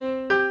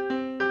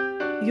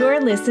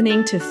You're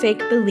listening to Fake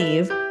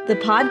Believe, the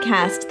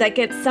podcast that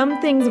gets some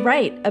things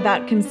right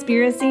about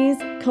conspiracies,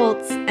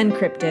 cults, and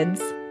cryptids.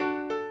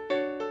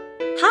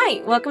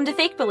 Hi, welcome to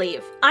Fake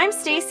Believe. I'm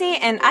Stacy,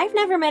 and I've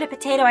never met a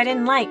potato I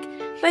didn't like,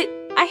 but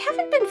I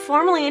haven't been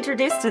formally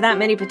introduced to that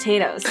many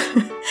potatoes.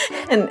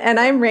 and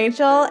I'm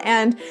Rachel,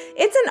 and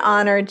it's an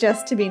honor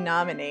just to be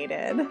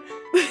nominated.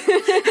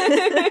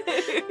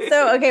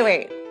 Okay,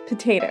 wait.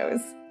 Potatoes.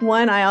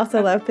 One, I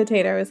also love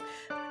potatoes.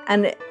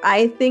 And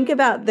I think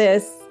about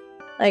this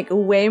like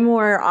way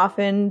more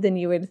often than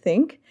you would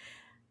think.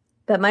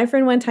 But my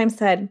friend one time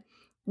said,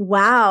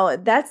 "Wow,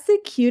 that's the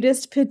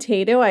cutest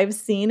potato I've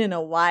seen in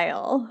a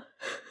while."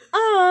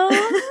 Oh.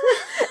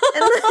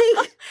 And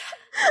like,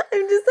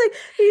 I'm just like,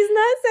 he's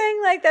not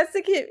saying like that's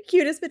the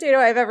cutest potato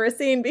I've ever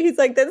seen, but he's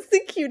like, that's the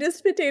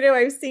cutest potato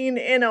I've seen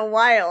in a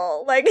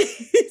while. Like,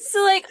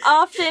 so like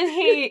often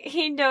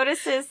he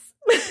notices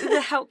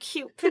how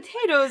cute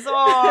potatoes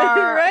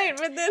are. Right,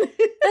 but then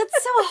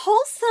that's so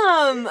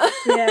wholesome.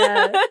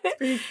 Yeah, it's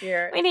pretty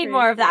cute. We need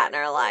more of that in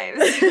our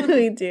lives.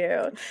 We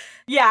do.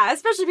 Yeah,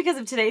 especially because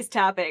of today's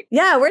topic.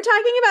 Yeah, we're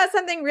talking about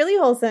something really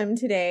wholesome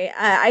today.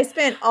 I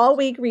spent all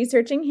week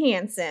researching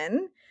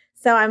Hanson,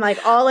 so I'm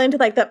like all into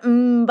like the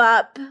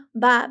bop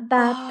bop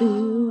bop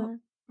boo.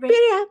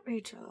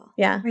 Rachel.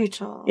 Yeah.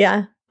 Rachel.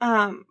 Yeah.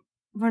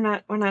 We're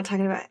not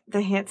talking about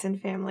the Hanson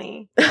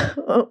family.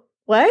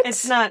 What?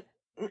 It's not.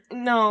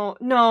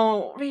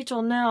 No,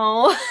 Rachel,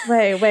 no.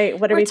 Wait,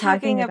 what are we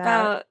talking about? We're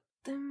talking about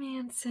the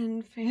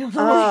Manson family.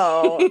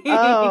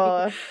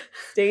 Oh,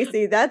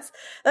 Stacy, that's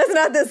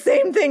not the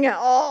same thing at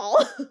all.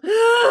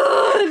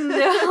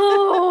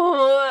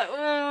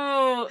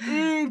 No.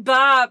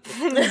 Bop,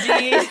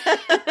 indeed.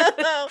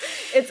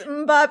 It's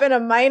bop in a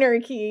minor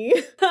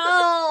key.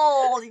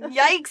 Oh,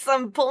 yikes,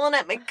 I'm pulling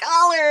at my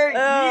collar.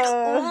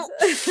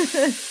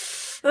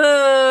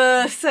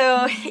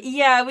 So,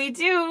 yeah, we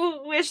do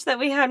wish that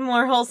we had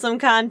more wholesome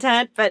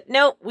content, but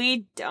nope,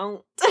 we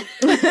don't.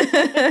 Well,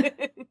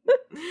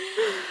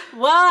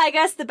 I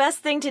guess the best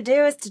thing to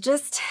do is to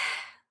just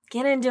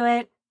get into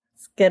it.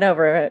 Let's get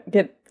over it.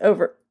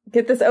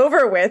 Get this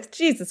over with.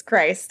 Jesus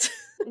Christ.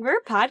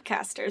 We're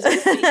podcasters. We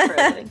speak for a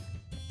living.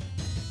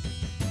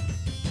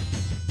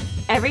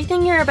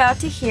 Everything you're about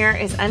to hear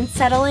is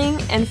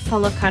unsettling and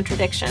full of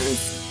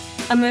contradictions.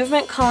 A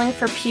movement calling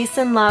for peace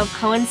and love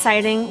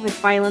coinciding with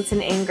violence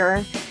and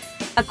anger.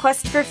 A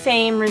quest for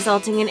fame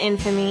resulting in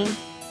infamy.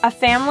 A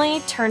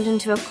family turned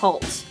into a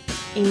cult.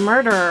 A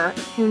murderer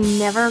who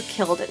never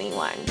killed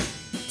anyone.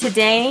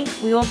 Today,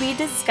 we will be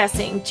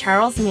discussing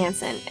Charles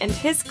Manson and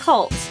his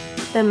cult,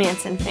 the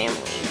Manson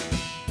family.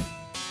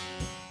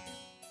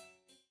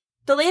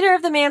 The leader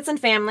of the Manson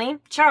family,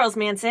 Charles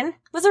Manson,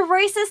 was a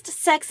racist,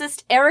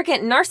 sexist,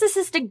 arrogant,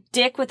 narcissistic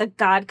dick with a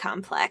god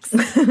complex.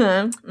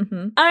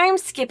 Mm-hmm. I'm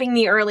skipping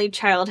the early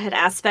childhood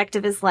aspect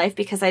of his life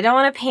because I don't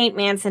want to paint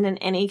Manson in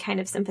any kind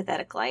of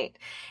sympathetic light.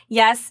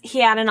 Yes, he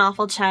had an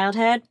awful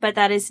childhood, but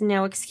that is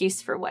no excuse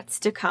for what's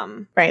to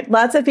come. Right.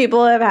 Lots of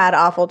people have had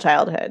awful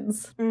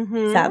childhoods,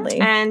 sadly.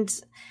 And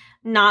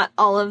not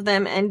all of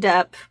them end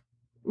up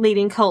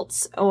leading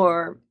cults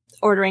or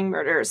ordering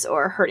murders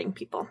or hurting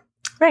people.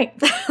 Right.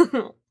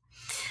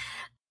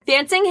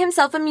 Fancying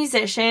himself a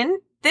musician,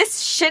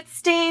 this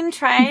shit-stain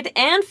tried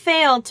and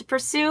failed to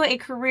pursue a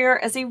career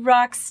as a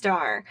rock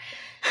star.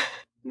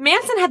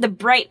 Manson had the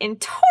bright and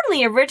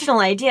totally original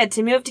idea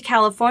to move to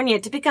California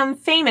to become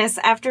famous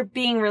after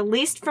being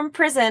released from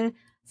prison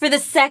for the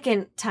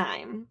second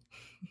time.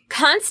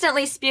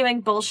 Constantly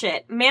spewing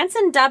bullshit,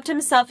 Manson dubbed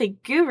himself a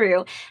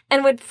guru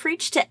and would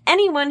preach to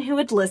anyone who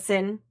would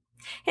listen.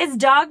 His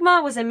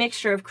dogma was a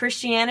mixture of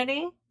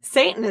Christianity,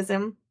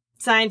 Satanism,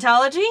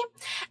 Scientology,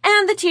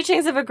 and the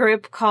teachings of a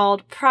group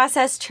called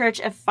Process Church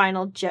of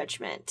Final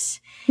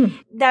Judgment.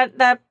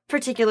 That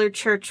particular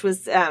church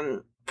was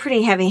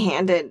pretty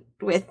heavy-handed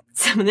with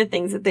some of the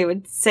things that they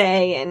would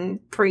say and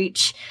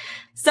preach.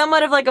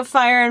 Somewhat of like a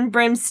fire and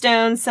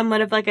brimstone,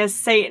 somewhat of like a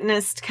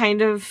Satanist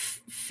kind of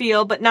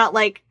feel, but not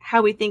like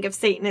how we think of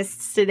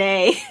Satanists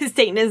today,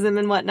 Satanism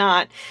and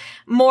whatnot.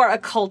 More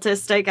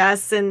occultist, I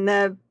guess, in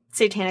the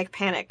satanic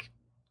panic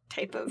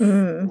type of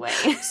way.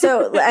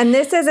 So, and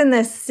this is in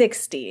the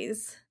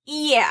 60s.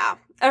 Yeah,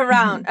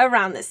 around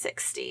the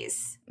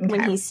 60s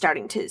when he's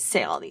starting to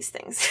say all these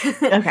things.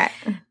 Okay.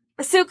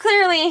 So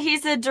clearly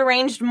he's a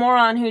deranged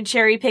moron who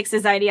cherry picks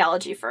his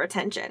ideology for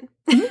attention.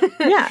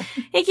 Yeah.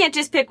 He can't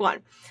just pick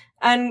one.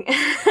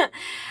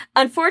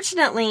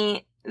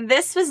 Unfortunately,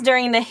 this was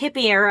during the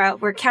hippie era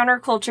where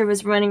counterculture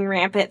was running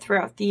rampant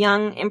throughout the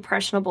young,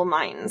 impressionable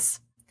minds.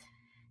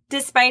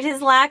 Despite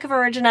his lack of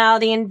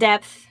originality and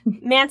depth,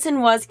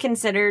 Manson was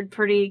considered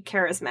pretty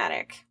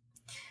charismatic.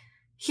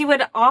 He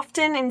would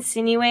often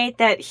insinuate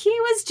that he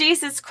was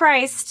Jesus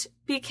Christ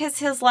because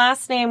his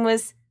last name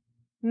was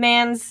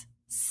Man's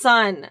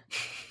Son.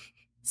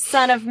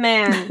 Son of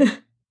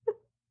Man.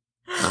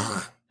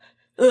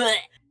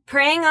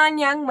 Preying on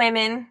young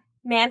women,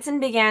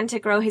 Manson began to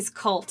grow his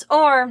cult,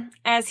 or,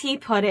 as he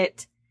put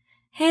it,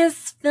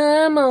 his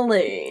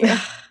family.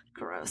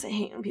 Gross, I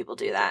hate when people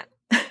do that.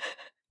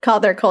 call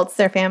their cults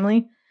their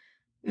family.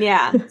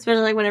 Yeah,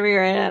 especially like whenever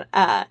you're in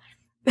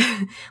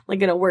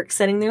like in a work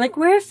setting, they're like,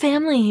 "We're a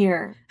family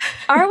here,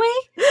 are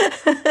we?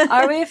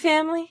 Are we a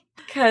family?"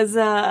 Because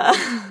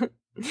I've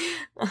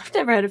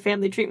never had a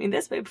family treat me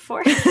this way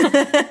before.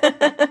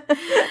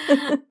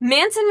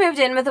 Manson moved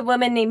in with a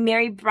woman named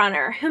Mary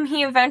Brunner, whom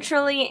he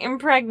eventually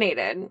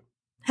impregnated.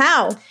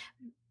 How?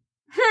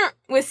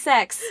 With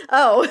sex.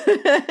 Oh.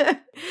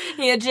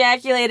 He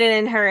ejaculated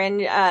in her,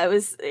 and it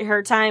was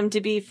her time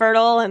to be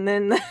fertile, and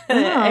then the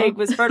egg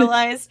was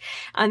fertilized,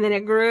 and then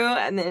it grew,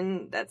 and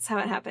then that's how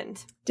it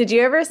happened. Did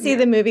you ever see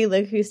the movie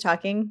Look Who's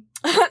Talking?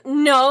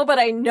 No, but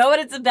I know what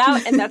it's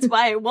about, and that's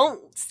why I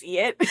won't see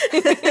it.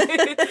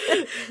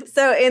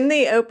 So in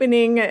the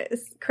opening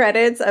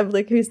credits of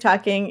Look Who's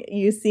Talking,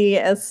 you see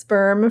a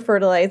sperm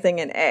fertilizing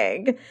an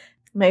egg.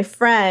 My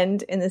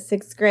friend in the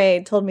 6th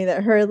grade told me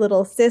that her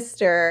little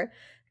sister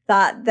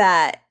thought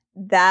that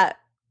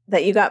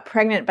you got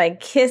pregnant by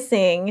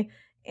kissing,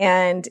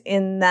 and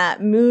in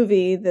that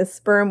movie, the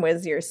sperm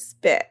was your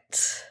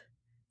spit.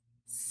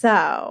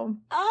 So,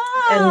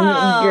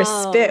 and your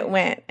spit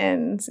went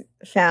and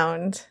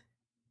found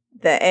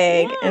the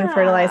egg and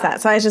fertilized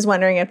that. So I was just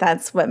wondering if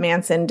that's what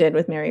Manson did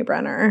with Mary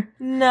Brunner.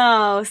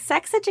 No,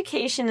 sex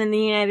education in the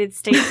United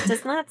States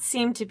does not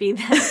seem to be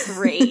that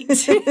great.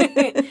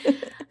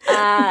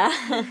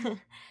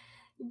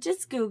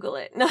 Just Google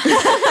it. No.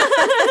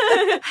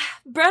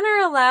 Brunner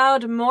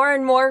allowed more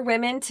and more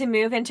women to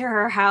move into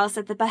her house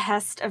at the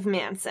behest of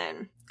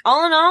Manson.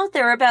 All in all,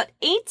 there were about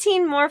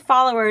 18 more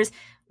followers,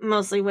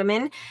 mostly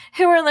women,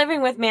 who were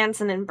living with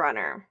Manson and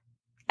Brunner.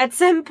 At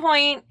some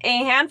point,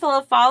 a handful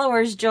of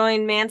followers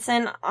joined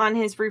Manson on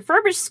his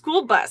refurbished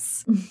school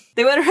bus.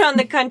 They went around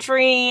the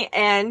country,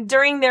 and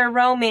during their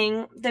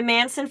roaming,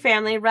 the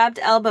family rubbed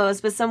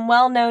elbows with some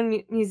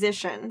well-known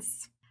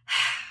musicians.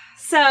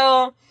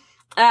 So,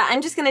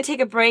 I'm just going to take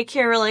a break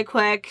here really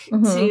quick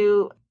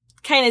to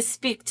kind of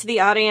speak to the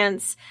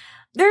audience.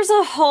 There's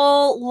a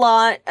whole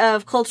lot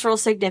of cultural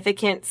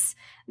significance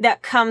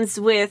that comes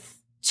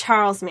with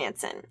Charles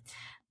Manson.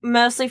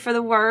 Mostly for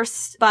the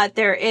worst, but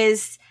there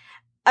is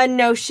a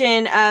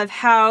notion of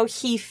how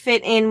he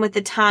fit in with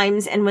the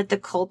times and with the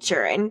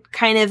culture, and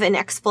kind of an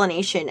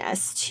explanation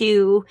as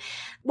to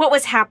what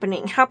was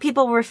happening, how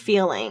people were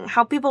feeling,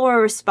 how people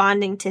were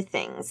responding to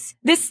things.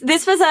 This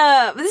was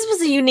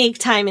a unique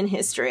time in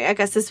history, I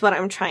guess is what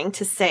I'm trying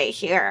to say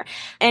here.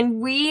 And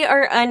we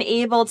are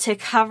unable to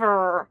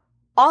cover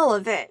all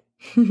of it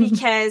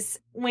because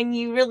when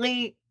you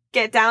really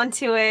get down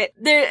to it,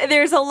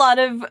 there's a lot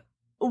of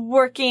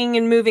working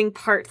and moving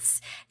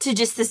parts to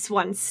just this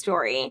one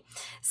story.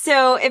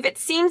 So if it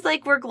seems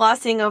like we're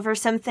glossing over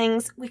some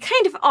things, we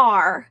kind of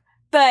are,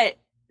 but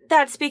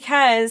that's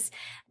because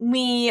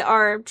we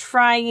are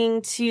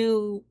trying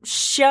to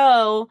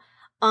show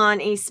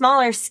on a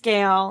smaller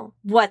scale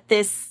what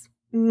this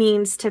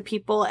means to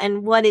people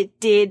and what it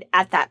did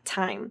at that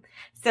time.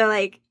 So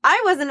like, I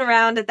wasn't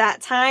around at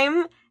that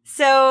time,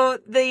 so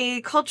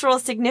the cultural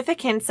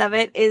significance of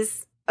it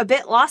is a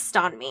bit lost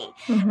on me.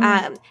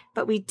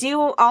 But we do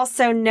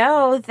also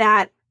know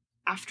that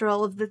after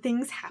all of the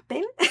things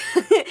happened,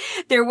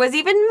 there was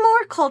even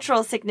more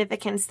cultural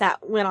significance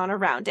that went on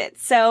around it.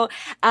 So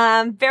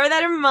bear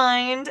that in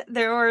mind.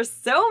 There were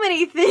so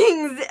many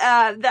things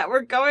that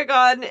were going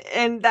on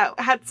and that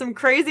had some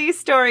crazy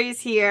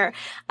stories here.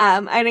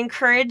 I'd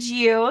encourage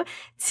you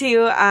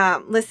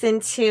to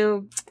listen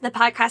to the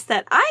podcast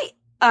that I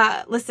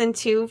listened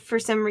to for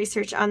some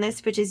research on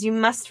this, which is You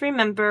Must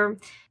Remember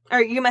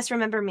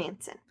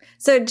Manson.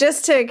 So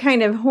just to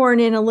kind of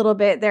horn in a little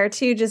bit there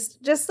too,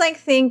 just like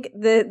think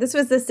this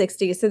was the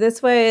 60s. So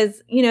this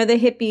was, the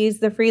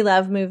hippies, the free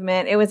love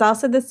movement. It was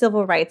also the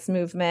civil rights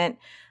movement.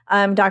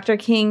 Dr.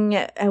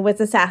 King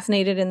was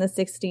assassinated in the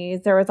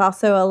 60s. There was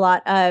also a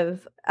lot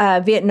of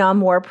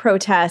Vietnam War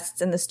protests,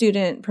 and the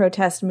student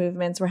protest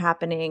movements were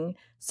happening.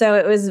 So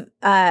it was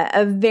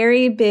a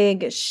very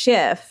big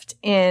shift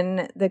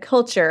in the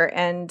culture.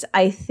 And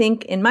I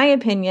think, in my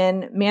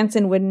opinion,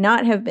 Manson would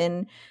not have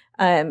been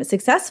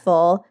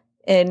successful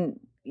in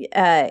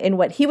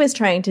what he was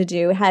trying to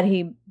do had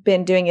he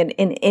been doing it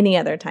in any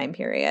other time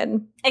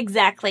period.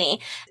 Exactly.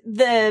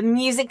 The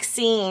music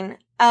scene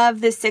of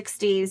the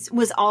 60s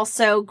was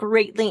also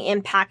greatly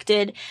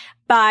impacted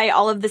by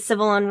all of the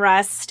civil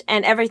unrest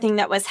and everything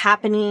that was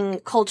happening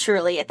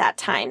culturally at that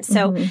time.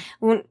 So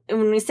when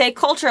we say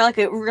culture, like,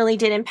 it really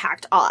did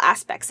impact all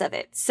aspects of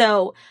it.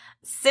 So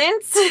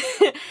since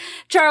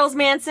Charles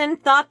Manson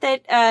thought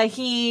that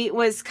he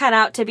was cut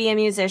out to be a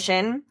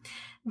musician,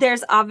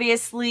 there's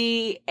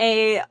obviously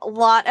a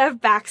lot of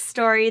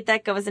backstory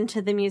that goes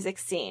into the music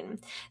scene.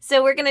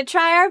 So we're going to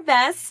try our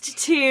best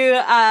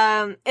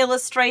to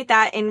illustrate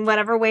that in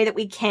whatever way that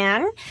we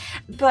can.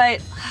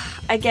 But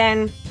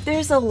again,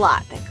 there's a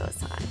lot that goes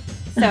on.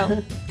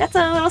 So that's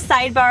a little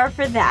sidebar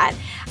for that.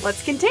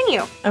 Let's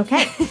continue.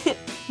 Okay.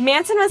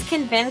 Manson was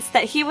convinced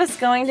that he was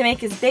going to make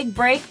his big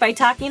break by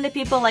talking to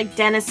people like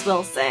Dennis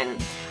Wilson.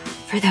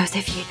 For those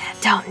of you that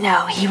don't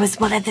know, he was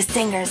one of the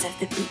singers of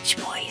the Beach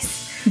Boys.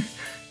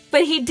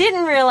 But he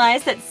didn't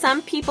realize that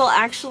some people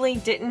actually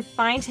didn't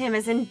find him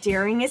as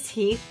endearing as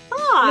he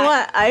thought.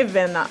 What?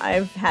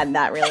 I've had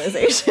that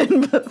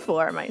realization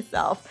before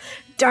myself.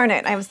 Darn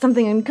it, I have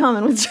something in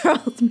common with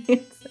Charles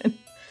Manson.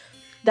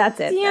 That's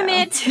it. Damn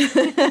it.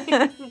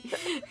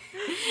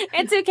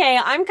 It's okay.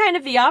 I'm kind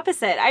of the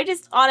opposite. I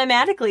just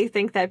automatically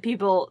think that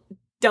people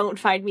don't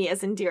find me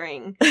as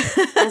endearing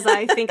as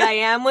I think I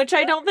am, which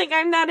I don't think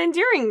I'm that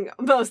endearing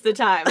most of the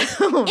time.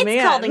 Oh, it's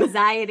man. called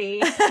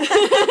anxiety.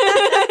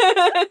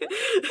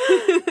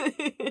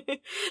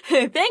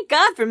 Thank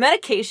God for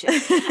medication.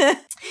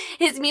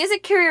 His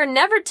music career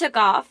never took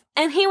off,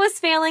 and he was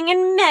failing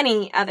in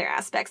many other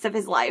aspects of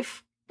his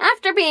life.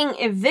 After being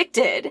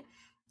evicted,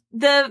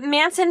 the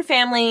Manson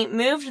family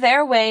moved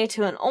their way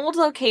to an old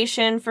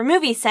location for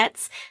movie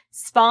sets,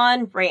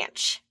 Spahn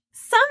Ranch.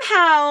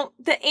 Somehow,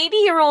 the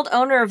 80-year-old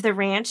owner of the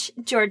ranch,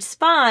 George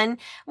Spahn,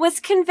 was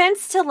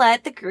convinced to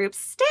let the group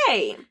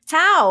stay.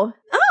 How?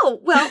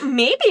 Oh, well,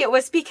 maybe it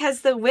was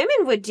because the women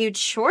would do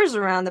chores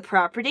around the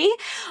property,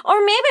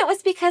 or maybe it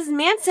was because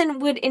Manson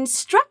would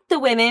instruct the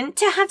women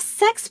to have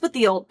sex with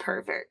the old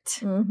pervert.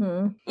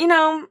 Mm-hmm. You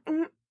know,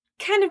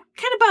 kind of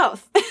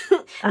both.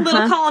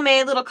 Little column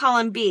A, little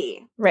column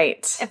B.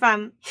 Right. If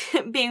I'm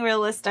being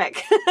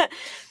realistic.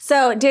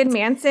 So did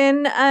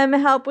Manson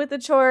help with the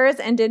chores,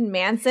 and did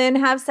Manson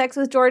have sex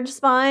with George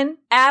Spahn?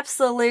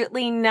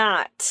 Absolutely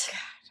not.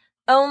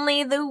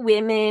 Only the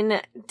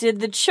women did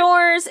the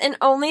chores, and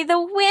only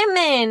the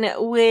women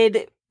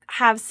would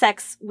have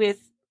sex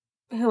with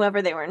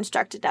whoever they were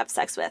instructed to have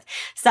sex with.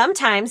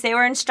 Sometimes they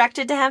were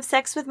instructed to have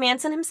sex with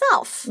Manson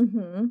himself.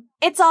 Mm-hmm.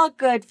 It's all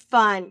good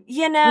fun,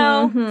 you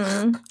know?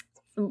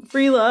 Mm-hmm.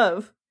 Free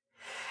love.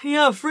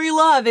 Yeah, free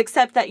love,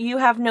 except that you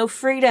have no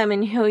freedom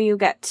in who you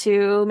get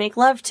to make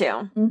love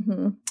to.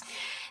 Mm-hmm.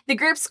 The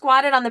group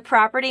squatted on the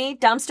property,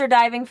 dumpster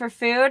diving for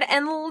food,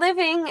 and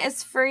living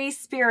as free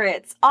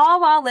spirits, all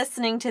while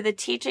listening to the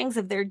teachings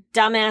of their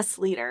dumbass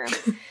leader.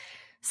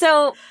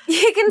 So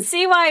you can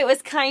see why it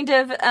was kind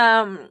of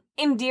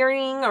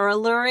endearing or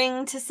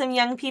alluring to some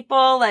young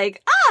people.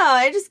 Like,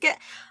 I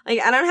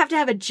don't have to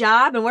have a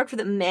job and work for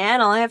the man.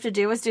 All I have to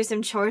do is do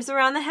some chores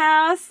around the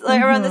house,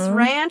 like around this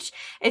ranch.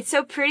 It's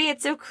so pretty.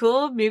 It's so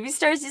cool. Movie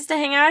stars used to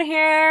hang out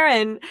here.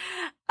 And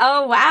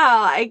oh,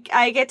 wow,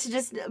 I get to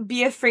just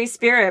be a free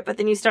spirit. But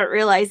then you start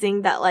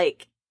realizing that,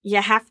 like,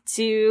 you have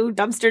to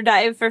dumpster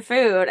dive for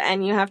food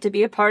and you have to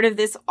be a part of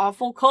this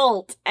awful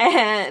cult.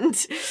 And,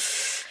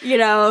 you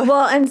know.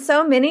 Well, and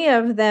so many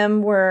of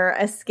them were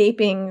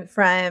escaping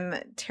from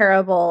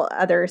terrible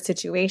other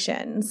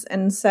situations.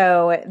 And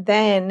so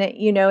then,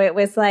 you know, it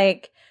was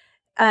like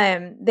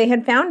they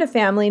had found a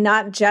family,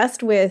 not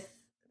just with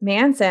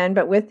Manson,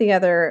 but with the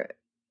other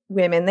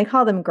women. They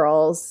call them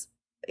girls.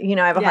 You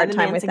know, I have a hard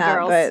time with that,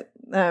 girls.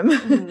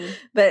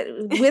 But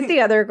with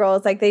the other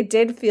girls, like they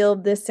did feel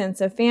this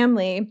sense of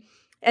family.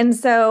 And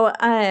so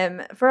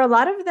for a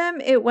lot of them,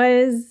 it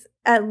was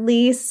at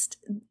least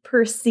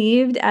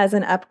perceived as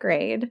an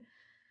upgrade.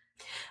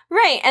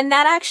 Right. And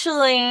that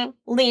actually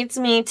leads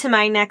me to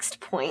my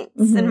next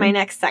points in my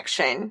next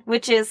section,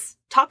 which is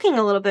talking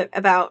a little bit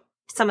about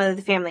some of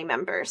the family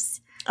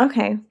members.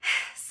 Okay.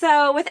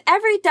 So with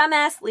every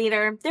dumbass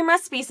leader, there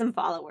must be some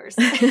followers.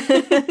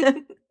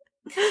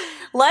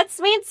 Let's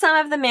meet some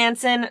of the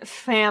Manson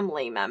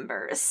family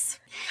members.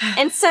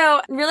 And so,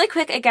 really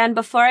quick, again,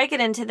 before I get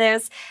into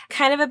this,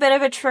 kind of a bit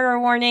of a trigger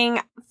warning.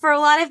 For a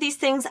lot of these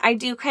things, I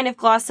do kind of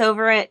gloss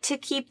over it to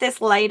keep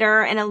this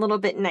lighter and a little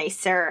bit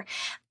nicer.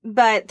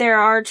 But there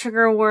are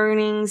trigger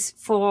warnings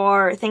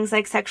for things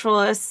like sexual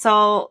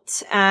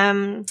assault,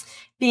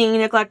 being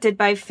neglected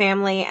by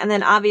family, and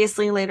then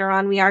obviously later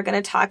on we are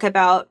going to talk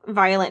about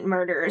violent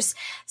murders.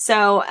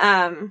 So,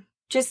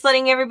 just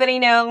letting everybody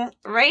know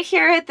right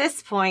here at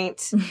this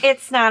point,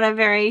 it's not a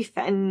very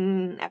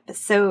fun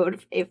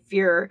episode if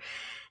you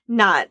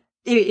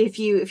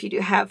do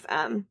have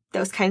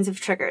those kinds of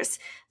triggers.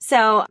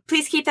 So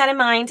please keep that in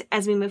mind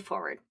as we move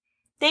forward.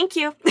 Thank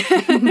you.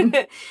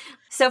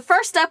 So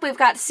first up, we've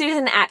got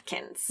Susan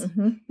Atkins.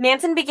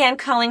 Manson began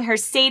calling her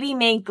Sadie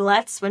Mae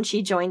Glutz when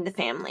she joined the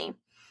family.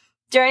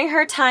 During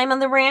her time on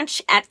the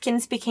ranch,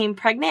 Atkins became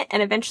pregnant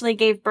and eventually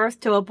gave birth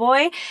to a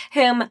boy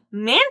whom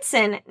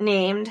Manson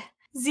named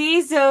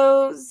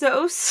Zizos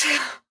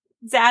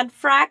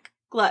Zadfrak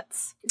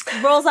Glutz.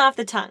 Rolls off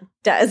the tongue.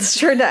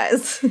 Sure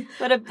does.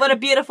 What a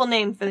beautiful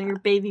name for your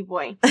baby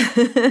boy.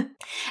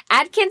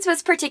 Atkins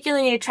was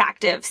particularly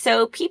attractive,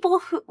 so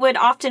people would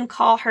often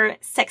call her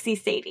Sexy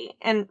Sadie.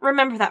 And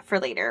remember that for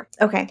later.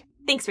 Okay.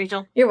 Thanks,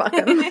 Rachel. You're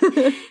welcome.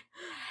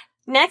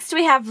 Next,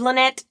 we have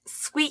Lynette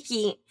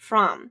Squeaky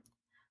Fromm.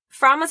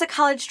 Fromm was a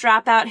college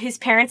dropout whose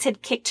parents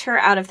had kicked her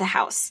out of the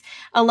house.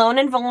 Alone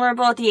and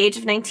vulnerable at the age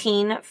of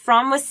 19,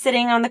 Fromm was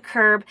sitting on the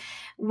curb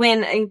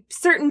when a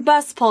certain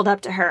bus pulled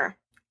up to her.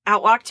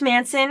 Out walked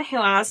Manson, who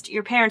asked,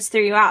 "Your parents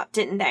threw you out,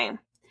 didn't they?"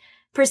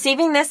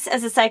 Perceiving this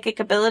as a psychic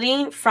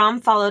ability, Fromm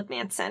followed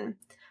Manson.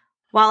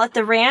 While at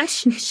the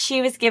ranch,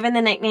 she was given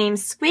the nickname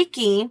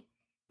Squeaky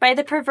by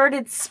the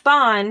perverted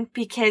Spahn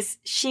because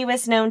she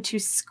was known to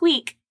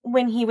squeak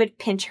when he would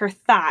pinch her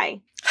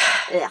thigh.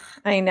 Ugh.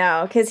 I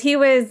know, because he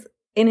was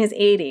in his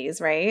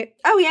 80s, right?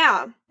 Oh,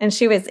 yeah. And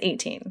she was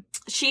 18.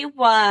 She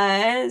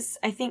was,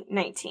 I think,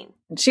 19.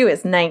 And she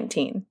was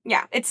 19.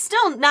 Yeah. It's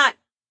still not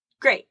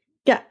great.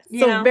 Yeah,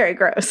 You so know? very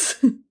gross.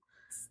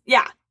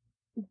 Yeah.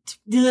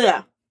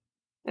 Ugh.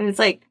 And it's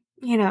like,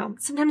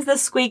 sometimes the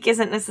squeak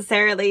isn't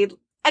necessarily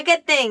a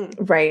good thing.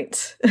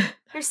 Right.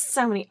 There's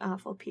so many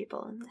awful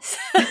people in this.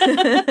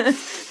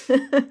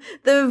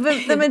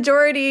 The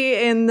majority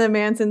in the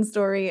Manson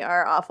story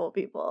are awful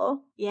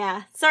people.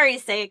 Yeah. Sorry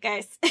to say it,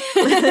 guys.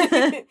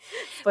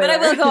 But I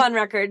will go on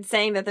record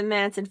saying that the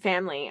Manson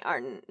family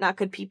are not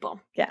good people.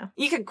 Yeah.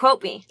 You can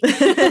quote me.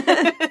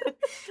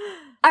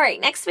 All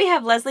right. Next, we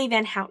have Leslie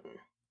Van Houten.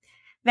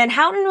 Van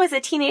Houten was a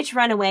teenage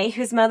runaway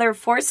whose mother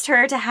forced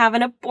her to have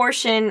an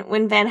abortion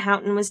when Van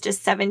Houten was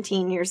just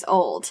 17 years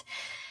old.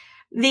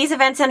 These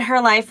events in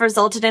her life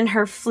resulted in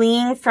her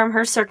fleeing from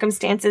her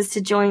circumstances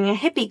to join a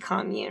hippie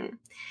commune.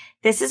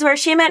 This is where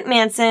she met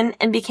Manson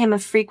and became a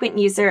frequent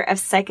user of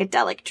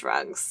psychedelic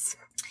drugs.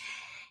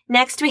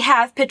 Next, we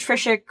have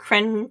Patricia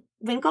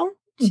Krenwinkel,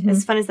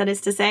 as fun as that is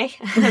to say.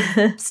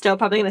 I'm still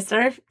probably going to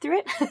stutter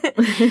through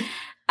it.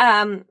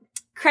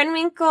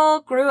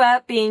 Krenwinkel grew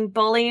up being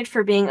bullied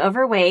for being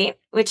overweight,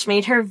 which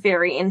made her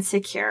very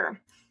insecure.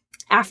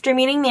 After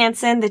meeting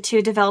Manson, the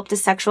two developed a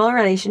sexual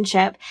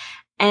relationship,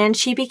 and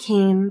she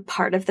became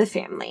part of the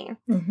family.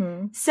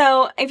 Mm-hmm.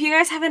 So if you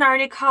guys haven't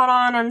already caught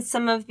on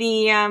some of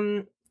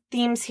the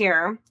themes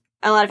here,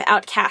 a lot of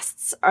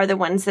outcasts are the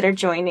ones that are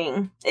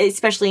joining,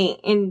 especially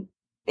in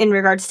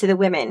regards to the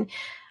women,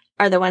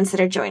 are the ones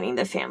that are joining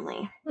the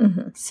family.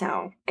 Mm-hmm.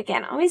 So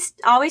again,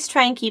 always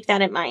try and keep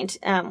that in mind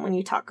when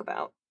you talk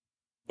about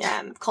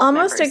cult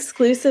almost members.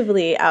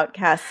 Exclusively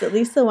outcasts, at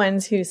least the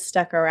ones who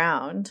stuck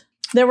around.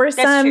 There were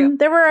That's true.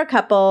 There were a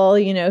couple,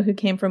 who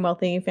came from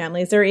wealthy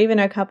families. There were even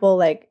a couple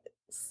like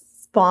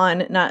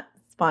not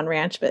Spawn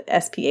Ranch, but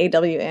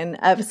SPAWN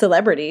of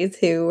celebrities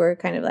who were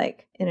kind of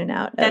like in and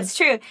out. That's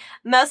true.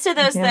 Most of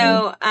those,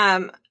 though,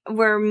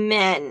 were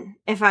men,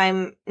 if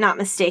I'm not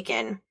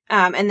mistaken.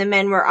 And the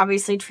men were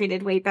obviously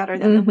treated way better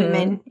than the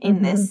women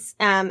in this.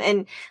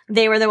 And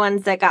they were the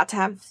ones that got to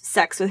have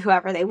sex with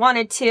whoever they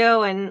wanted to,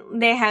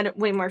 and they had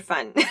way more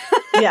fun.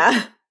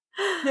 Yeah.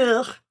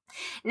 Ugh.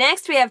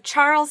 Next, we have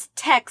Charles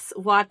Tex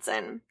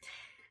Watson.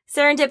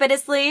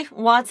 Serendipitously,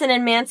 Watson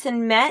and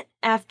Manson met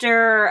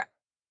after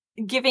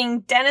giving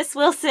Dennis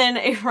Wilson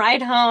a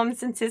ride home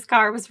since his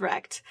car was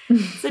wrecked.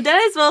 So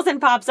Dennis Wilson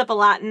pops up a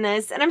lot in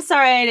this, and I'm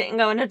sorry I didn't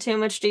go into too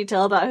much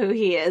detail about who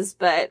he is,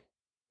 but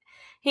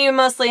he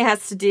mostly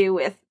has to do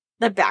with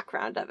the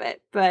background of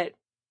it. But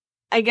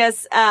I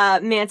guess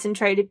Manson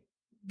tried to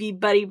be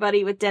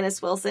buddy-buddy with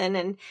Dennis Wilson,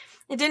 and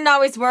it didn't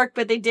always work,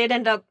 but they did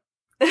end up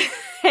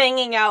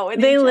hanging out with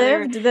each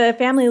other. The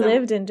family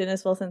lived in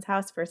Dennis Wilson's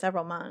house for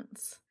several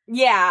months.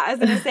 Yeah, I was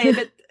going to say,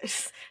 but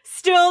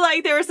still,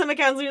 like, there were some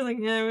accounts where he was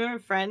like, yeah, we were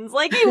friends.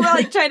 Like, he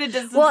tried to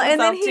distance himself and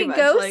then he too much.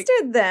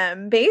 Ghosted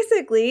them.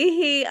 Basically,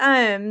 he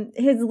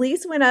his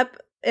lease went up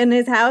in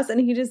his house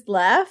and he just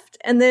left.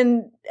 And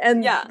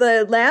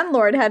the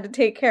landlord had to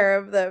take care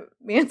of the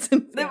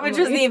Manson family. Which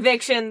was the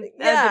eviction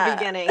at the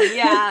beginning.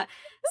 Yeah.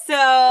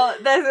 So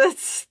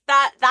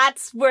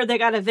that's where they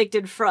got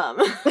evicted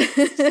from.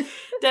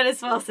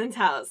 Dennis Wilson's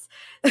house.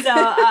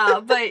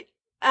 So,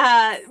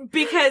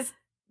 because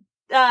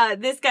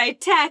this guy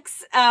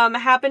Tex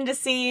happened to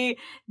see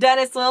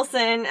Dennis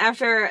Wilson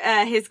after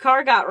his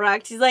car got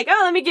wrecked. He's like,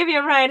 "Oh, let me give you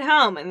a ride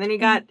home." And then he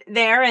got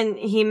there and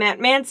he met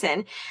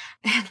Manson.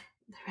 And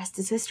the rest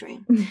is history.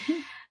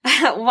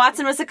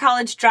 Watson was a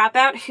college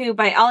dropout who,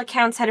 by all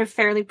accounts, had a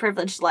fairly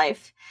privileged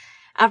life.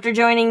 After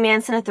joining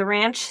Manson at the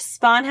ranch,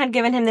 Spawn had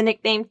given him the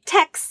nickname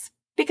Tex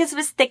because of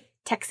his thick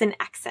Texan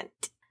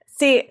accent.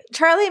 See,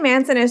 Charlie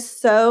Manson is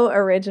so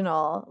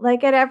original,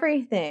 like at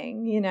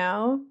everything,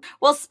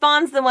 Well,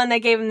 Spawn's the one that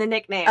gave him the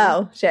nickname.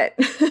 Oh, shit.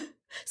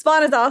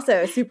 Spawn is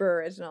also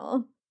super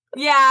original.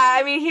 Yeah,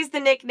 I mean, he's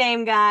the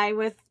nickname guy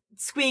with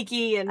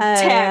Squeaky and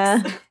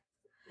Tex.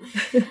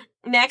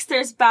 Next,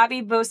 there's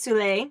Bobby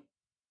Beausoleil,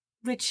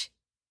 which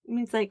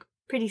means, like,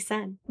 pretty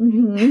sun.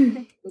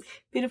 Mm-hmm.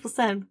 Beautiful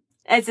sun.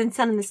 As in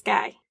sun in the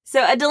sky.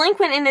 So, a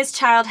delinquent in his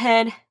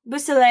childhood,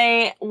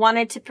 Beausoleil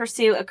wanted to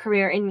pursue a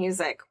career in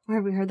music. Where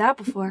have we heard that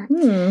before?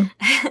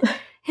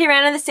 He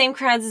ran in the same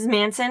crowds as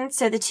Manson,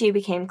 so the two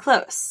became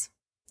close.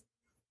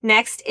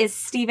 Next is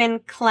Stephen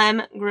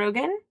Clem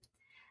Grogan,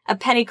 a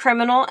petty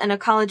criminal and a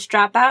college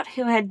dropout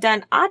who had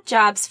done odd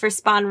jobs for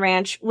Spawn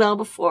Ranch well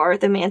before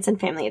the Manson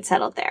family had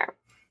settled there.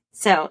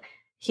 So,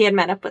 he had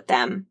met up with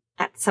them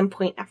at some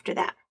point after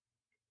that.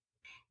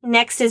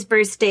 Next is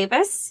Bruce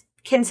Davis,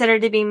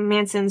 considered to be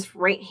Manson's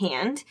right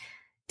hand.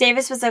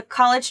 Davis was a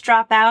college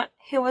dropout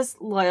who was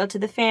loyal to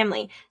the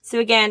family. So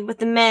again, with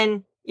the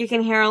men, you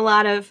can hear a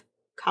lot of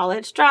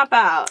college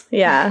dropout.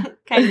 Yeah.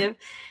 kind of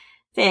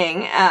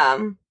thing.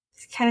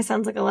 It kind of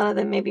sounds like a lot of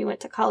them maybe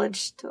went to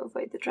college to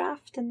avoid the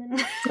draft and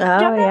then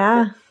Oh,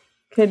 yeah.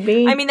 Could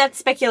be. I mean, that's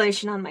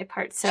speculation on my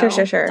part, so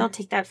Sure. don't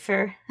take that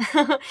for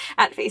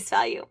at face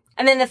value.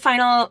 And then the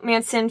final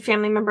Manson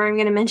family member I'm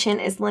going to mention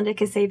is Linda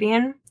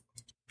Kasabian.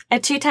 A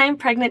 2-time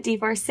pregnant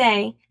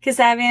divorcee,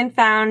 Kasabian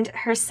found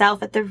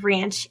herself at the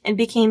ranch and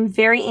became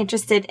very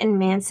interested in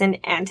Manson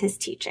and his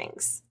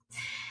teachings.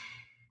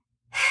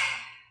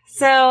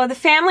 So the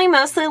family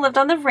mostly lived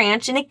on the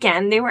ranch, and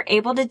again, they were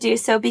able to do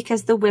so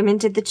because the women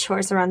did the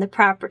chores around the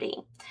property.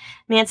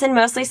 Manson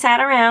mostly sat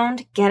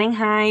around, getting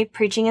high,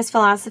 preaching his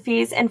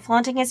philosophies, and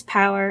flaunting his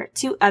power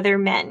to other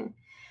men.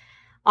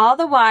 All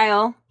the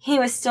while, he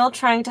was still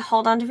trying to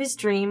hold on to his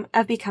dream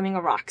of becoming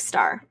a rock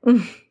star.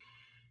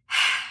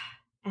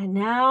 And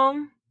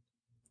now,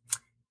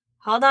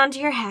 hold on to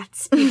your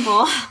hats,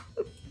 people.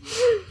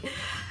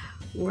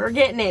 We're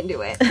getting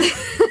into it.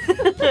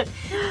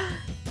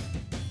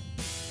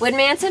 When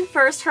Manson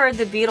first heard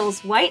the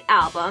Beatles' White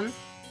Album,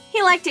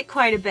 he liked it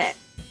quite a bit.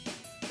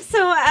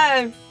 So,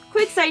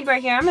 quick sidebar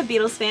here, I'm a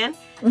Beatles fan.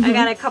 Mm-hmm. I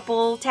got a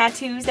couple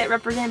tattoos that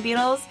represent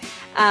Beatles.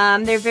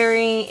 They're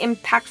very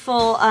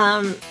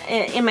impactful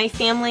in my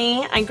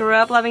family. I grew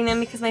up loving them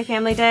because my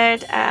family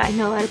did. I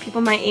know a lot of people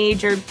my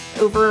age are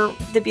over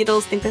the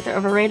Beatles, think that they're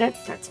overrated.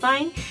 That's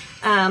fine.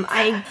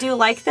 I do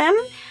like them,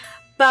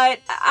 but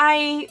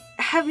I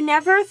have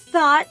never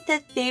thought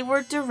that they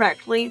were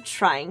directly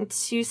trying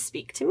to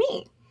speak to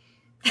me.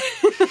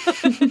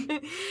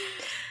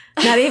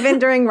 Not even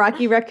during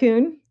Rocky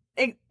Raccoon?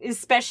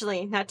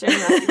 Especially not during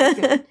Rocky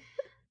Raccoon.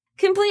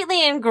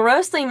 Completely and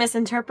grossly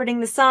misinterpreting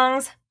the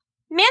songs,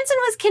 Manson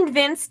was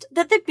convinced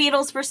that the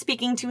Beatles were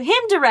speaking to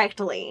him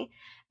directly,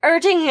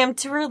 urging him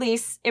to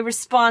release a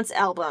response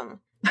album.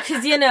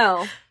 Because, you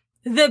know,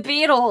 the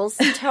Beatles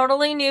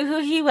totally knew who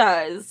he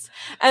was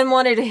and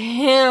wanted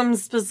him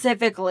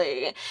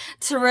specifically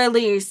to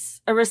release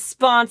a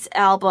response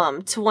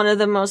album to one of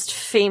the most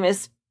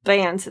famous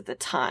bands at the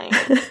time.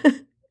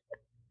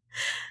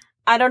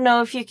 I don't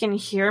know if you can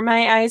hear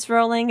my eyes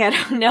rolling. I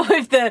don't know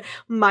if the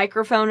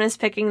microphone is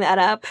picking that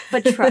up,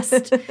 but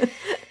trust,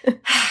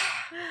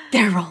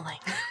 they're rolling.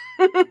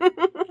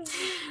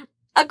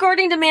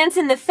 According to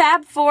Manson, the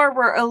Fab Four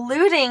were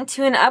alluding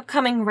to an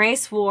upcoming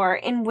race war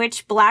in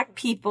which black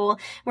people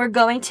were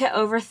going to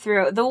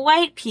overthrow the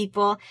white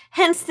people,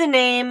 hence the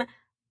name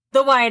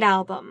The White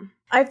Album.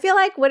 I feel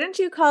like, wouldn't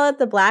you call it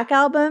the Black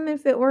Album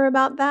if it were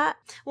about that?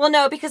 Well,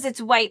 no, because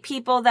it's white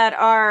people that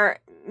are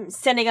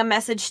sending a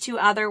message to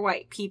other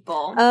white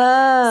people.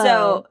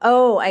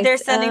 They're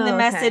sending the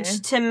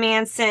message to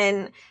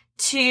Manson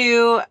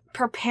to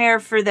prepare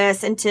for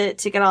this and to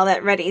get all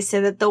that ready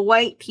so that the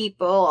white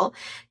people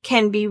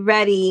can be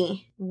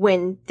ready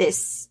when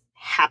this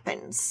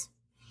happens.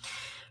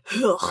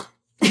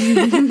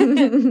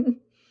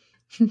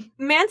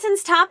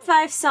 Manson's top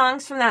 5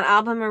 songs from that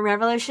album are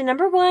Revolution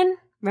Number 1,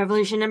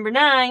 Revolution Number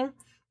 9,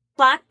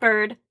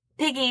 Blackbird,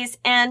 Piggies,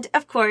 and,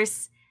 of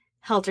course,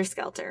 Helter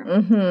Skelter.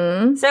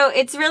 Mm-hmm. So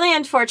it's really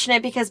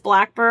unfortunate because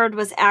Blackbird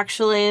was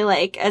actually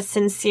like a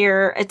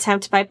sincere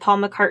attempt by Paul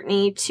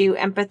McCartney to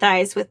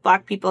empathize with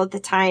black people at the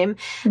time,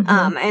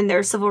 and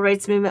their civil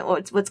rights movement,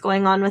 what's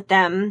going on with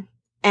them,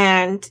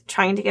 and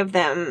trying to give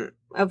them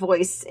a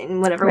voice in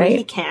whatever way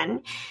he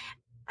can.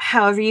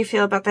 However you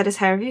feel about that is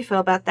however you feel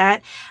about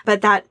that.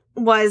 But that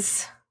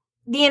was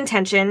the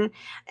intention.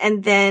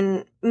 And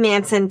then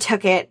Manson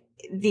took it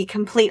the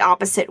complete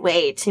opposite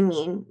way to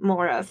mean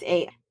more of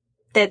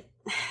that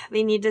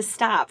they need to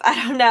stop.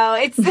 I don't know.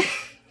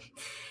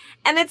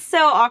 And it's so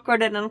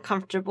awkward and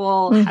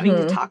uncomfortable having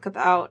to talk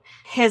about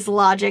his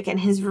logic and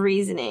his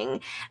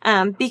reasoning,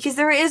 because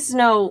there is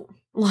no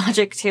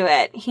logic to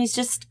it. He's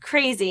just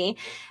crazy.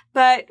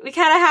 But we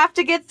kind of have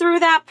to get through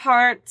that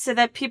part so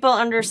that people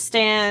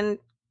understand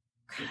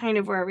kind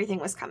of where everything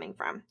was coming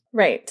from.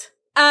 Right.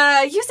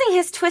 Using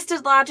his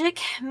twisted logic,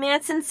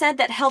 Manson said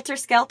that Helter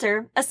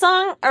Skelter, a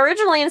song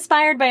originally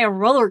inspired by a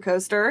roller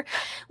coaster,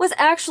 was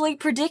actually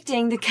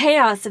predicting the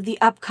chaos of the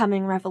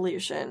upcoming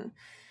revolution.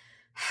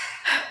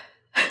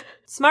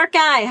 Smart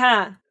guy,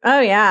 huh?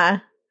 Oh, yeah.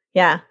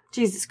 Yeah.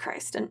 Jesus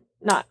Christ. And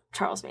not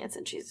Charles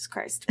Manson, Jesus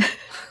Christ.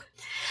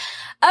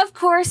 Of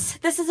course,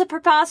 this is a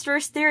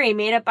preposterous theory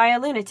made up by a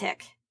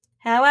lunatic.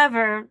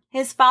 However,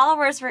 his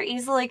followers were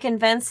easily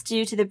convinced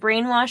due to the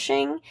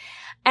brainwashing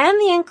and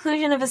the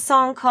inclusion of a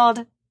song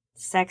called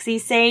Sexy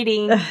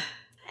Sadie.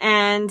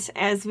 And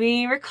as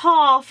we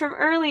recall from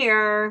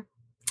earlier,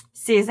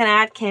 Susan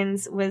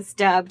Atkins was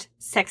dubbed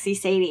Sexy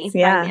Sadie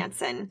by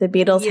Manson. The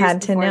Beatles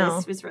had to know.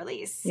 This was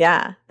released.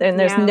 Yeah.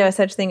 There's no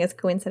such thing as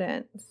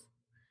coincidence.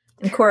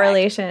 And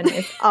correlation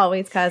is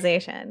always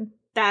causation.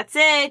 That's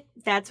it.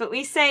 That's what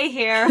we say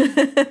here.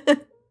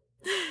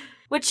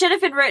 What should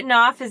have been written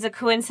off as a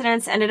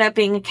coincidence ended up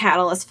being a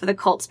catalyst for the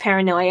cult's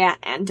paranoia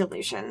and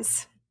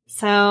delusions.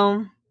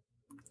 So,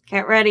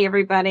 get ready,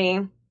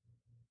 everybody.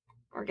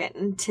 We're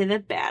getting to the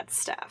bad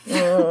stuff.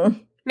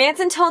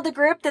 Manson told the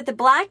group that the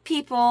black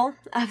people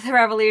of the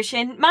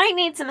revolution might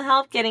need some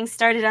help getting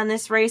started on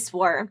this race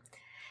war.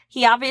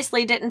 He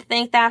obviously didn't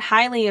think that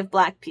highly of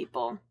black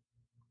people.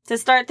 To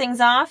start things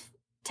off,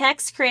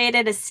 Tex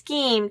created a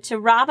scheme to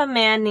rob a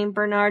man named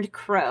Bernard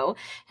Crow,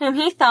 whom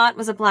he thought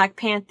was a Black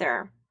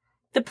Panther.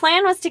 The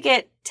plan was to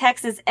get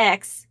Tex's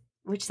ex,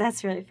 which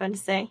that's really fun to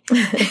say,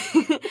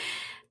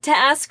 to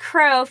ask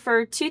Crow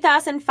for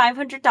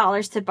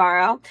 $2,500 to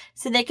borrow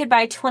so they could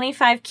buy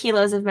 25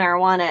 kilos of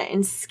marijuana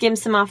and skim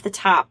some off the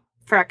top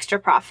for extra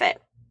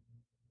profit.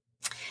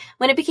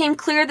 When it became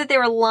clear that they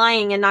were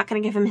lying and not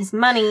going to give him his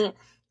money,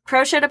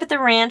 Crow showed up at the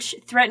ranch,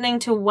 threatening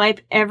to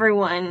wipe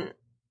everyone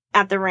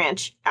at the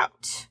ranch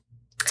out.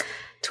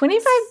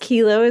 25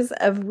 kilos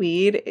of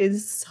weed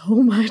is so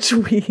much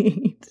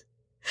weed.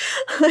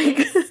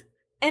 Like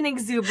an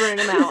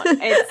exuberant amount.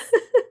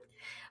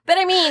 But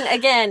I mean,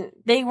 again,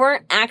 they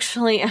weren't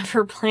actually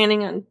ever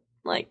planning on,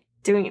 like,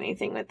 doing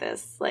anything with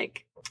this.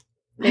 Like,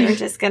 they were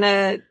just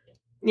gonna,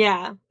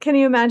 yeah. Can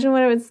you imagine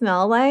what it would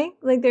smell like?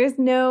 Like, there's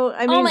no,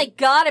 I mean. Oh my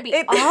God, it'd be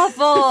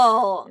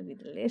awful. It'd be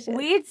delicious.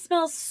 Weed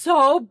smells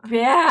so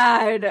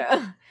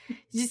bad.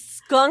 Just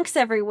skunks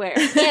everywhere.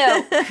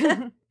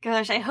 Ew.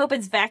 Gosh, I hope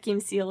it's vacuum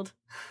sealed.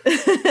 Do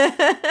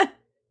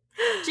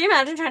you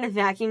imagine trying to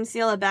vacuum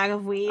seal a bag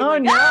of weed? Oh,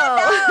 like, no. No,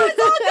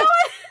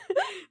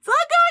 it's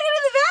all going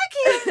into the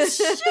vacuum.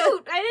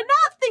 Shoot, I did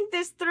not think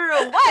this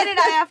through. Why did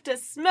I have to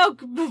smoke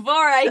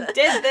before I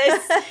did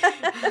this?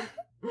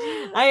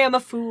 I am a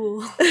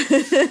fool.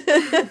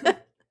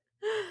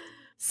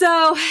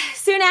 So,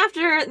 soon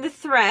after the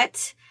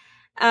threat,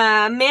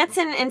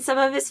 Manson and some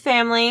of his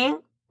family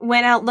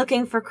went out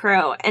looking for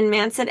Crow, and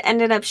Manson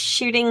ended up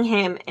shooting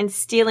him and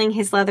stealing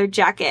his leather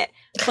jacket,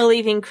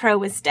 believing Crow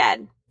was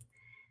dead.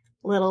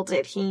 Little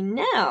did he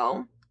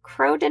know,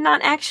 Crow did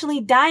not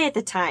actually die at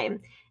the time,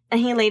 and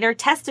he later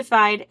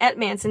testified at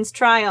Manson's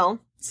trial.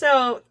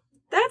 So,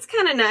 that's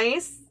kind of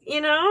nice,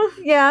 you know?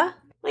 Yeah.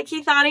 Like,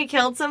 he thought he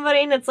killed somebody,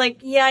 and it's like,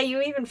 yeah,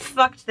 you even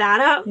fucked that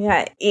up?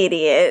 Yeah,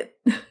 idiot.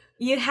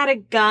 You had a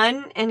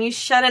gun, and you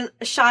shot an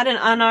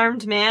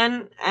unarmed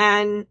man,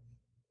 and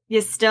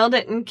you still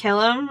didn't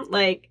kill him?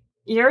 Like,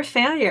 you're a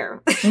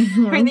failure.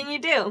 Mm-hmm. Everything you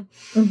do.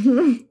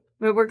 Mm-hmm.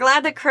 But we're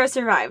glad that Crow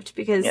survived,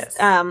 because yes.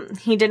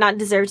 He did not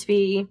deserve to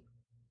be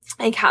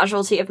a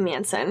casualty of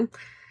Manson.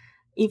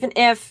 Even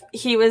if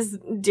he was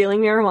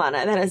dealing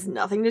marijuana, that has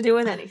nothing to do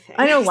with anything.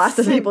 I know lots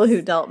of people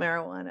who dealt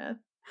marijuana.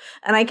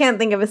 And I can't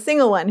think of a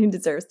single one who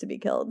deserves to be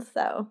killed,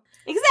 so.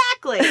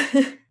 Exactly.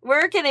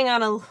 We're getting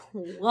on a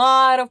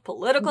lot of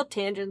political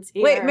tangents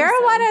here. Wait,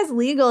 marijuana is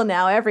legal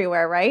now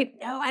everywhere, right?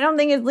 No, I don't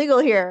think it's legal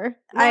here.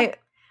 No.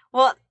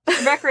 Well,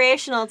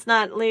 recreational, it's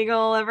not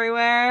legal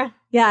everywhere.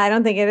 Yeah, I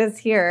don't think it is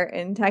here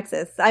in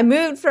Texas. I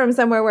moved from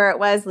somewhere where it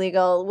was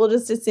legal. We'll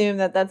just assume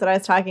that that's what I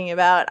was talking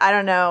about. I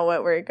don't know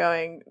what we're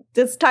going.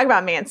 Just talk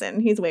about Manson.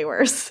 He's way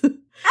worse.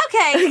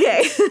 Okay.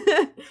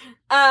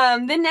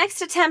 The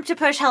next attempt to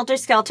push Helter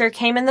Skelter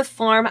came in the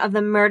form of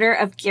the murder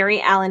of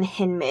Gary Allen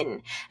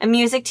Hinman, a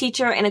music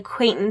teacher and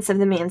acquaintance of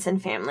the Manson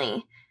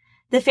family.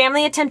 The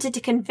family attempted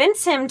to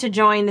convince him to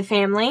join the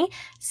family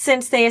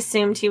since they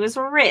assumed he was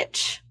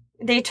rich.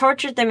 They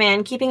tortured the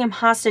man, keeping him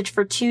hostage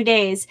for 2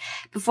 days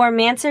before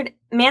Manson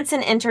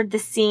entered the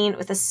scene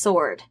with a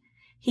sword.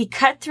 He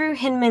cut through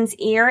Hinman's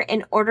ear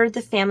and ordered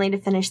the family to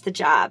finish the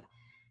job.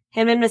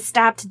 Hinman was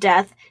stabbed to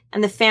death,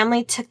 and the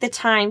family took the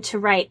time to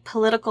write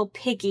Political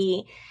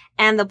Piggy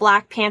and the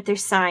Black Panther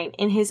sign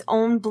in his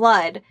own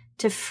blood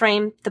to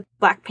frame the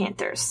Black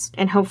Panthers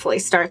and hopefully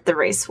start the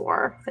race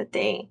war that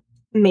they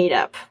made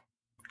up.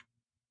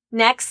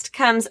 Next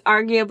comes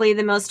arguably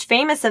the most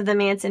famous of the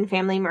Manson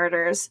family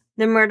murders,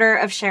 the murder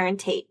of Sharon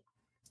Tate.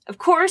 Of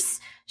course,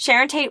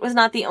 Sharon Tate was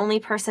not the only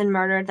person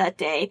murdered that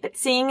day, but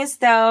seeing as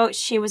though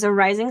she was a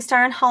rising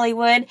star in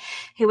Hollywood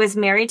who was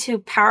married to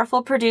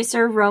powerful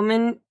producer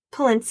Roman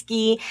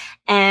Polanski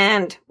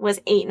and was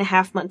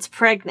 8.5 months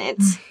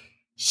pregnant,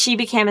 she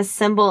became a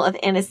symbol of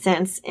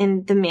innocence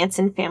in the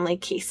Manson family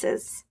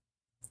cases.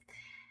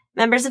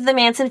 Members of the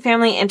Manson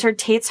family entered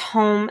Tate's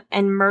home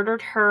and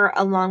murdered her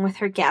along with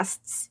her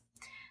guests.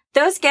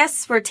 Those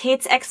guests were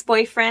Tate's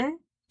ex-boyfriend,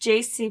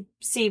 Jay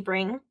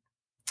Sebring,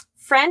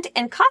 friend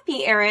and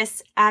coffee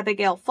heiress,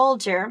 Abigail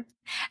Folger,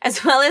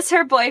 as well as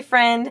her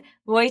boyfriend,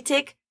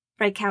 Wojtek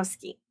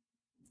Frykowski,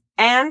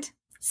 and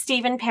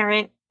Stephen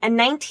Parent, a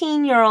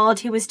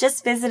 19-year-old who was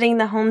just visiting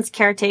the home's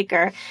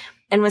caretaker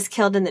and was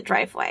killed in the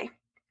driveway.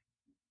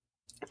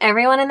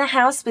 Everyone in the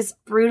house was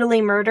brutally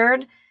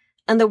murdered,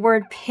 and the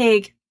word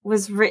pig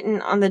was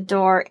written on the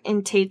door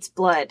in Tate's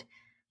blood,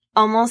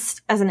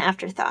 almost as an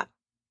afterthought.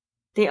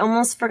 They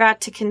almost forgot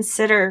to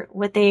consider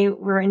what they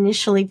were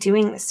initially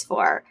doing this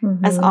for,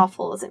 as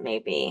awful as it may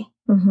be.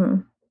 Mm-hmm.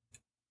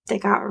 They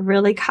got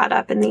really caught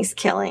up in these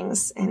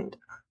killings and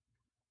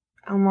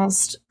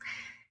almost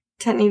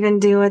didn't even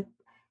do what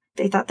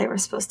they thought they were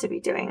supposed to be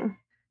doing.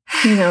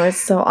 You know,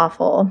 it's so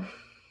awful.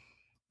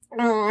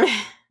 I'm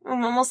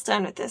almost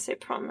done with this, I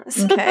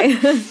promise. Okay.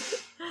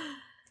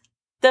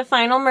 The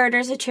final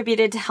murders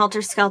attributed to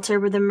Helter Skelter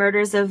were the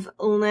murders of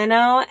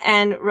Lino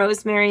and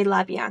Rosemary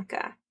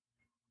LaBianca.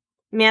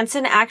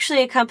 Manson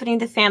actually accompanied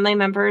the family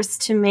members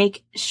to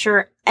make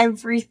sure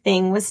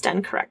everything was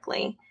done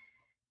correctly.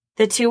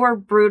 The two were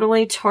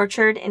brutally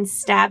tortured and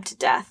stabbed to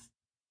death.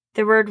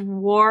 The word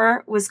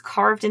war was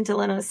carved into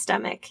Lino's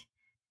stomach.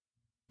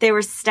 They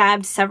were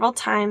stabbed several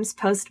times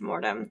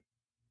post-mortem.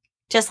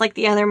 Just like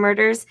the other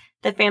murders,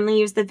 the family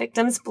used the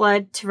victim's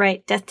blood to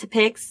write Death to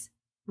Pigs,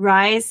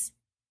 Rise,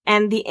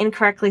 and the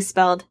incorrectly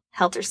spelled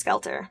Helter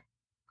Skelter.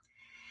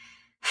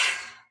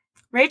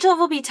 Rachel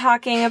will be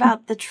talking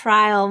about the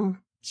trial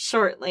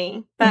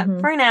shortly, but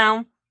for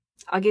now,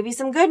 I'll give you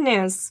some good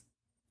news.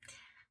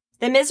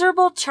 The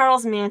miserable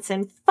Charles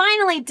Manson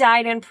finally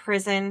died in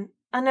prison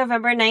on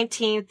November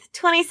 19th,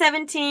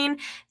 2017,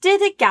 due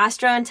to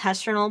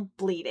gastrointestinal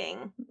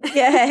bleeding.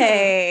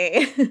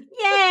 Yay!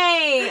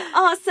 Yay!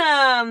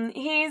 Awesome!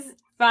 He's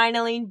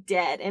finally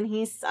dead, and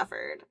he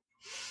suffered.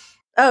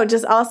 Oh,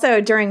 just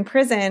also during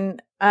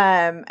prison,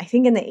 I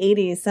think in the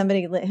 80s,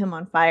 somebody lit him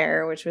on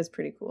fire, which was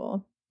pretty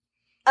cool.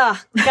 Oh,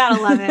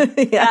 gotta love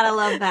it. Yeah. Gotta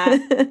love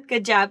that.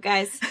 Good job,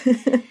 guys.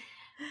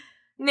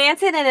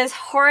 Manson and his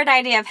horrid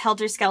idea of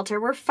Helter Skelter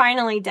were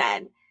finally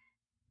dead.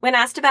 When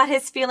asked about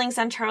his feelings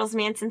on Charles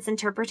Manson's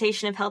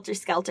interpretation of Helter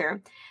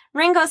Skelter,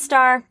 Ringo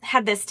Starr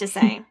had this to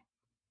say.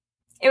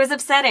 It was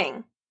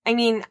upsetting. I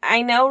mean,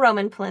 I know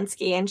Roman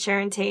Polanski and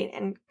Sharon Tate,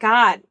 and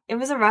God, it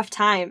was a rough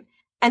time.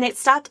 And it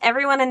stopped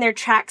everyone in their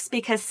tracks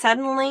because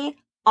suddenly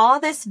all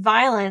this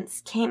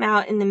violence came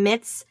out in the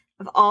midst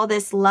of all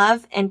this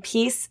love and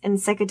peace and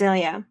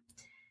psychedelia.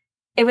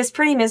 It was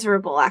pretty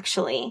miserable,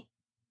 actually.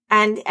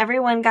 And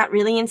everyone got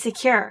really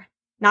insecure.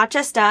 Not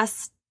just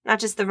us, not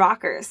just the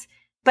rockers,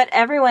 but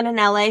everyone in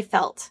LA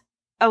felt,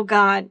 oh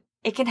God,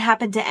 it can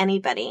happen to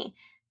anybody.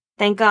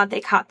 Thank God they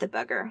caught the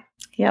bugger.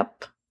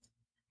 Yep.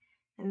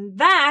 And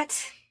that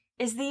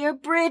is the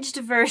abridged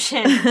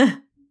version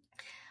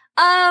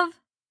of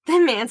the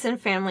Manson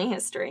family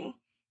history.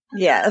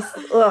 Yes.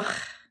 Ugh.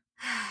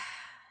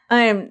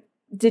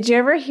 Did you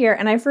ever hear,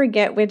 and I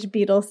forget which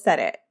Beatle said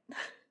it,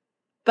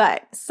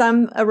 but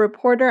a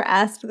reporter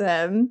asked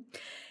them,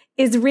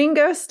 is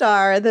Ringo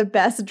Starr the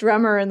best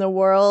drummer in the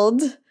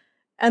world?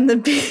 And the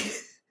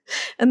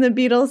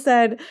Beatles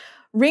said,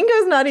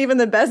 Ringo's not even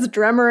the best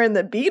drummer in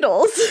the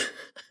Beatles.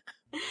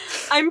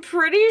 I'm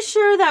pretty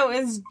sure that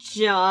was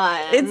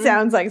John. It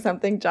sounds like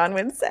something John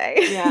would say.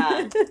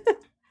 Yeah.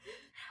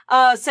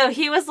 So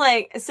he was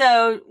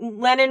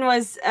Lennon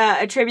was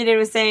attributed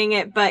with saying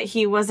it, but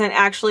he wasn't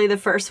actually the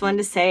first one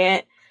to say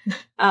it.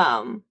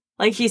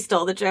 Like he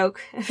stole the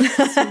joke.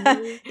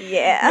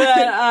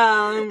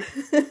 Yeah. But,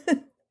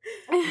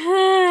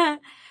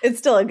 it's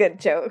still a good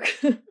joke.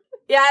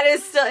 Yeah,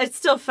 it's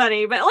still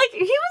funny, but like he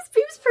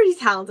was pretty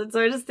talented,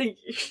 so I just think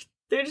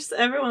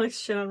everyone likes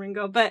shit on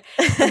Ringo. But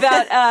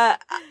about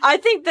I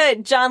think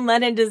that John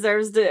Lennon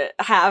deserves to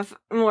have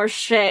more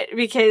shit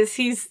because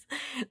he's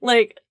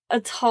like a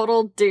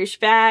total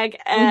douchebag,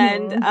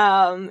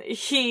 and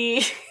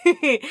he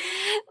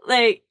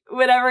like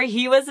whenever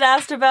he was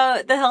asked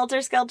about the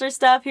Helter Skelter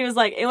stuff, he was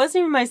like, it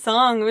wasn't even my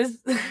song, it was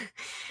it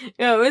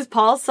was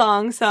Paul's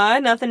song, so I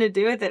had nothing to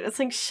do with it. It's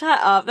like, shut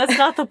up, that's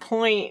not the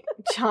point,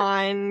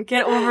 John,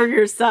 get over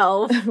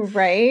yourself.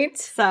 Right.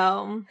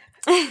 So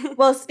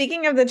well,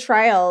 speaking of the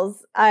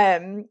trials,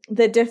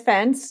 the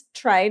defense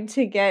tried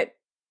to get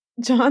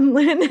John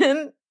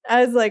Lennon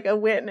as like a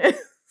witness.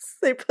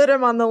 They put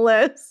him on the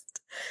list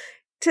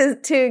to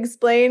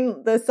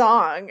explain the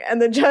song,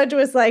 and the judge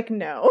was like,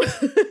 no.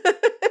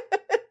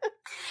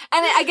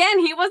 And again,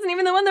 he wasn't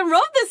even the one that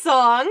wrote the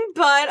song,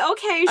 but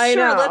okay,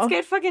 sure, let's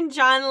get fucking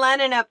John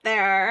Lennon up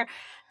there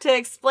to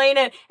explain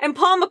it. And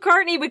Paul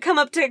McCartney would come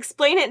up to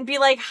explain it and be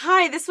like,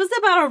 hi, this was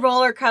about a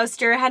roller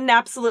coaster. It had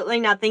absolutely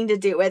nothing to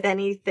do with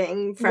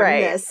anything from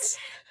this.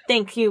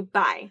 Thank you,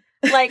 bye.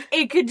 Like,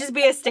 it could just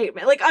be a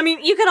statement. Like, I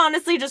mean, you could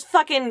honestly just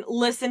fucking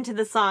listen to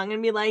the song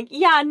and be like,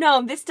 yeah,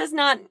 no, this does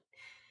not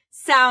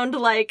sound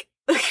like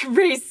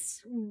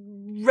race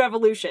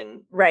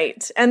revolution.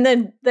 Right. And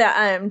then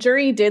the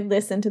jury did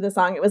listen to the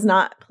song. It was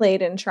not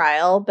played in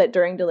trial, but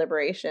during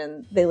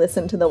deliberation, they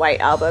listened to the White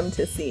Album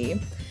to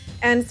see.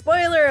 And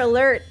spoiler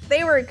alert,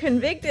 they were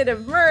convicted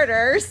of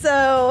murder,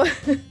 so...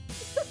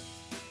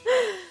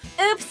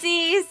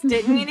 Oopsies!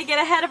 Didn't mean to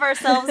get ahead of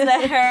ourselves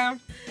there.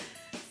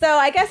 So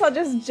I guess I'll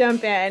just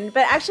jump in.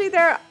 But actually,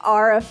 there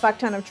are a fuck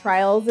ton of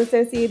trials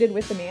associated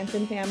with the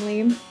Manson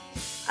family.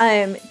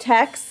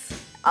 Tex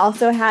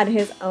also had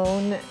his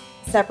own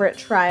separate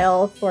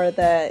trial for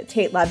the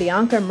Tate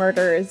LaBianca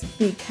murders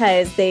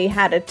because they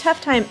had a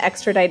tough time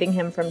extraditing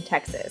him from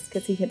Texas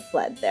because he had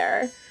fled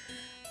there.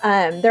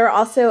 There were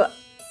also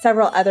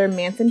several other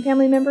Manson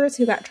family members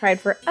who got tried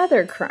for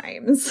other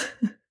crimes.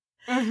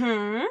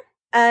 Mm-hmm.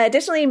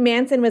 Additionally,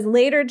 Manson was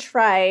later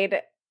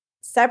tried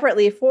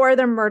separately for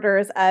the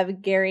murders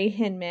of Gary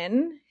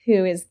Hinman,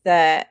 who is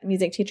the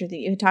music teacher that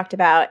you talked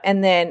about,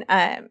 and then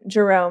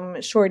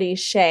Jerome Shorty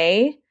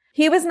Shea.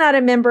 He was not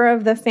a member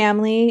of the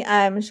family.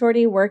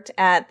 Shorty worked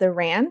at the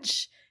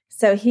ranch,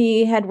 so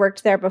he had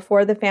worked there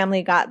before the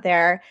family got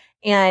there,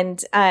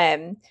 and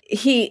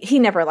he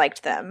never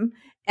liked them.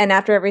 And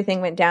after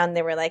everything went down,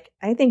 they were like,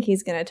 I think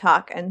he's going to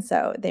talk. And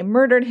so they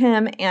murdered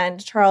him,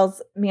 and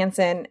Charles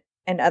Manson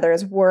and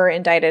others were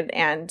indicted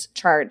and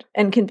charged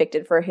and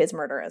convicted for his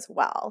murder as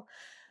well.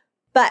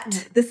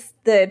 But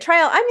the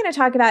trial I'm going to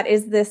talk about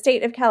is the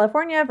state of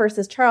California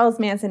versus Charles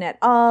Manson et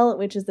al.,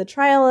 which is the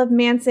trial of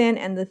Manson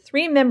and the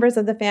 3 members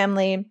of the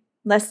family,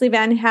 Leslie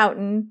Van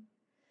Houten,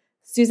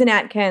 Susan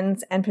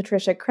Atkins, and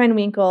Patricia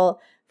Krenwinkel,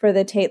 for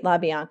the Tate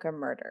LaBianca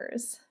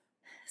murders.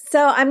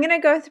 So I'm going to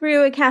go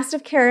through a cast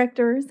of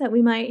characters that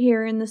we might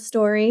hear in the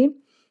story,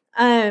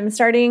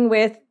 starting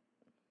with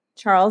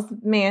Charles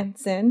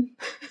Manson.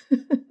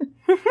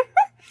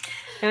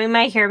 And we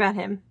might hear about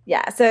him.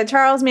 Yeah, so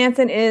Charles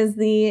Manson is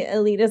the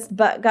elitist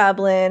butt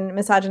goblin,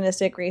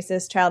 misogynistic,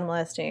 racist, child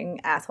molesting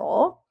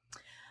asshole.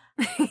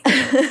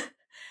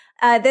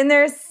 Then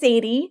there's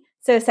Sadie.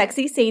 So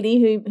Sexy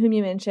Sadie, whom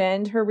you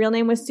mentioned. Her real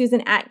name was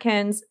Susan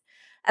Atkins.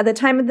 At the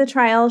time of the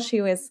trial,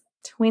 she was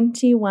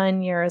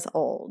 21 years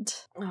old.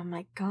 Oh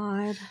my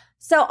God.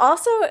 So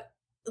also,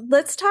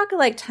 let's talk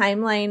like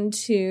timeline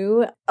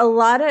too.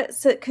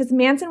 Because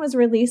Manson was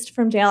released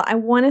from jail, I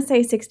want to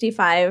say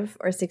 65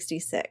 or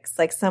 66,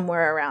 like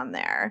somewhere around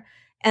there.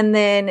 And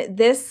then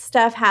this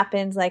stuff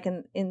happens like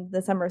in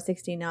the summer of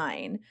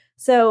 69.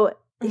 So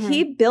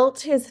he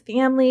built his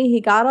family. He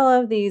got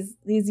all of these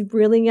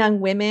really young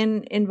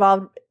women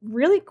involved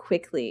really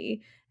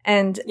quickly.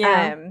 And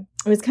it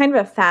was kind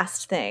of a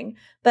fast thing.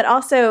 But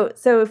also,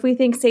 so if we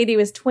think Sadie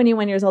was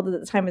 21 years old at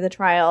the time of the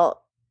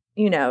trial,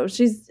 you know,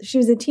 she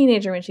was a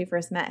teenager when she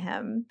first met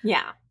him.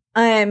 Yeah.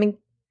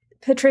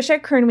 Patricia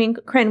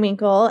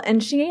Krenwinkel,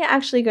 and she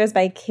actually goes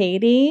by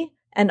Katie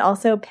and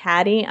also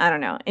Patty. I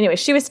don't know. Anyway,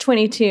 she was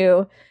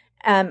 22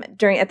 at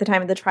the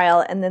time of the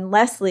trial, and then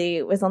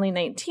Leslie was only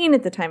 19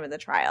 at the time of the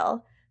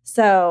trial.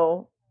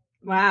 So,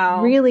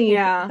 wow, really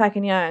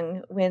fucking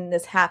young when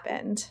this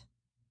happened.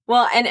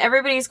 Well, and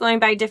everybody's going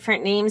by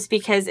different names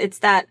because it's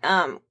that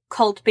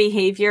cult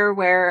behavior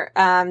where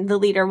the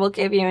leader will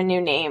give you a new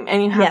name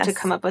and you have to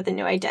come up with a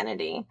new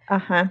identity.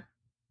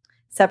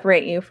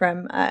 Separate you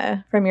from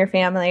your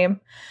family.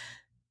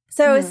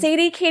 So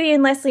Sadie, Katie,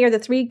 and Leslie are the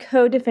 3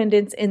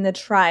 co-defendants in the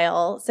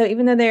trial. So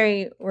even though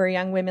they were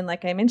young women,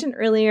 like I mentioned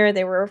earlier,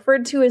 they were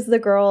referred to as the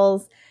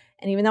girls.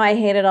 And even though I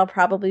hate it, I'll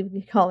probably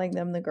be calling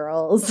them the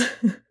girls.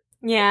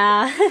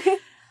 Yeah.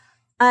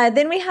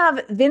 Then we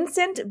have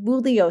Vincent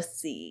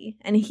Bugliosi,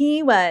 and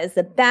he was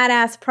the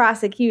badass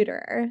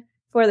prosecutor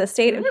for the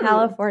state of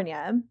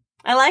California.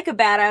 I like a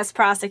badass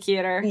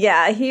prosecutor.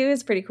 Yeah, he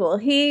was pretty cool.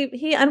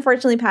 He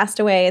unfortunately passed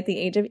away at the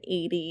age of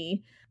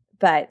 80,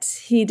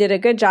 but he did a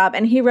good job.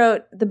 And he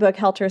wrote the book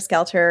Helter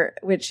Skelter,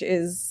 which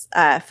is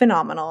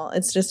phenomenal.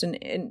 It's just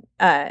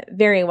a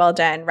very well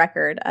done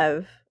record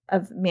of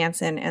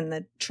Manson and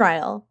the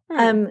trial.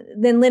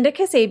 Then Linda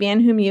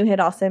Kasabian, whom you had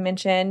also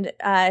mentioned,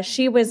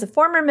 she was a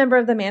former member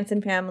of the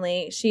Manson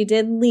family. She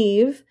did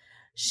leave.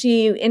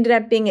 She ended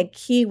up being a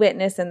key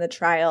witness in the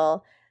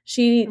trial.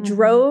 She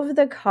drove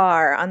the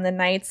car on the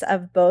nights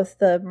of both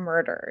the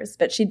murders,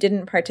 but she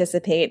didn't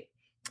participate.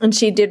 And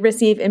she did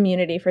receive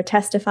immunity for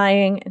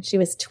testifying, and she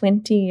was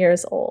 20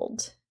 years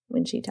old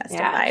when she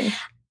testified. Yeah.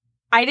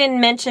 I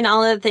didn't mention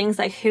all of the things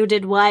like who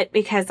did what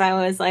because I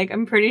was like,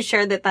 I'm pretty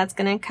sure that that's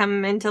going to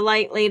come into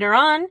light later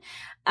on.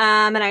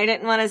 And I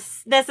didn't want to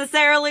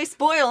necessarily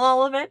spoil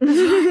all of it.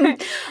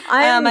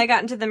 I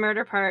got into the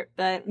murder part,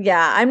 but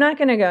yeah, I'm not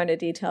going to go into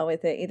detail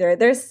with it either.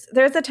 There's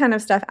a ton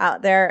of stuff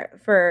out there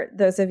for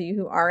those of you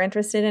who are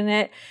interested in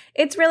it.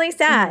 It's really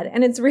sad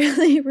and it's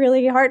really,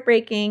 really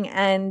heartbreaking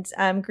and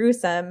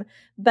gruesome.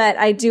 But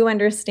I do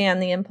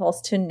understand the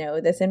impulse to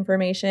know this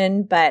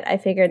information. But I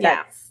figured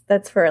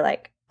that's for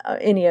like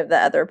any of the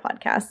other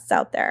podcasts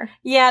out there.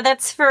 Yeah,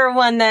 that's for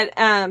one that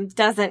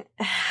doesn't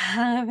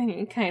have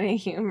any kind of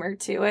humor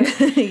to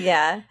it.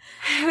 Yeah.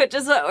 Which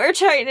is what we're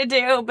trying to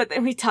do, but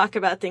then we talk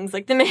about things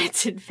like the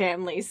Manson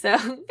family, so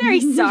very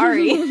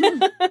sorry.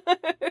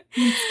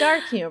 It's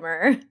dark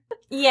humor.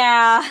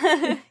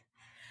 Yeah.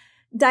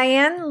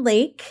 Diane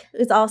Lake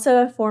is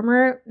also a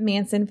former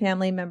Manson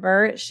family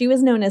member. She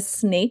was known as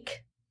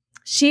Snake.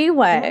 She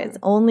was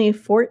only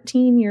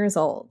 14 years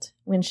old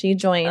when she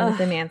joined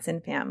the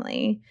Manson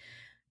family,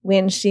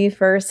 when she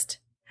first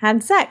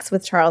had sex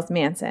with Charles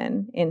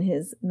Manson in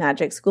his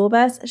magic school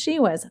bus. She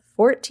was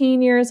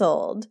 14 years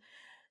old.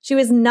 She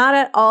was not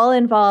at all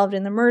involved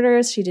in the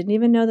murders. She didn't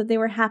even know that they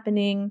were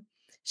happening.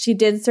 She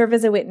did serve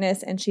as a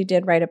witness, and she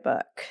did write a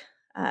book,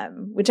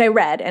 which I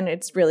read, and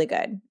it's really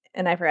good,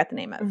 and I forgot the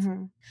name of.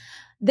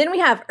 Then we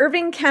have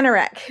Irving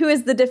Kennerek, who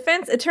is the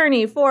defense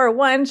attorney for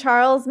one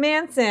Charles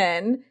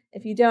Manson.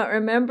 If you don't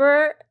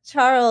remember,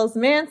 Charles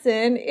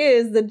Manson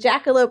is the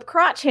jackalope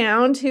crotch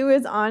hound who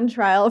is on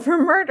trial for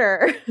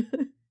murder.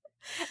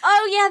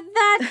 Oh, yeah,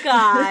 that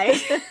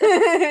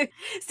guy.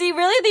 See,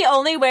 really the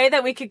only way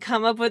that we could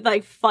come up with,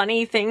 like,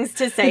 funny things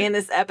to say in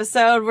this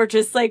episode were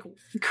just, like,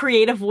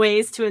 creative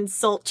ways to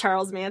insult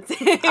Charles Manson.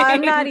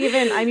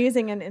 I'm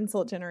using an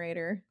insult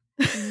generator.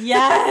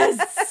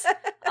 Yes.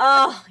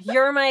 Oh,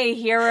 you're my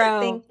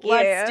hero. Thank you.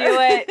 Let's do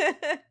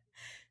it.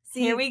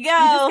 See, here we go. You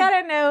just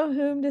gotta know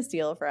whom to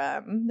steal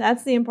from.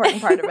 That's the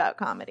important part about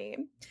comedy.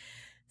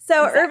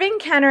 So Irving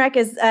Kennerek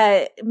is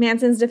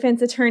Manson's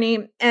defense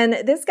attorney. And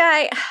this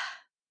guy,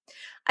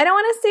 I don't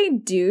want to say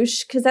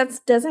douche because that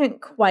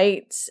doesn't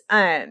quite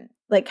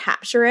like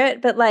capture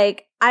it, but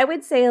like I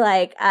would say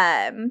like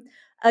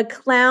a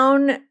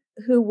clown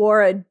who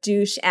wore a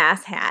douche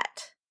ass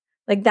hat.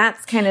 Like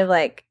that's kind of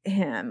like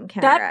him.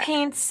 That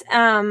paints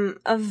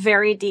a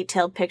very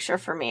detailed picture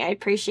for me. I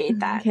appreciate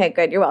that. Okay,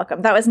 good. You're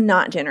welcome. That was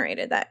not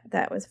generated.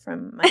 That was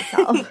from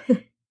myself.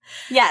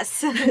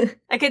 Yes.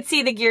 I could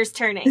see the gears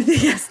turning.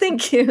 Yes,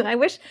 thank you. I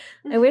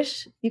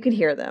wish you could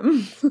hear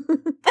them.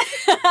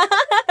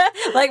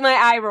 Like my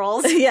eye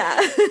rolls. Yeah.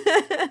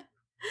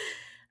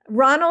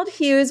 Ronald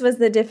Hughes was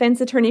the defense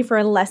attorney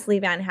for Leslie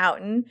Van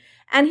Houten,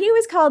 and he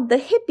was called the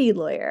hippie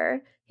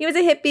lawyer. He was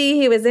a hippie.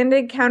 He was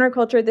into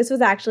counterculture. This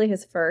was actually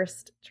his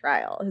first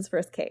trial, his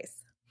first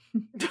case.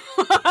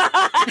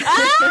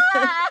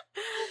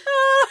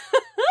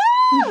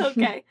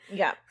 Okay.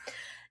 Yeah.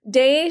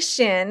 Day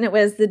Shin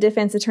was the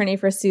defense attorney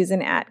for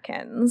Susan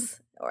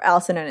Atkins, or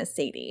also known as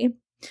Sadie.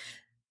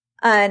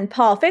 And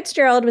Paul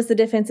Fitzgerald was the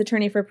defense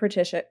attorney for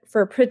Patricia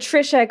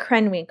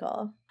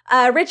Krenwinkel.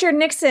 Richard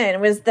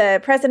Nixon was the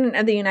president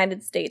of the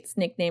United States,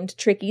 nicknamed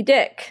Tricky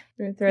Dick.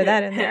 Throw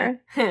that in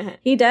there.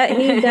 He does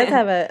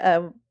have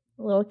a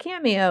little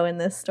cameo in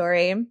this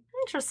story.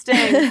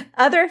 Interesting.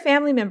 Other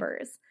family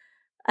members.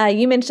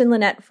 You mentioned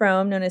Lynette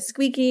Frome, known as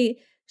Squeaky.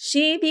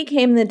 She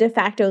became the de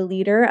facto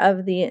leader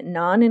of the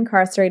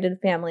non-incarcerated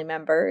family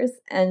members,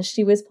 and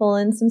she was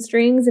pulling some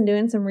strings and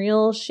doing some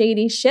real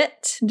shady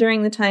shit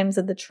during the times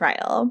of the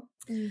trial.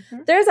 Mm-hmm.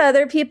 There's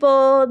other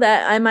people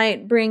that I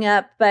might bring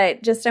up,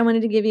 but just I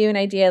wanted to give you an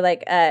idea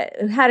like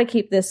how to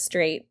keep this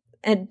straight.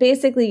 And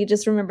basically, you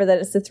just remember that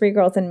it's the three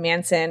girls in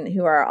Manson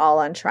who are all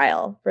on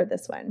trial for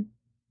this one.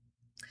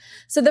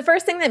 So the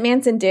first thing that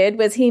Manson did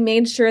was he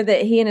made sure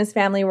that he and his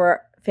family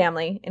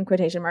in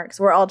quotation marks,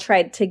 were all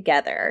tried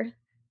together.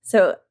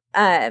 So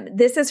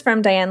this is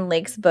from Diane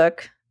Lake's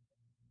book,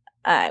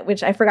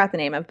 which I forgot the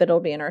name of, but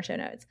it'll be in our show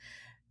notes.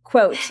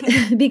 Quote,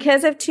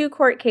 because of two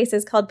court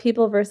cases called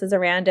People versus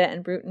Aranda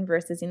and Bruton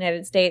versus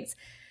United States,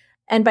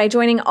 and by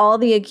joining all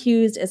the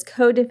accused as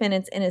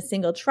co-defendants in a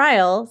single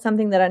trial,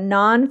 something that a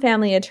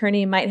non-family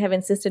attorney might have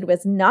insisted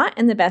was not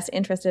in the best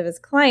interest of his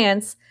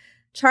clients,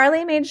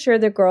 Charlie made sure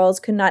the girls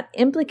could not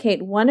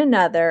implicate one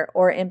another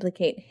or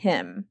implicate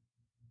him.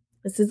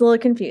 This is a little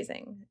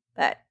confusing,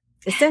 but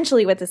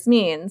essentially what this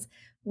means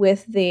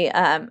with the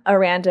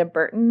Aranda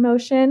Burton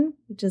motion,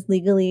 which is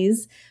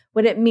legalese,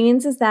 what it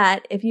means is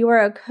that if you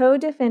are a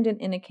co-defendant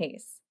in a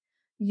case,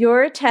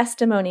 your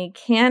testimony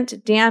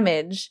can't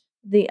damage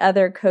the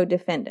other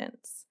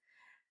co-defendants,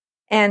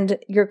 and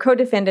your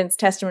co-defendant's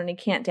testimony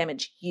can't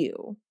damage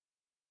you.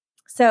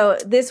 So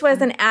this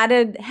was an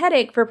added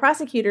headache for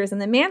prosecutors in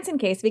the Manson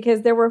case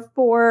because there were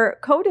 4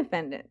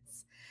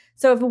 co-defendants.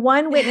 So if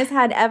one witness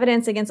had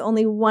evidence against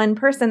only one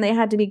person, they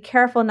had to be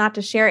careful not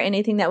to share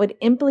anything that would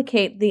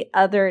implicate the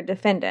other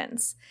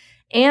defendants.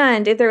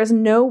 And if there was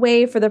no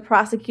way for the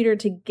prosecutor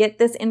to get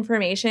this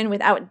information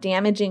without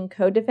damaging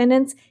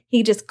co-defendants,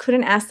 he just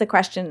couldn't ask the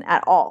question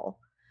at all.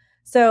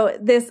 So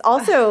this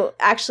also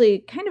actually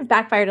kind of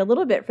backfired a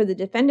little bit for the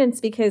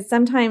defendants because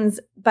sometimes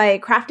by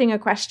crafting a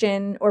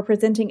question or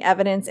presenting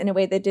evidence in a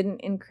way that didn't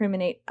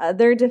incriminate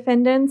other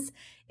defendants,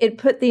 it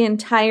put the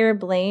entire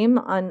blame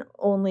on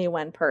only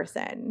one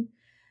person.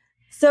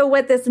 So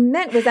what this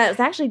meant was that it was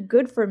actually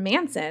good for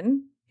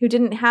Manson, who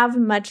didn't have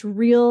much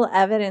real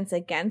evidence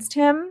against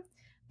him,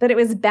 but it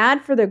was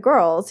bad for the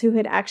girls who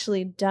had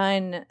actually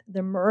done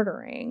the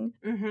murdering.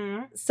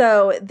 Mm-hmm.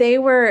 So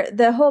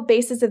the whole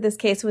basis of this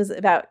case was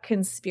about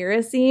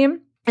conspiracy.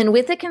 And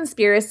with the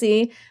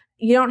conspiracy,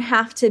 you don't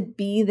have to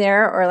be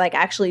there or like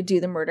actually do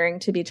the murdering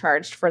to be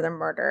charged for the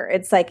murder.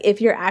 It's like if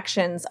your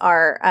actions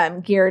are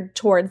geared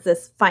towards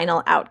this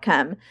final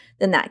outcome,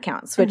 then that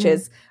counts, which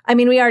is, I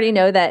mean, we already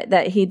know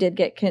that he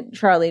did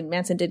Charlie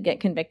Manson did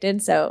get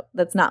convicted. So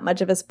that's not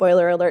much of a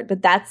spoiler alert,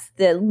 but that's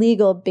the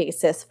legal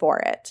basis for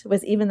it,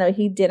 was even though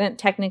he didn't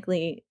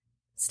technically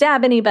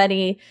stab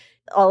anybody,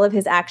 all of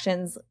his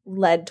actions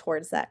led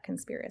towards that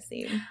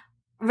conspiracy.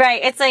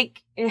 Right. It's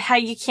like how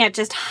you can't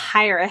just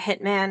hire a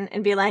hitman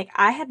and be like,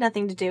 I had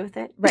nothing to do with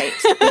it. Right.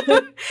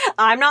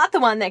 I'm not the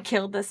one that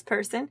killed this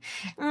person.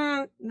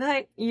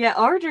 But you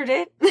ordered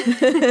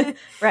it.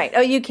 Right.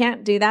 Oh, you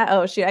can't do that?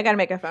 Oh, shoot. I got to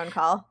make a phone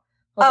call.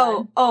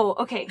 Hold on.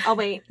 Okay. I'll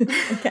wait.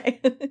 Okay.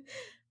 Boop,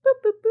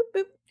 boop, boop,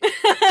 boop.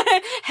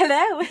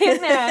 Hello,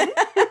 Hitman.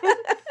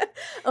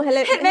 Oh,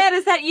 hello. Hitman,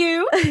 is that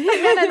you?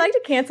 Hitman, I'd like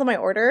to cancel my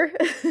order.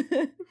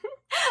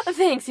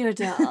 Thanks, you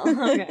doll.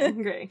 Okay,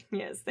 great.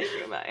 Yes, thank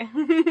you. Bye.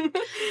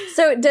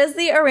 So does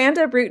the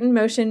Aranda Bruton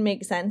motion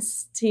make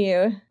sense to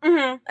you?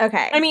 Mm-hmm.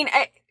 Okay. I mean,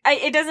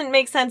 it doesn't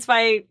make sense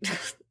why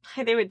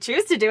they would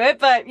choose to do it,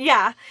 but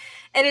yeah,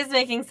 it is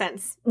making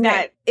sense.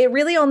 That it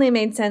really only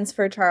made sense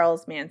for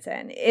Charles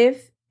Manson.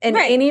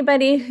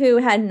 Anybody who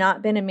had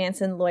not been a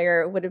Manson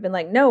lawyer would have been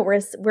like, no,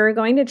 we're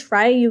going to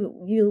try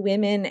you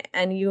women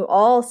and you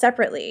all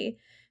separately.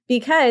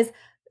 Because,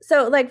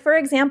 so like, for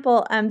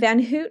example, Van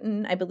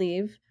Houten, I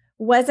believe,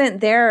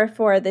 wasn't there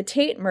for the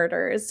Tate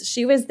murders.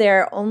 She was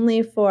there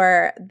only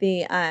for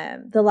the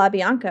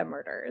LaBianca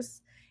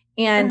murders.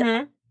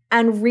 And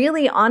and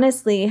really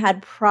honestly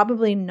had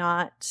probably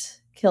not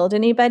killed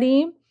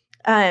anybody.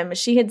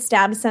 She did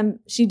stab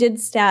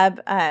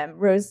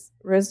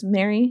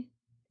Rosemary.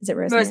 Is it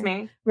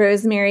Rosemary?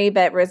 Rosemary,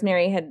 but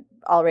Rosemary had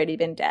already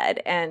been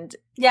dead. And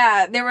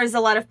yeah, there was a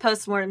lot of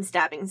post-mortem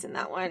stabbings in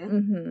that one.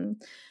 Mm-hmm.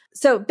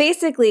 So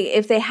basically,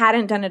 if they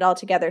hadn't done it all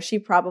together, she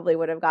probably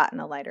would have gotten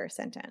a lighter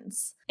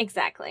sentence.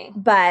 Exactly.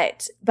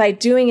 But by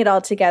doing it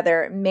all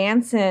together,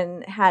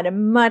 Manson had a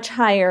much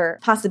higher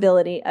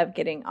possibility of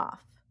getting off.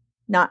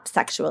 Not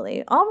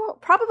sexually.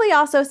 Probably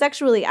also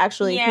sexually,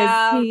 actually,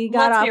 because he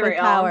got off with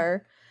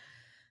power.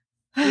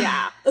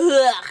 Yeah.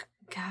 Ugh.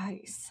 God,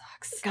 he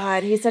sucks.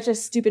 God, he's such a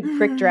stupid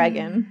prick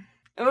dragon.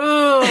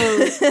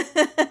 Ooh.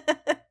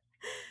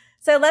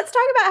 So let's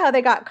talk about how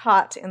they got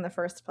caught in the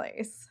first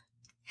place.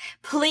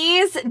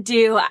 Please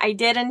do. I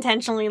did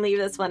intentionally leave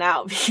this one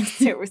out because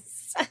there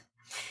was...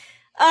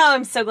 Oh,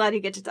 I'm so glad you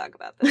get to talk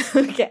about this.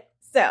 Okay,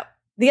 so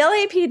the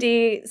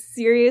LAPD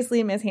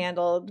seriously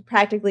mishandled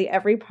practically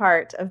every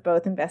part of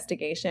both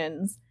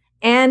investigations,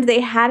 and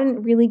they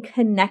hadn't really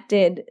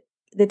connected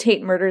the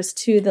Tate murders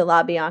to the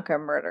LaBianca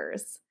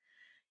murders.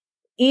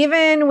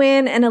 Even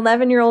when an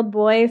 11-year-old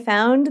boy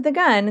found the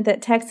gun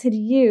that Tex had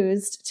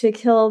used to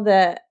kill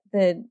the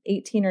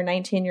 18 or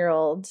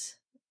 19-year-old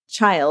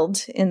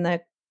child in the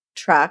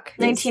truck.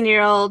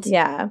 19-year-old.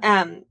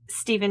 Yeah.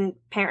 Stephen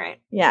Parent.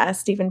 Yeah,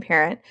 Stephen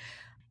Parent.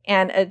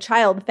 And a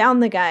child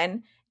found the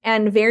gun.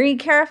 And very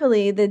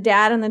carefully, the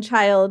dad and the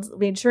child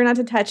made sure not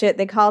to touch it.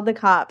 They called the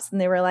cops and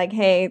they were like,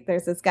 hey,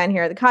 there's this gun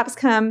here. The cops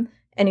come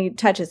and he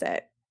touches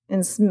it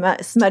and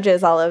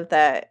smudges all of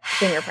the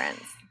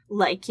fingerprints.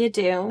 Like you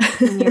do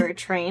when you're a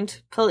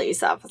trained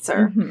police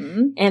officer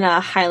in a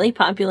highly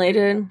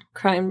populated,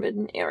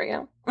 crime-ridden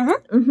area.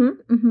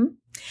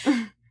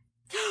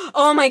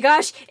 Oh my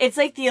gosh, it's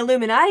like the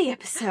Illuminati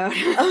episode.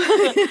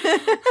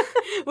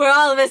 Where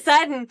all of a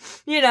sudden,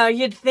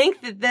 you'd think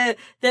that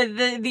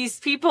these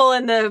people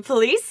in the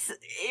police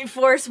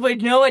force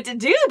would know what to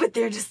do, but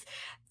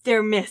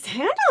they're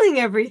mishandling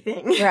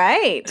everything.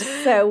 Right.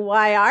 So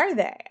why are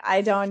they? I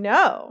don't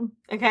know.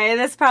 Okay,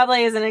 this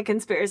probably isn't a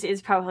conspiracy.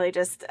 It's probably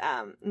just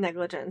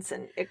negligence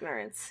and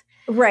ignorance.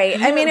 Right.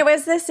 I mean, it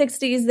was the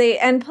 60s.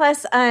 And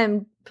plus,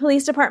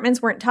 police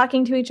departments weren't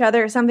talking to each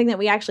other, something that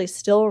we actually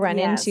still run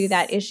into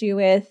that issue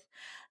with.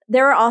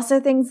 There were also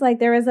things like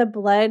there was a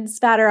blood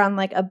spatter on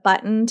like a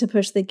button to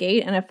push the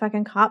gate, and a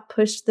fucking cop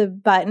pushed the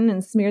button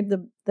and smeared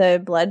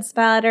the blood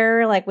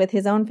spatter like with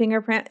his own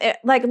fingerprint.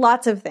 Like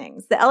lots of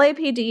things. The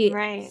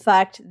LAPD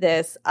fucked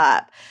this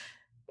up.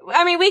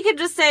 I mean, we could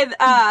just say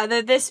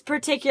that this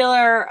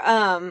particular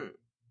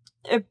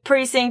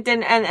precinct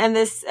and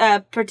this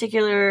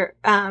particular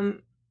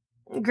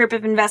group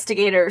of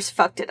investigators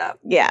fucked it up.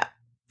 Yeah.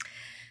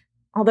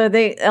 Although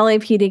the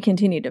LAPD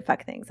continued to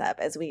fuck things up,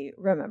 as we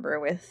remember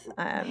with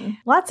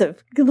lots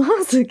of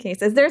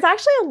cases. There's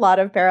actually a lot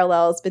of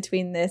parallels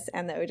between this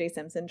and the O.J.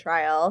 Simpson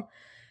trial.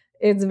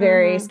 It's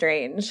very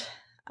strange.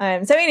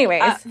 So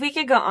anyways. We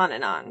could go on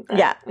and on.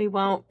 But we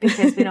won't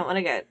because we don't want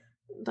to get,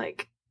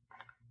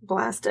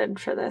 blasted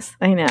for this.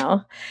 I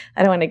know.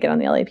 I don't want to get on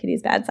the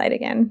LAPD's bad side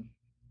again.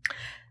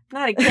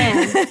 Not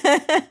again.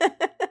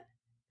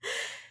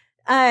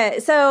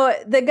 So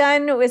the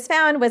gun was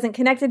found, wasn't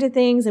connected to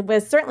things. It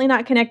was certainly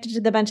not connected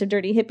to the bunch of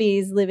dirty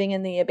hippies living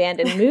in the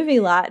abandoned movie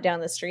lot down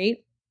the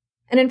street.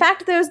 And in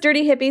fact, those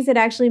dirty hippies had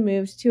actually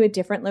moved to a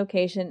different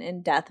location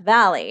in Death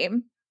Valley,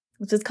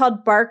 which is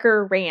called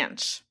Barker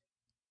Ranch.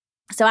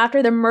 So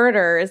after the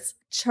murders,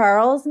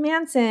 Charles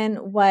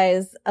Manson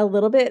was a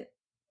little bit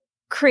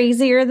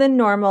crazier than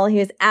normal. He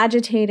was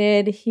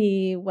agitated.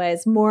 He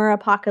was more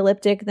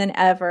apocalyptic than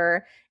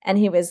ever. And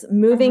he was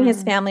moving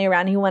his family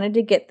around. He wanted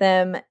to get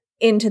them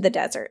into the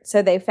desert.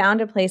 So they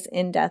found a place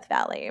in Death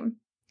Valley.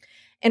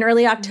 In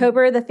early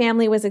October, the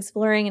family was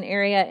exploring an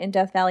area in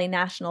Death Valley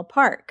National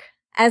Park.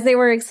 As they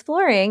were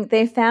exploring,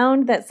 they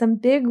found that some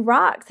big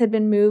rocks had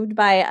been moved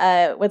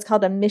by what's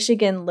called a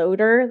Michigan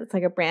loader. That's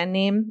like a brand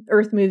name,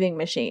 earth-moving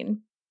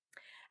machine.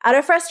 Out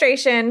of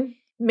frustration,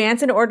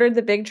 Manson ordered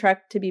the big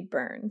truck to be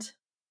burned.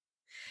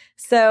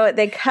 So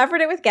they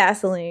covered it with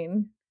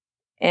gasoline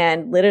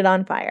and lit it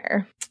on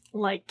fire.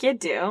 Like you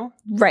do.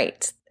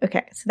 Right.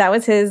 Okay. So that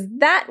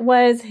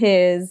was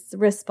his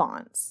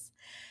response.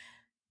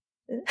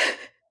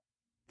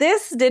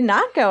 This did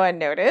not go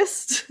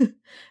unnoticed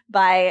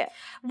by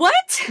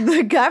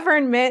the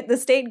government, the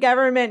state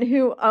government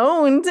who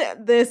owned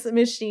this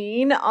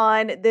machine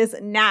on this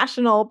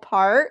national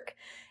park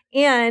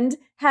and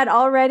had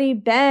already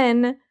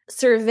been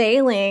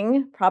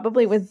surveilling,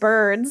 probably with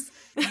birds,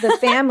 the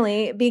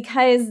family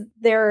because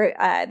they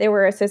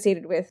were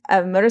associated with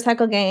a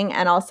motorcycle gang,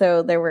 and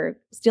also they were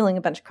stealing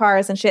a bunch of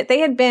cars and shit. They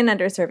had been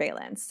under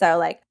surveillance.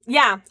 So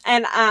yeah.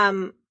 And I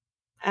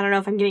don't know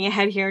if I'm getting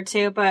ahead here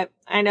too, but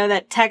I know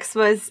that Tex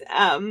was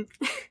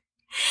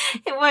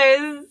it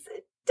was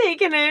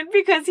taken in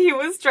because he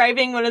was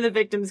driving one of the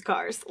victims'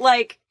 cars.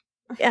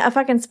 Yeah, a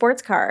fucking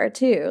sports car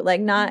too.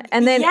 And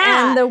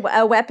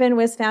a weapon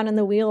was found in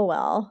the wheel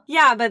well.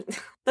 Yeah, but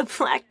The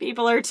black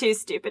people are too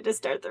stupid to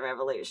start the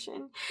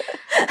revolution.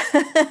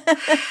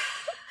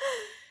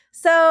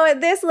 So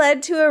this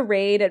led to a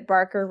raid at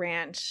Barker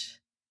Ranch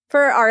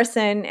for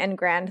arson and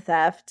grand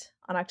theft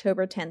on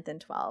October 10th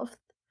and 12th.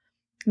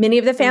 Many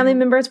of the family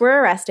members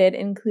were arrested,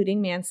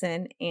 including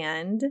Manson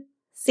and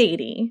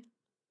Sadie.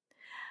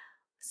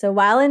 So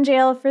while in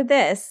jail for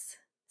this,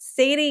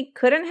 Sadie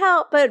couldn't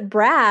help but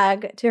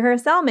brag to her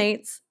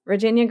cellmates,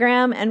 Virginia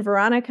Graham and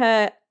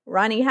Veronica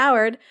Ronnie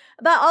Howard,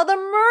 about all the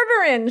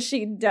murdering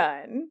she'd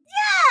done.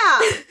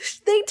 Yeah!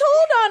 They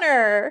told on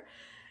her.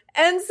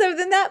 And so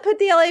then that put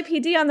the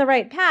LAPD on the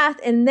right path.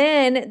 And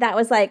then that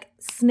was like,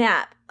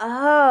 snap.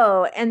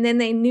 Oh, and then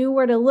they knew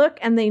where to look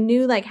and they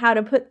knew like how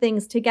to put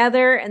things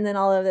together. And then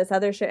all of this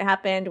other shit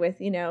happened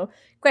with,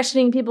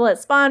 questioning people at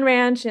Spawn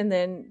Ranch and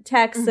then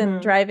texts and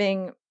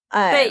driving.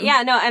 But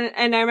yeah, no,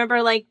 and I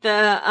remember like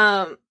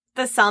the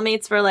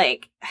cellmates were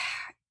like,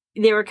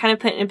 they were kind of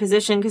put in a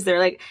position because they're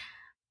like,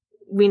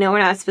 we know we're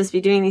not supposed to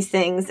be doing these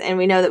things and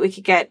we know that we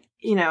could get,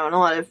 in a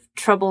lot of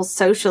trouble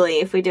socially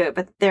if we do it.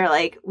 But they're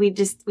like, we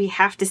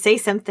have to say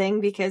something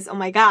because, oh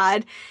my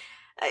God,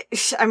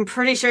 I'm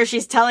pretty sure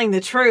she's telling the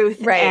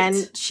truth. Right.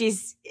 And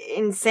she's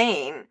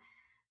insane.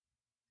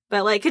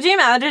 But like, could you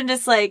imagine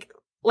just like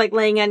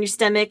laying on your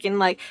stomach and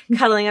like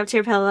cuddling up to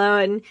your pillow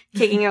and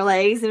kicking your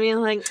legs and being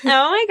like, oh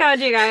my God,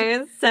 you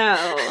guys.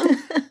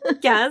 So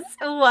guess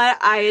what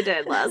I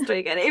did last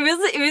weekend? It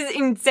was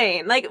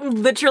insane. Like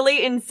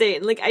literally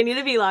insane. Like I need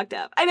to be locked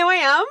up. I know I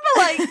am,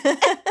 but like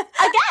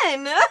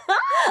again,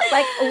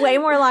 like way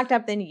more locked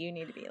up than you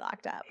need to be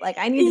locked up. Like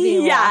I need to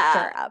be locked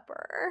or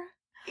upper.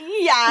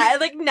 Yeah,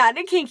 like not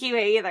in a kinky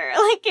way either.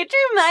 Like get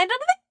your mind out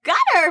of the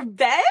gutter,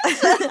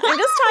 bitch. I'm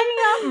just talking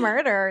about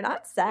murder,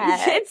 not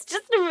sex. It's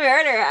just a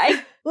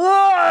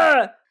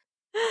murder.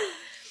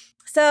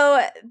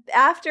 So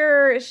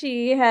after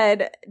she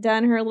had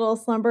done her little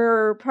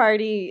slumber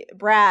party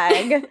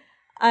brag,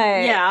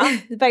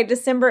 by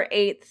December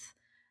 8th,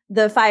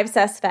 the 5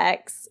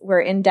 suspects were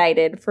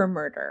indicted for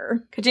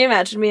murder. Could you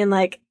imagine being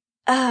like,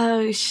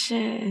 oh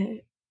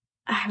shit,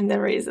 I'm the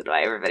reason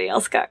why everybody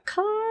else got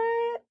caught?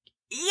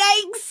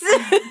 Yikes!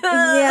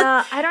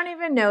 Yeah, I don't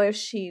even know if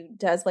she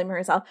does blame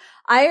herself.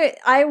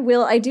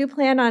 I do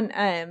plan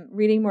on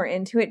reading more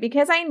into it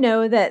because I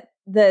know that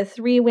the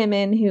 3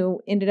 women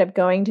who ended up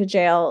going to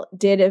jail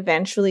did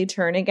eventually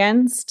turn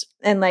against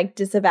and like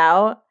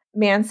disavow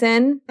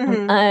Manson.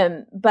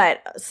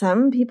 But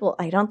some people,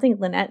 I don't think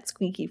Lynette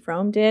Squeaky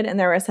Frome did, and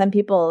there were some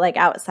people like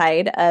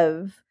outside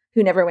of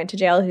who never went to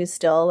jail who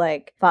still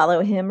like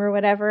follow him or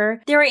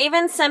whatever. There were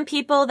even some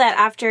people that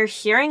after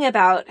hearing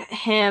about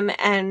him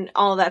and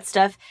all that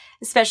stuff,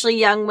 especially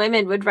young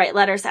women, would write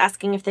letters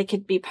asking if they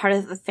could be part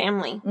of the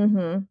family.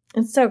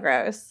 It's so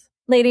gross.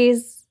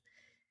 Ladies,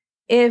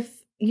 if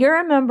you're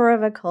a member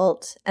of a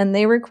cult and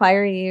they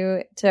require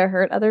you to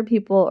hurt other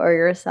people or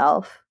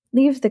yourself,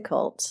 leave the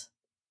cult.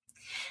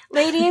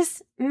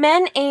 Ladies,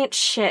 men ain't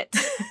shit.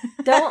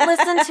 Don't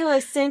listen to a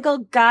single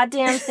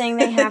goddamn thing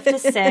they have to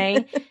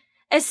say.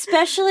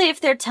 Especially if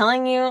they're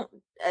telling you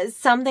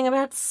something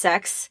about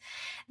sex.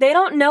 They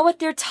don't know what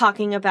they're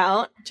talking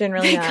about.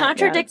 Generally, they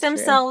contradict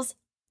themselves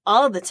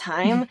all the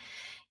time.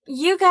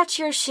 You got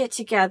your shit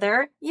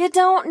together. You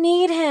don't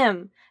need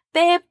him.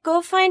 Babe,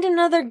 go find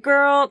another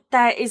girl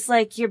that is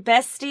like your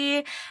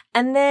bestie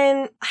and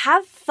then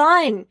have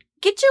fun.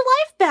 Get your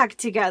life back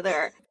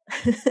together.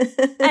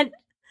 And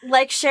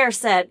like Cher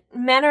said,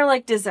 men are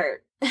like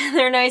dessert.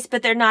 They're nice,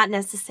 but they're not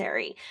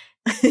necessary.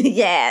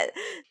 Yeah.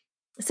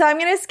 So I'm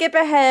going to skip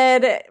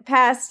ahead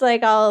past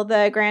like all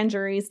the grand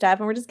jury stuff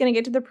and we're just going to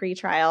get to the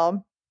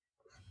pre-trial.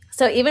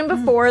 So even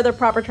before the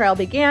proper trial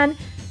began,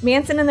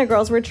 Manson and the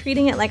girls were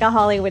treating it like a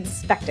Hollywood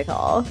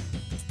spectacle.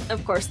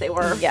 Of course they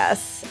were.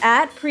 Yes.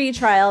 At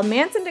pre-trial,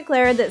 Manson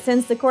declared that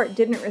since the court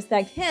didn't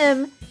respect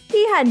him,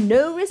 he had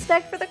no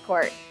respect for the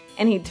court.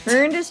 And he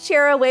turned his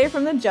chair away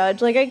from the judge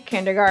like a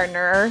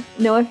kindergartner.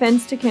 No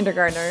offense to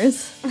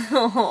kindergartners.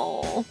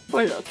 Oh,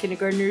 poor little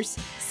kindergartners.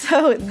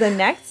 So the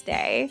next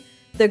day,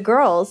 the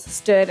girls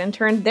stood and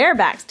turned their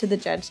backs to the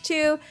judge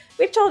too,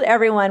 which told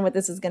everyone what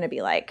this was going to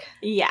be like.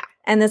 Yeah.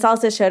 And this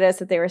also showed us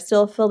that they were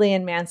still fully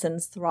in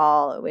Manson's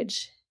thrall,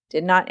 which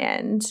did not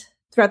end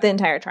throughout the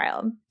entire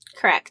trial.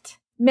 Correct.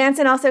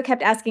 Manson also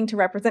kept asking to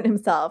represent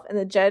himself, and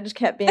the judge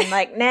kept being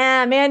like,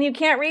 nah, man, you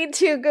can't read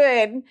too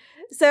good.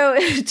 So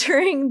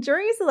during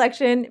jury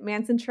selection,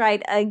 Manson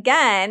tried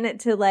again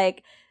to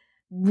like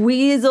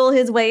weasel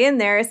his way in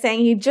there,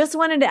 saying he just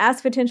wanted to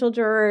ask potential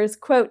jurors,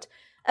 quote,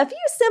 a few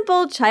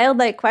simple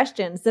childlike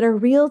questions that are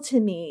real to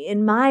me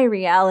in my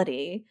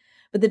reality.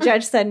 But the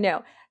judge said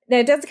no. Now,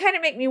 it does kind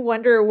of make me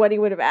wonder what he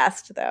would have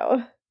asked,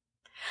 though.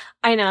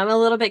 I know. I'm a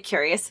little bit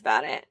curious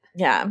about it.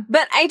 Yeah.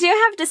 But I do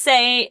have to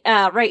say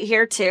right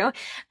here, too,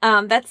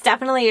 that's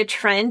definitely a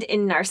trend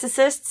in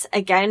narcissists,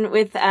 again,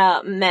 with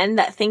men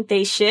that think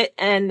they shit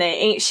and they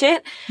ain't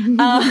shit, is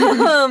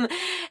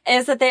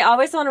that they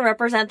always want to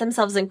represent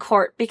themselves in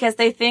court because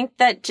they think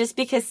that just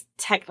because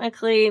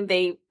technically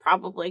they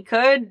probably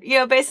could,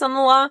 based on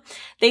the law.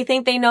 They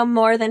think they know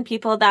more than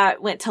people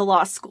that went to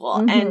law school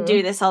and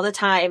do this all the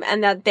time,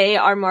 and that they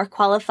are more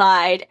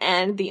qualified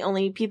and the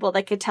only people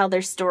that could tell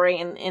their story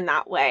in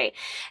that way.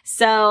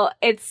 So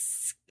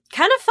it's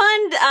kind of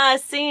fun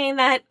seeing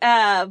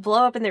that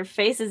blow up in their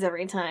faces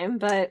every time,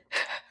 but...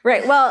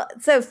 Right. Well,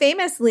 so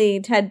famously,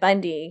 Ted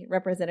Bundy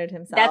represented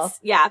himself.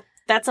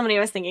 That's somebody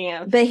I was thinking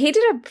of. But he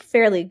did a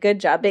fairly good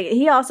job. But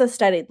he also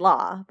studied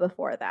law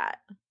before that.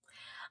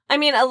 I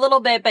mean, a little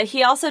bit, but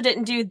he also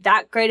didn't do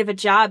that great of a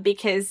job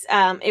because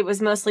it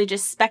was mostly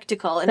just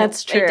spectacle. And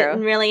That's true. It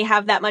didn't really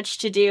have that much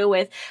to do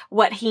with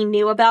what he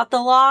knew about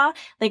the law.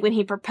 Like when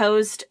he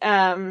proposed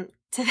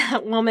to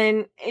that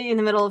woman in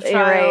the middle of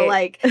trial,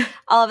 like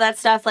all of that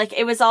stuff. Like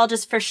it was all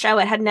just for show.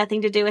 It had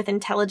nothing to do with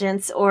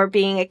intelligence or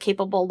being a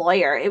capable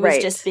lawyer. It was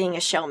just being a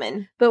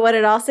showman. But what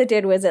it also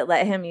did was it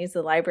let him use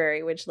the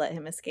library, which let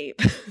him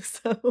escape.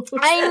 So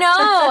I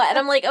know. And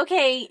I'm like,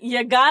 okay,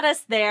 you got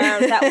us there.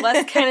 That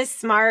was kind of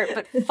smart,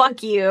 but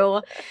fuck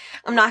you.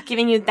 I'm not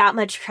giving you that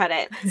much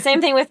credit.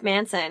 Same thing with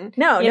Manson.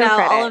 No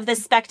credit. All of the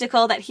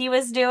spectacle that he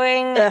was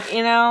doing,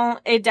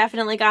 it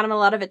definitely got him a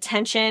lot of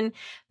attention,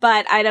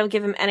 but I don't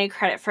give him any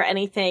credit for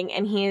anything.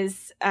 And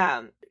he's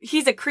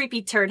a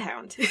creepy turd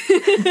hound.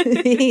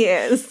 He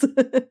is.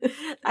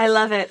 I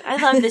love it. I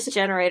love this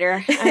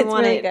generator. It's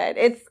really good.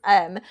 It's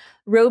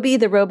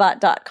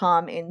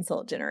RobyTheRobot.com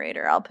insult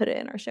generator. I'll put it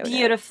in our show notes.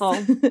 Beautiful.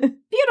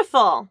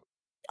 Beautiful.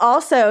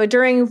 Also,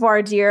 during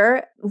voir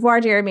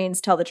dire means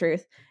tell the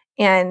truth.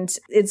 And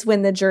it's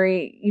when the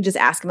jury, you just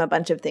ask them a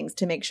bunch of things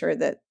to make sure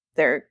that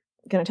they're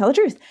going to tell the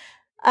truth.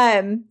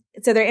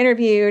 So they're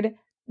interviewed.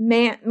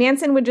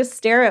 Manson would just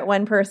stare at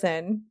one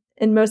person,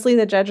 and mostly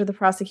the judge or the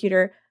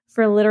prosecutor,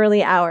 for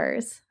literally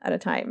hours at a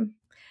time.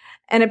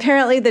 And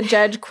apparently the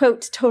judge,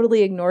 quote,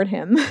 totally ignored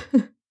him.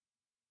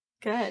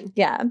 Good.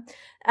 Yeah.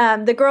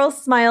 The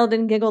girls smiled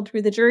and giggled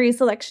through the jury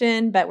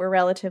selection, but were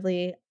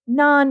relatively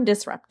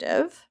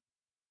non-disruptive.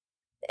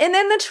 And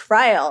then the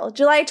trial,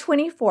 July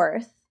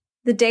 24th,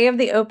 the day of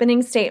the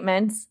opening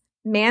statements,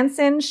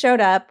 Manson showed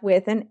up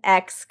with an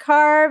X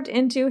carved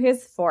into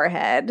his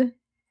forehead.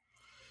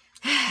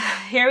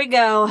 Here we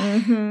go.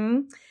 Mm-hmm.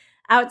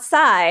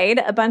 Outside,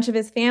 a bunch of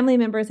his family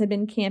members had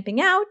been camping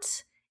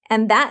out,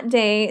 and that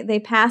day they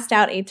passed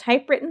out a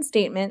typewritten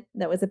statement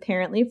that was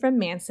apparently from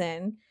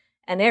Manson,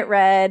 and it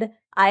read,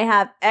 "I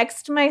have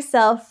X'd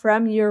myself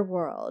from your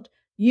world.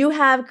 You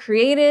have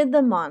created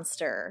the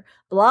monster.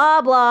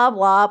 Blah, blah,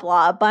 blah,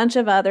 blah. A bunch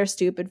of other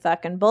stupid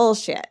fucking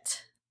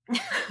bullshit."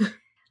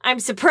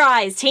 I'm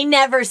surprised. He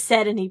never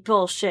said any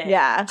bullshit.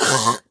 Yeah.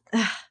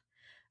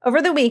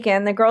 Over the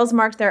weekend, the girls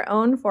marked their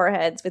own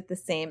foreheads with the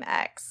same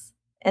X.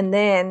 And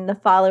then the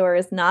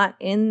followers not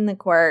in the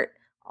court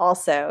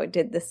also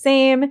did the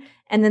same.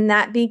 And then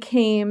that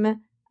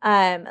became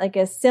like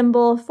a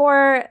symbol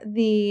for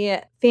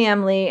the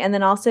family. And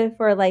then also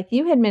for, like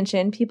you had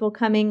mentioned, people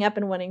coming up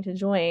and wanting to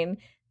join.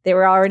 They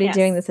were already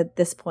doing this at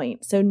this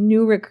point. So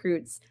new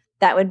recruits,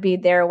 that would be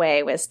their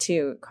way, was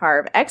to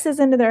carve X's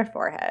into their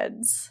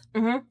foreheads.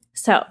 Mm-hmm.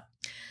 So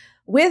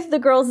with the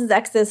girls'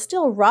 X's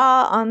still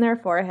raw on their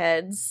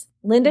foreheads,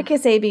 Linda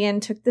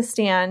Kasabian took the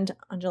stand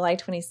on July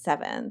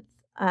 27th.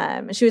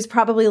 She was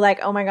probably like,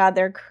 oh my God,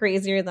 they're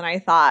crazier than I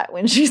thought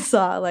when she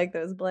saw like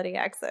those bloody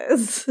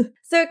X's.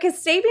 So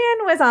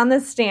Kasabian was on the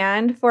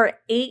stand for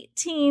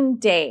 18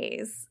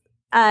 days.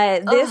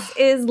 This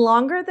is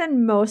longer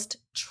than most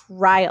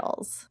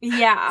trials.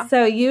 Yeah.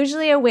 So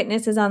usually a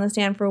witness is on the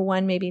stand for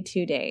 1, maybe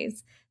 2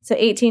 days. So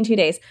 18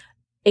 days.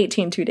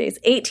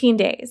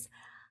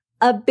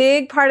 A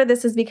big part of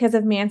this is because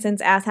of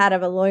Manson's asshat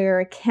of a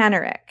lawyer,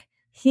 Kenrick.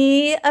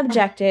 He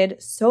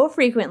objected so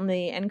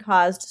frequently and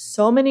caused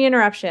so many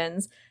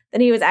interruptions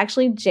that he was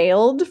actually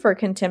jailed for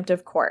contempt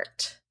of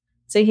court.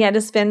 So he had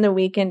to spend the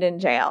weekend in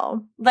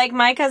jail. Like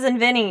my cousin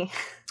Vinny.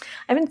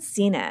 I haven't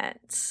seen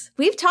it.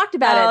 We've talked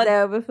about it,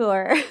 though,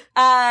 before.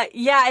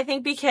 Yeah, I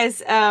think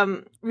because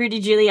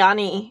Rudy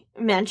Giuliani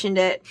mentioned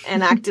it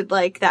and acted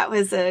like that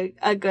was a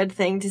good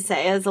thing to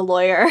say as a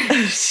lawyer,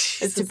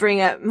 is to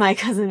bring up My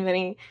Cousin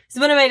Vinny. It's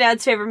one of my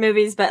dad's favorite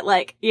movies, but,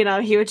 like, you know,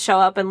 he would show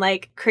up in,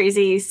 like,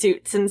 crazy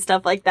suits and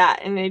stuff like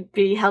that, and he'd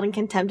be held in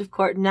contempt of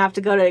court and have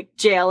to go to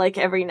jail, like,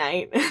 every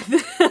night.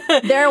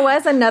 There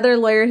was another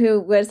lawyer who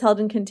was held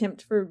in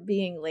contempt for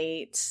being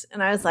late,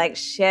 and I was like,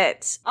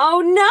 shit.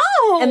 Oh,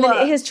 no! And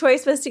then his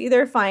choice was to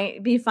either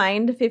be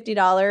fined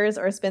 $50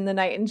 or spend the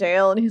night in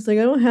jail, and he's like,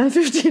 I don't have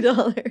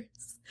 $50.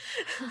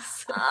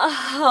 So he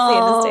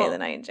had to stay the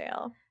night in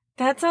jail.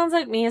 That sounds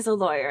like me as a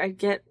lawyer.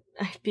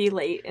 I'd be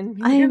late and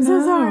be I'm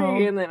so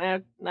sorry. And then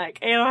I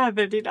don't have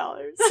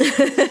 $50.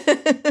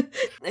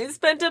 I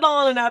spent it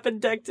all on an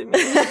appendectomy.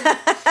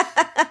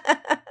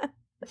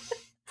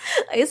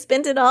 I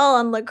spent it all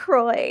on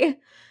LaCroix.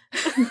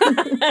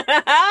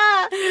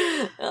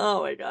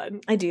 Oh my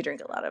God. I do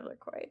drink a lot of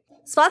LaCroix.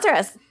 Sponsor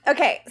us.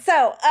 Okay,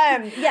 so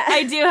yeah.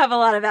 I do have a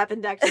lot of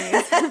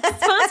appendectomies.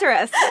 Sponsor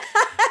us.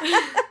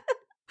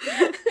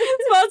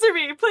 Sponsor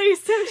me, please.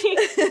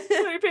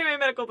 Let me pay my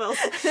medical bills.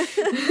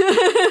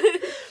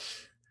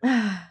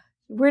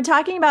 We're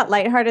talking about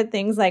lighthearted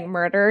things like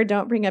murder.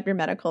 Don't bring up your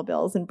medical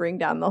bills and bring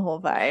down the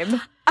whole vibe.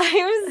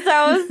 I'm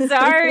so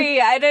sorry.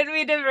 I didn't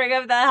mean to bring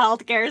up the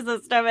healthcare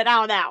system and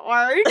how that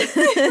works.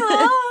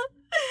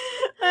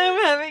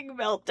 I'm having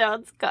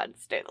meltdowns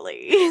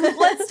constantly.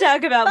 Let's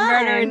talk about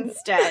murder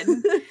instead.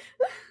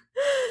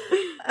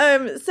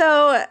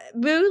 So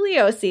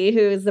Bugliosi, who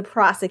is the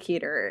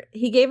prosecutor,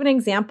 he gave an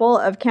example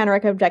of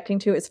Kenrick objecting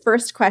to his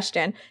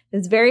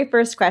very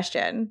first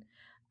question,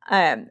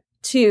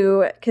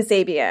 to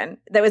Kasabian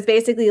that was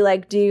basically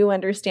like, do you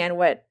understand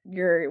what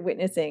you're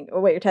witnessing or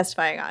what you're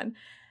testifying on?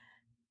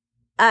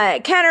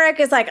 Kenrick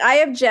is like, I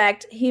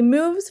object. He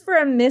moves for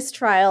a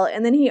mistrial,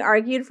 and then he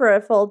argued for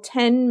a full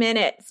 10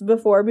 minutes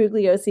before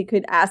Bugliosi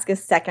could ask a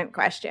second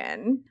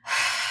question.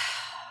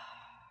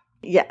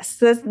 Yes,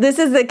 this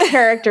is the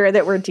character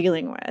that we're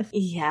dealing with.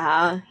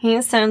 Yeah,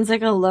 he sounds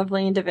like a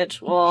lovely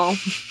individual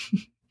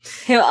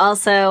who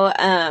also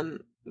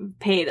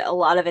paid a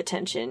lot of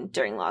attention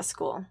during law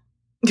school.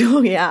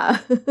 Oh, yeah.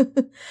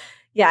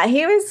 Yeah,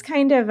 he was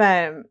kind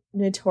of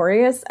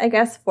notorious, I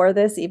guess, for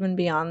this, even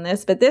beyond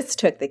this. But this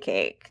took the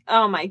cake.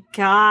 Oh, my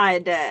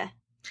God.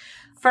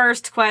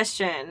 First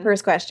question.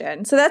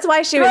 So that's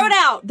why she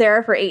was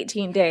there for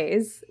 18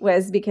 days,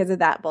 was because of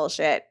that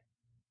bullshit.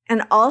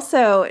 And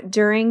also,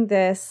 during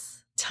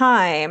this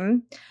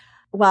time,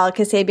 while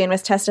Kasabian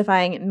was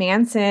testifying,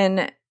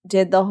 Manson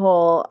did the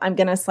whole, I'm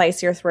going to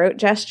slice your throat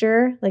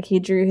gesture. Like, he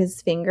drew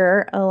his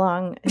finger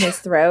along his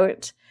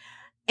throat.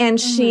 And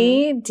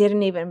she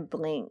didn't even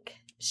blink.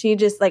 She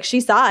just, like, she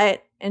saw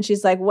it and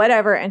she's like,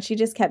 whatever. And she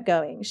just kept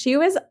going. She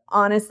was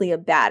honestly a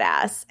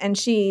badass. And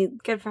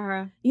good for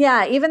her.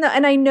 Yeah, even though,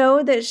 and I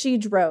know that she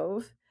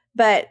drove,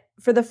 but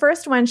for the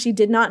first one, she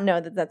did not know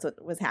that that's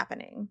what was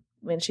happening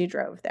when she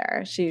drove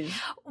there.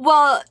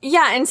 Well,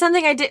 yeah. And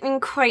something I didn't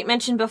quite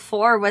mention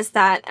before was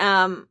that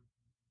on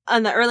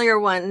the earlier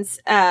ones,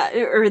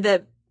 or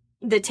the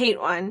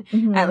Tate one,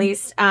 at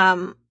least,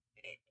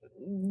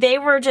 they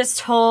were just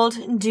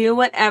told, do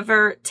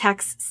whatever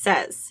Tex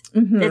says.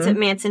 That's what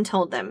Manson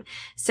told them.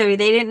 So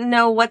they didn't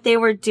know what they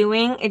were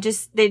doing.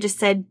 They just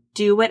said,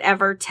 do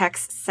whatever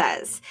Tex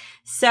says.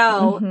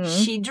 So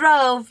she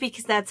drove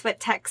because that's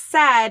what Tex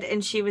said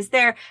and she was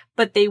there,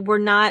 but they were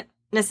not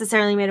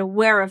necessarily made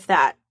aware of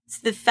that. So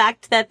the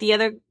fact that the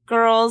other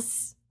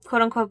girls,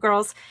 quote unquote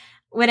girls,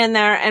 went in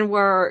there and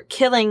were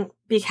killing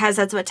because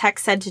that's what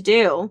Tex said to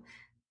do,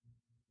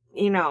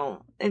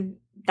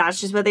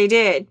 that's just what they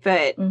did.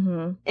 But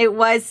it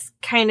was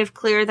kind of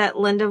clear that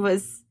Linda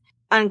was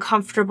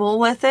uncomfortable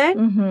with it,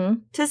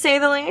 to say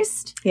the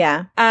least.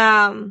 Yeah.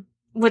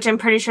 Which I'm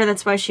pretty sure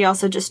that's why she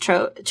also just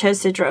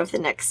chose to drive the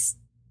next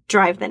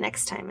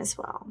time as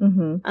well.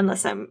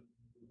 Unless I'm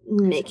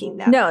making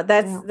that. No,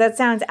 that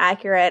sounds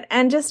accurate.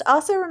 And just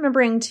also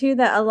remembering too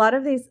that a lot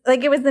of these,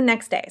 like, it was the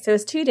next day. So it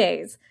was 2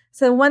 days.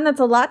 So one, that's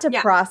a lot to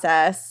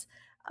process.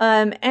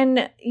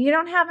 And you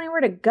don't have anywhere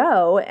to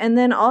go. And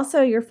then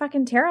also you're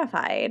fucking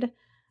terrified.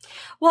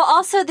 Well,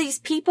 also these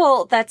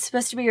people that's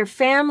supposed to be your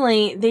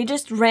family, they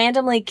just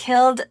randomly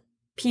killed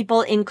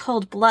people in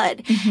cold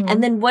blood.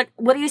 And then what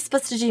are you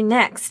supposed to do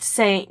next?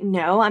 Say,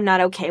 no, I'm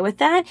not okay with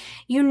that.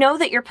 You know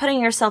that you're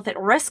putting yourself at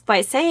risk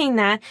by saying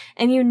that.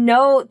 And you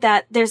know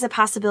that there's a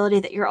possibility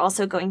that you're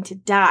also going to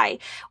die.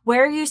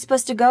 Where are you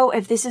supposed to go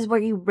if this is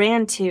where you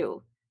ran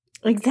to?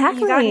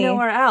 Exactly. You got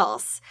nowhere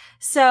else.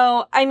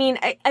 So, I mean,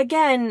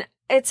 again,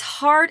 it's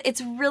hard.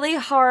 It's really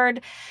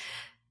hard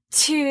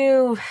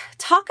to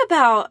talk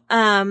about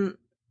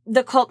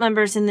the cult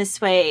members in this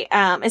way,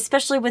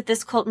 especially with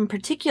this cult in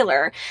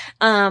particular,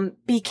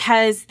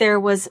 because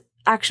there was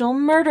actual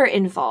murder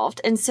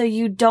involved. And so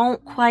you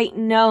don't quite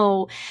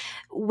know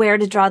where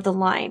to draw the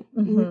line.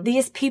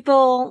 These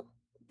people,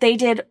 they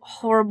did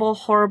horrible,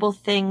 horrible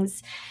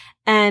things.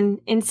 And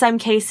in some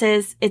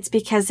cases, it's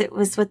because it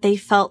was what they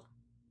felt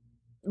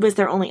was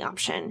their only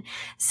option.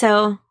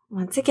 So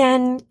once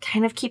again,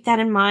 kind of keep that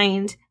in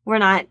mind. We're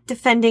not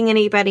defending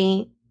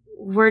anybody.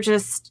 We're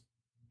just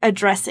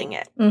addressing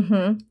it.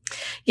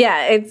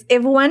 Yeah,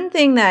 if one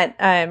thing that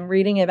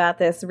reading about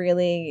this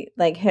really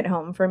like hit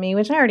home for me,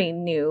 which I already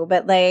knew,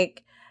 but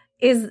like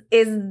is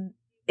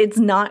it's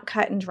not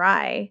cut and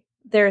dry.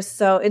 It's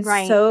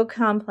so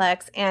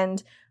complex,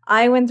 and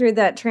I went through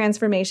that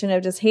transformation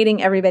of just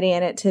hating everybody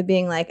in it to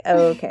being like,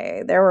 oh,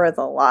 okay, there was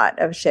a lot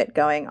of shit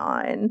going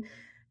on.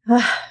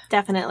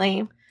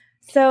 Definitely.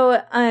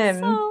 So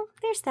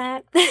there's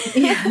that.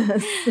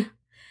 Yes.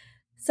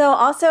 So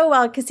also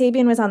while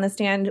Kasabian was on the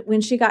stand, when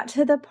she got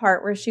to the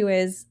part where she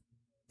was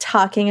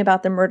talking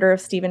about the murder of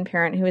Stephen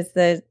Parent, who was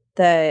the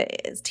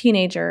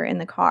teenager in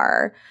the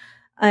car,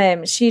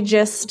 she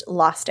just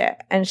lost it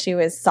and she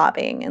was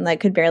sobbing and like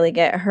could barely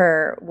get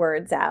her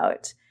words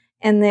out.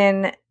 And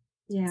then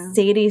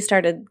Sadie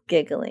started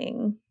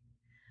giggling.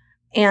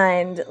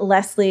 And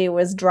Leslie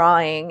was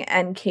drawing,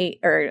 and Patty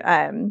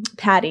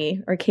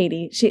or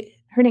Katie,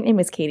 her nickname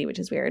was Katie, which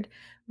is weird,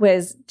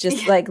 was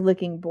just like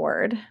looking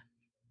bored.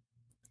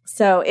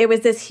 So it was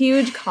this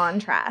huge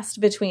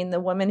contrast between the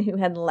woman who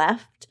had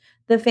left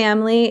the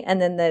family and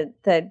then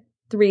the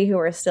three who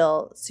were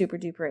still super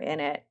duper in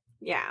it.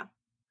 Yeah.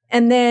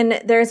 And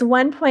then there's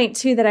one point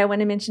too that I want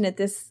to mention at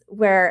this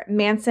where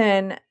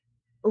Manson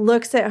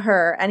looks at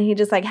her and he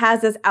just like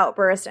has this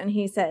outburst and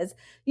he says,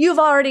 "You've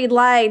already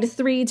lied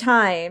 3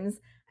 times."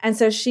 And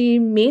so she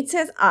meets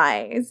his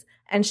eyes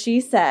and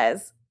she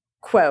says,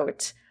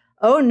 quote,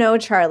 "Oh no,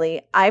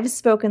 Charlie, I've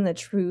spoken the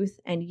truth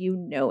and you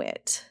know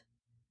it."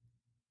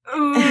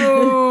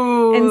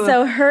 Ooh. And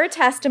so her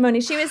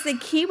testimony, she was the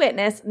key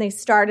witness and they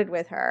started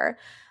with her.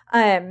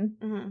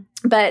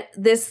 But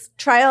this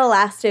trial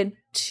lasted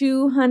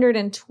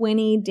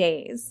 220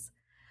 days,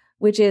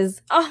 which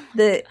is at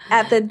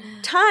the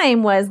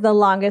time was the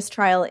longest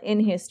trial in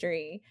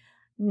history.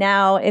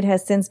 Now it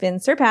has since been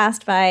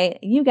surpassed by,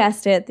 you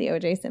guessed it, the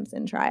O.J.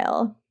 Simpson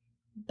trial.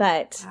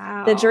 But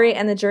the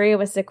jury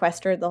was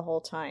sequestered the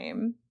whole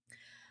time.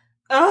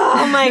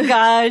 Oh my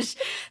gosh.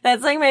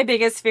 That's like my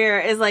biggest fear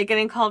is like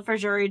getting called for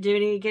jury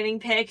duty, getting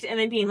picked, and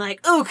then being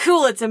like, "Oh,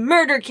 cool, it's a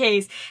murder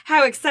case.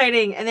 How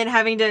exciting." And then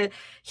having to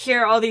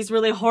hear all these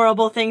really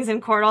horrible things in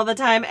court all the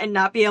time and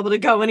not be able to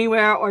go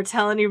anywhere or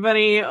tell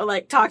anybody or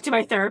like talk to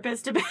my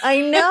therapist about it.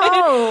 I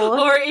know.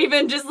 Or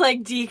even just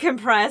like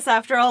decompress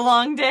after a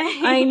long day.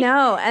 I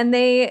know. And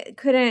they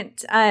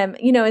couldn't,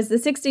 it's the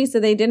 60s,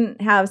 so they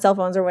didn't have cell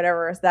phones or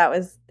whatever.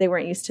 So they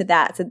weren't used to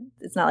that. So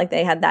it's not like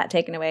they had that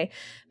taken away.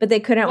 But they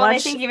couldn't watch. I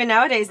think even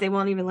nowadays they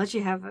won't even let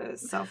you have a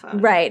cell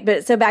phone. Right.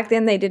 But so back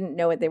then they didn't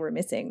know what they were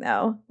missing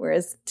though.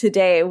 Whereas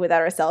today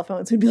without our cell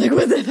phones, we'd be like,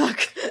 what the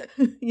fuck?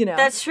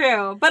 That's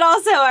true. But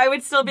also I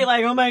would still be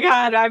like, oh my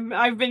God,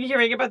 I've been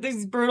hearing about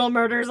these brutal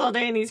murders all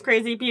day and these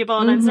crazy people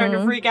and I'm starting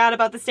to freak out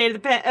about the state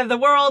of the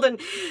world. And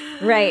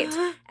right.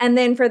 And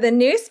then for the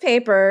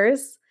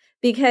newspapers,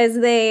 because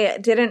they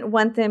didn't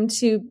want them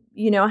to,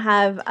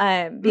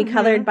 have be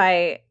colored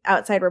by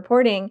outside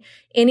reporting,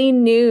 any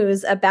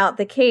news about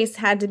the case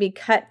had to be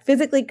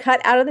physically cut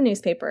out of the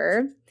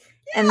newspaper.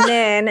 And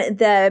then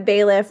the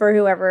bailiff or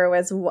whoever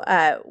was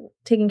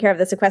taking care of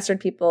the sequestered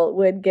people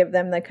would give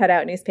them the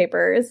cutout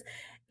newspapers.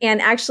 And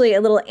actually,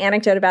 a little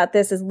anecdote about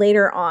this is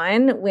later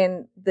on,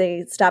 when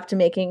they stopped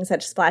making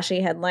such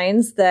splashy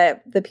headlines, the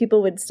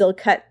people would still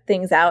cut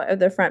things out of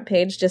the front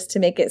page just to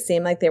make it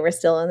seem like they were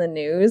still in the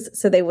news,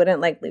 so they wouldn't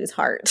like lose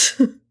heart.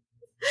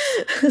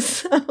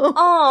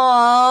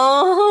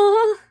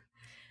 Oh,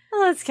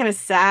 that's kind of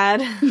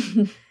sad.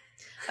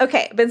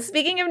 Okay, but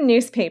speaking of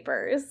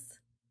newspapers.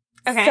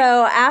 Okay.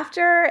 So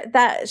after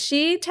that,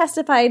 she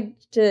testified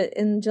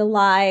in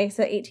July,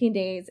 so 18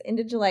 days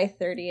into July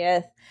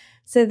 30th.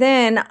 So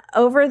then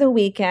over the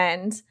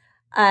weekend,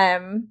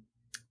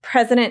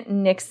 President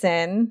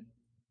Nixon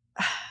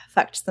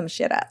fucked some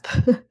shit up.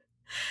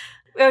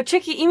 Oh,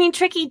 you mean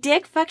Tricky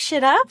Dick fucked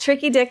shit up?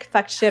 Tricky Dick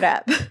fucked shit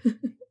up.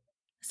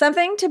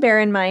 Something to bear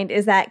in mind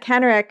is that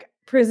Kanarek,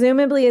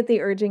 presumably at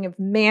the urging of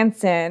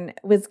Manson,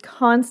 was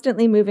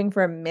constantly moving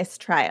for a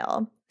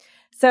mistrial.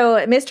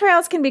 So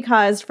mistrials can be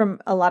caused from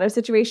a lot of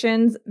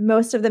situations,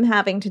 most of them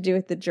having to do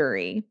with the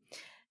jury.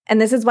 And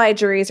this is why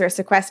juries are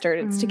sequestered.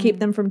 It's to keep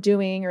them from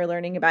doing or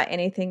learning about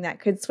anything that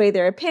could sway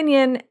their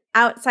opinion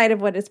outside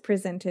of what is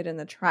presented in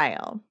the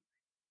trial.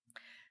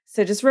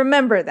 So just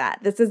remember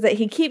that. This is that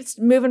he keeps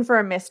moving for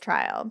a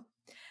mistrial.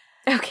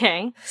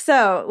 Okay.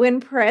 So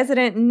when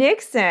President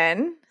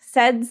Nixon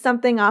said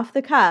something off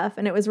the cuff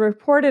and it was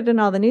reported in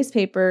all the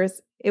newspapers,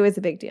 it was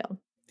a big deal.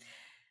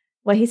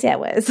 What he said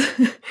was...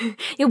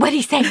 What'd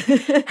he say?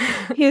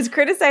 He was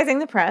criticizing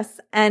the press,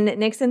 and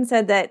Nixon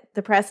said that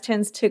the press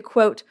tends to,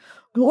 quote,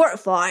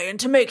 glorify and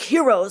to make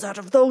heroes out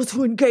of those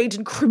who engage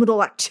in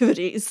criminal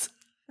activities.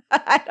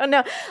 I don't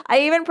know.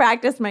 I even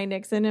practiced my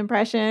Nixon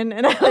impression,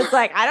 and I was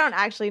like, I don't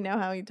actually know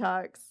how he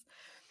talks.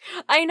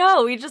 I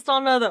know. We just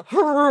all know the thing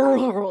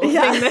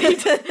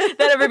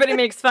that everybody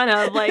makes fun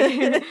of.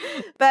 Like,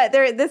 but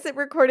this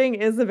recording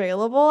is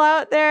available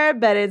out there,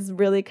 but it's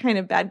really kind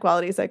of bad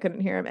quality, so I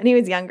couldn't hear him. And he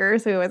was younger,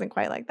 so he wasn't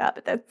quite like that.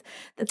 But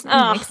that's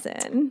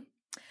Nixon.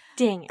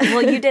 Dang it!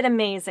 Well, you did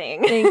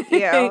amazing. Thank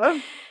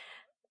you.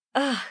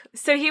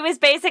 So he was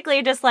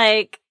basically just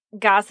like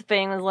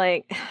gossiping, was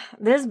like,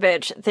 this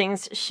bitch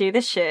thinks she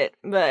the shit,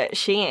 but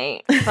she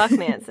ain't. Fuck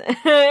Manson.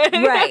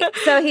 Right.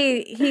 So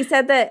he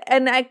said that,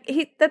 and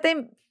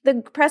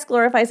the press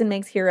glorifies and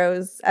makes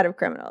heroes out of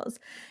criminals.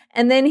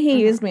 And then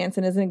he used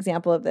Manson as an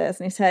example of this,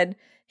 and he said,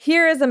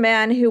 here is a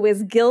man who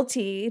is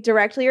guilty,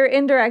 directly or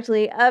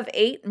indirectly, of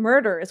 8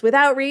 murders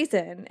without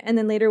reason. And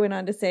then later went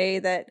on to say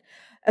that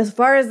as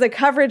far as the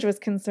coverage was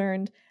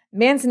concerned,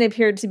 Manson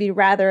appeared to be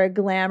rather a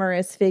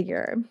glamorous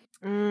figure.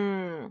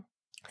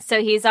 So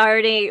he's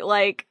already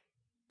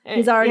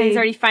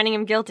finding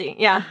him guilty.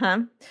 Yeah.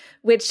 Uh-huh.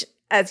 Which,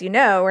 as you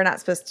know, we're not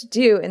supposed to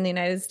do in the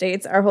United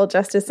States. Our whole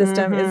justice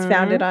system is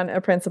founded on a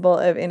principle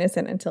of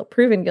innocent until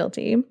proven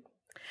guilty.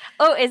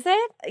 Oh, is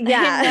it?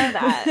 Yeah. I didn't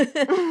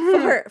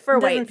know that. for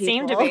white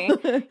people.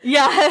 Doesn't seem to be.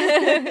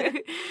 Yeah.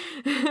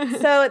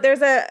 So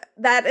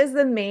that is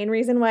the main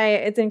reason why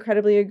it's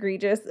incredibly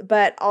egregious,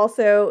 but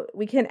also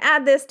we can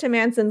add this to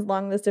Manson's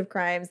long list of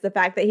crimes, the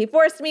fact that he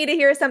forced me to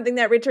hear something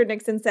that Richard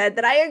Nixon said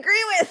that I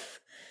agree with,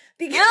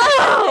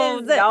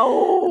 Because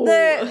no.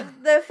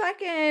 the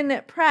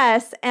fucking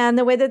press and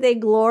the way that they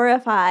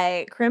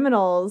glorify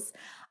criminals,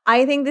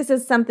 I think this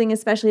is something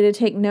especially to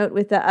take note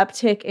with the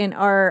uptick in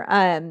our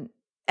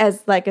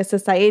as like a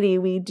society.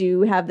 We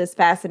do have this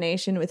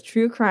fascination with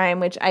true crime,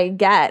 which I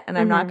get, and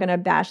I'm not going to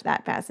bash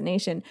that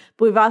fascination.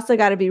 But we've also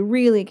got to be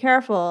really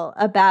careful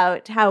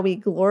about how we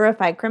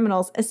glorify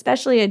criminals,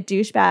 especially a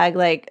douchebag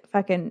like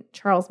fucking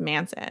Charles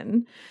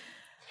Manson.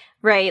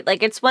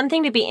 Like, it's one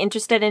thing to be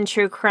interested in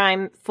true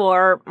crime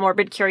for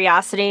morbid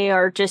curiosity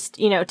or just,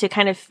 to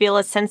kind of feel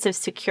a sense of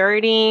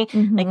security.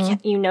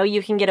 Like,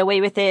 you can get away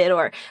with it,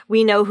 or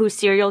we know who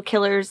serial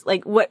killers,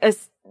 like what a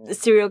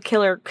serial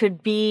killer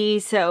could be.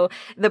 So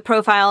the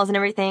profiles and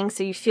everything.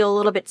 So you feel a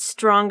little bit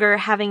stronger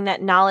having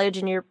that knowledge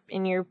in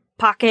your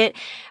pocket.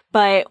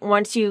 But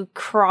once you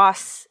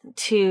cross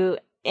to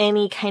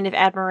any kind of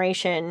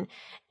admiration,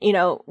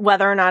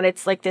 whether or not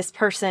it's like this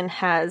person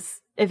has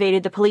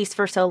evaded the police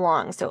for so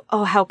long. So,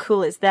 how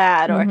cool is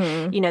that? Or,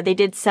 they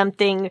did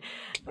something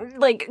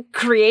like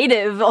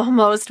creative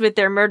almost with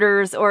their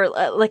murders, or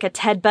like a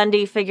Ted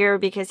Bundy figure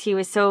because he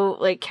was so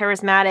like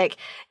charismatic.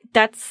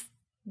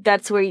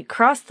 That's where you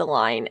cross the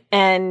line.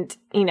 And,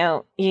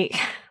 you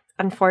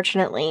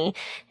unfortunately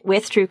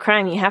with true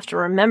crime, you have to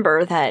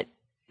remember that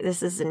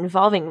this is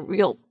involving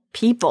real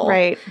people.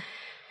 Right.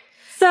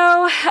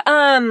 So,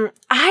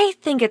 I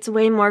think it's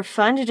way more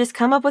fun to just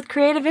come up with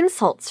creative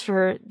insults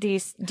for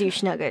these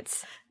douche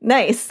nuggets.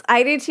 Nice.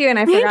 I do too, and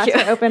I forgot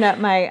to open up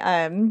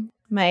my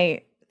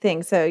my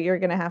thing. So you're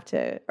gonna have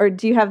to, or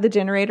do you have the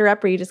generator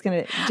up, or are you just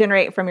gonna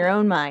generate from your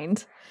own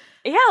mind?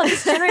 Yeah, I'll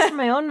just generate from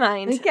my own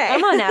mind. Okay.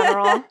 I'm on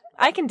Adderall.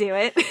 I can do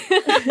it.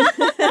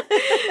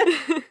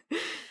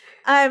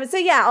 So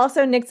yeah,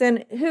 also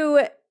Nixon,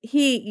 who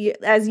he,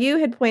 as you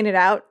had pointed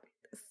out,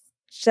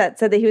 said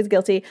that he was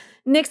guilty.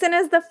 Nixon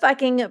is the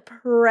fucking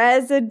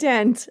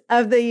president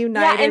of the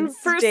United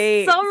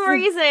States. For some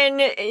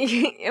reason,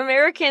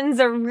 Americans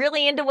are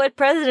really into what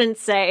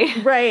presidents say.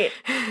 Right.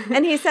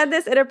 And he said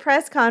this at a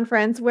press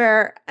conference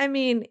where,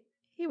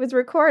 he was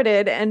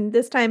recorded, and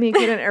this time he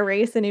couldn't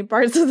erase any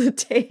parts of the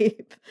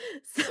tape.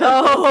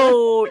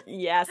 So,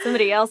 yeah,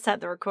 somebody else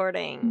had the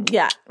recording.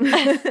 Yeah.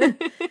 Then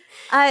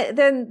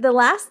the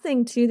last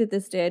thing, too, that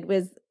this did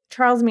was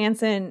Charles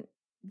Manson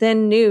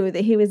then knew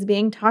that he was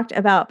being talked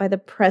about by the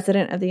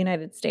president of the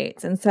United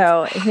States. And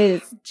so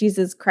his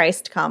Jesus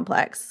Christ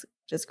complex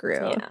just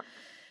grew. Yeah.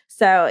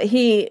 So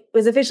he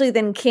was officially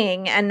then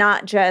king, and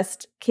not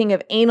just king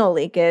of anal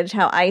leakage,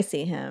 how I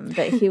see him,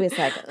 but he was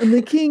like, I'm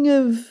the king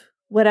of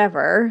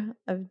whatever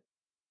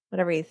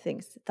he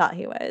thought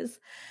he was.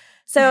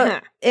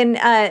 So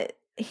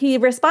he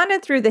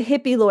responded through the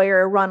hippie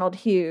lawyer, Ronald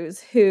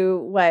Hughes,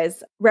 who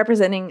was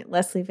representing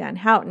Leslie Van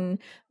Houten,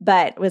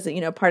 but was,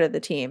 part of the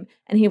team.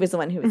 And he was the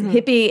one who was a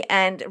hippie.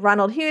 And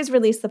Ronald Hughes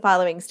released the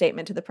following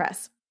statement to the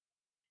press.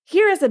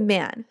 Here is a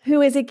man who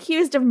is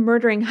accused of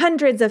murdering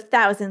hundreds of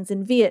thousands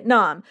in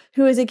Vietnam,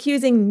 who is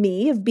accusing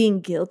me of being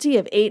guilty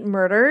of 8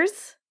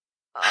 murders.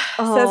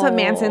 So that's what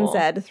Manson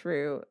said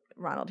through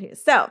Ronald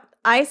Hughes. So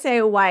I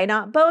say, why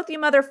not both, you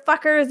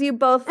motherfuckers? You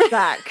both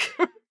suck.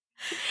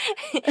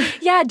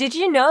 Yeah, did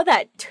you know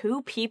that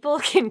 2 people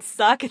can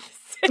suck at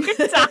the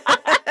same time?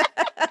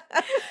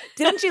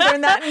 Didn't you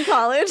learn that in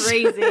college?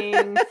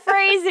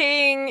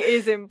 Phrasing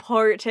is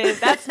important.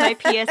 That's my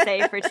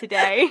PSA for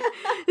today.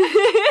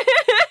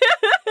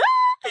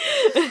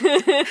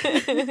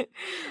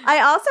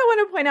 I also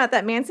want to point out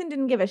that Manson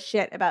didn't give a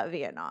shit about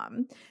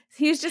Vietnam.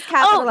 He was just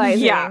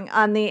capitalizing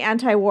on the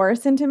anti-war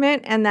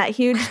sentiment and that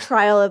huge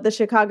trial of the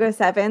Chicago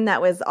 7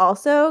 that was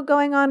also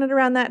going on at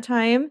around that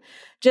time.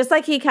 Just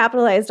like he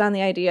capitalized on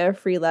the idea of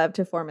free love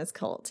to form his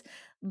cult.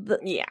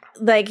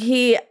 Like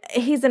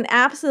he's an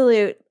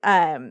absolute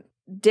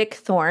Dick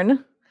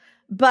Thorne.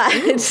 But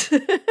because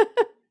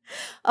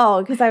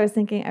I was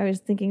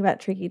thinking about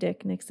Tricky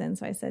Dick Nixon,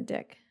 so I said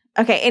Dick.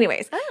 Okay,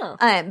 anyways.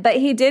 But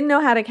he did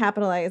know how to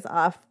capitalize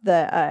off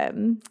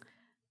the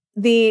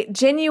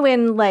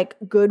genuine like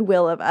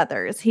goodwill of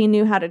others. He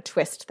knew how to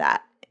twist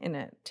that in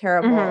a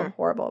terrible,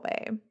 horrible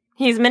way.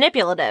 He's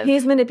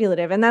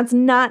manipulative. And that's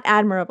not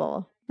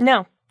admirable.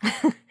 No.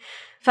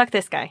 Fuck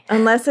this guy.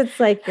 Unless it's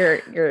like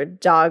your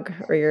dog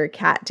or your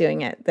cat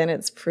doing it, then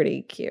it's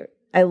pretty cute.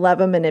 I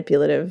love a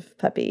manipulative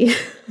puppy.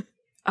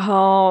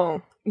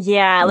 Oh,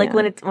 yeah. Like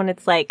when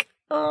it's like,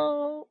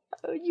 oh,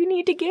 you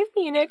need to give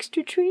me an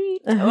extra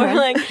treat. Or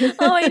like,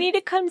 oh, I need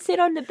to come sit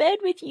on the bed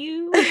with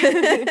you.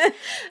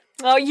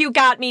 Oh, you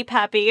got me,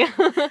 puppy.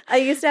 I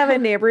used to have a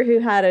neighbor who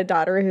had a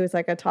daughter who was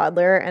like a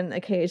toddler, and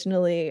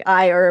occasionally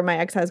I or my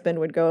ex-husband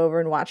would go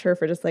over and watch her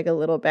for just like a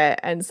little bit.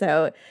 And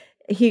so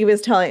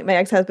my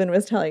ex-husband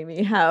was telling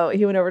me how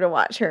he went over to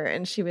watch her,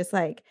 and she was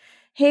like,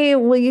 hey,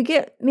 will you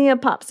get me a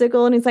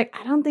popsicle? And he's like,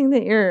 I don't think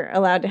that you're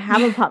allowed to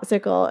have a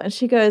popsicle. And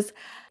she goes,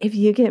 if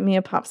you get me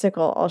a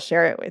popsicle, I'll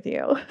share it with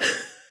you.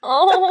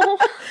 Oh,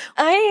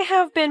 I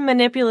have been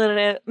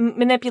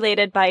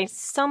manipulated by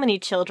so many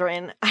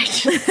children.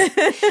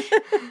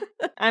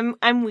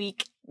 I'm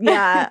weak.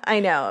 Yeah, I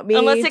know. Me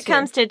Unless it too.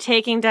 comes to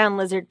taking down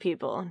lizard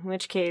people, in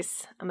which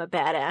case I'm a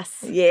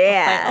badass.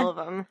 Yeah. I'll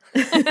fight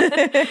all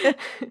of them.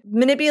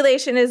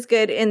 Manipulation is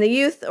good in the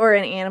youth or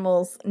in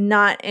animals,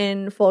 not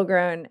in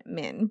full-grown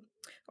men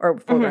or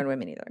full-grown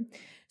women either.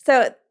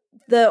 So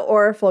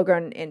or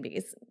full-grown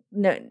NBs.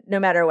 No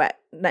matter what.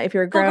 If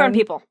you're Full-grown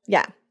people.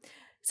 Yeah.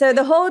 So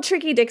the whole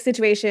Tricky Dick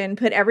situation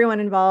put everyone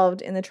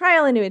involved in the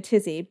trial into a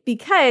tizzy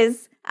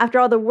because after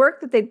all the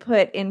work that they'd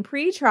put in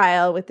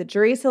pre-trial with the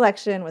jury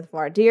selection, with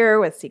voir dire,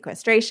 with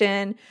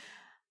sequestration,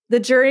 the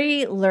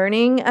jury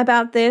learning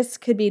about this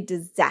could be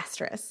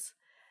disastrous.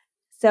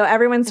 So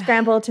everyone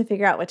scrambled to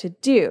figure out what to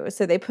do.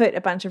 So they put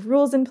a bunch of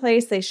rules in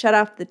place. They shut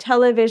off the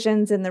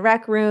televisions in the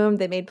rec room.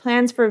 They made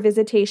plans for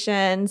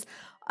visitations.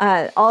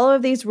 All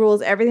of these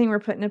rules, everything were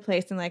put into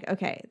place and like,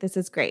 okay, this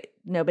is great.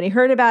 Nobody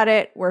heard about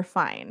it. We're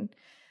fine.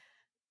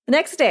 The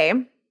next day,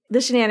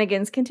 the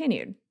shenanigans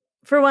continued.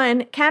 For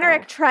one,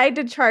 Kanarek tried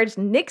to charge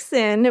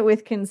Nixon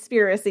with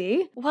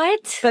conspiracy.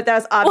 What? But that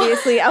was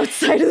obviously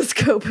outside of the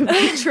scope of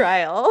the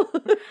trial.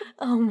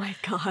 Oh my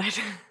God.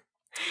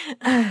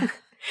 They're trying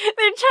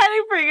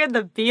to bring in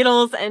the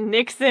Beatles and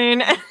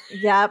Nixon.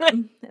 Yep.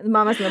 The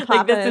mamas and the papas.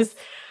 Like, this is,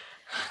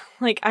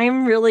 like,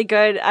 I'm really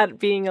good at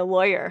being a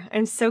lawyer.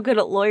 I'm so good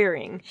at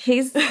lawyering.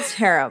 He's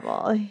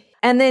terrible.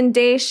 And then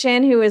Dae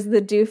Shin, who was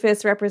the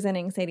doofus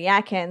representing Sadie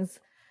Atkins,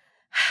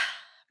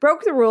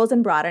 broke the rules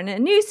and brought in a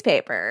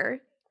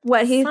newspaper.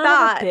 What he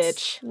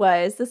thought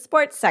was the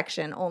sports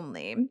section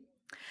only.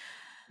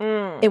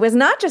 It was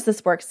not just the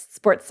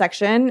sports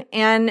section,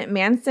 and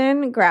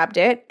Manson grabbed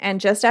it,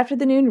 and just after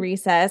the noon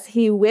recess,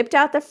 he whipped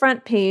out the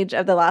front page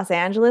of the Los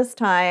Angeles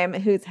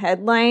Times, whose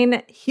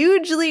headline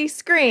hugely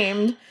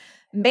screamed,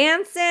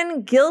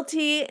 "Manson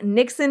guilty,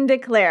 Nixon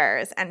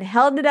declares," and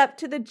held it up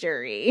to the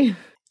jury.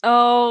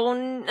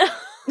 Oh, no.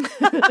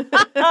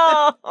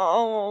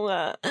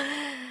 Oh.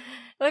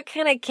 What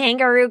kind of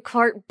kangaroo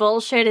court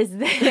bullshit is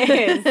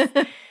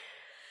this?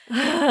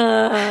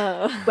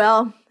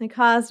 Well, it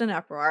caused an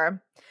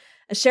uproar.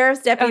 A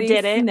sheriff's deputy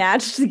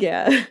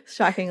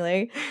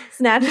shockingly,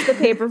 snatched the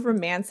paper from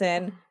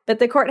Manson, but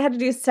the court had to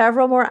do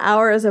several more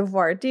hours of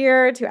voir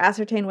dire to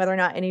ascertain whether or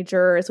not any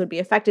jurors would be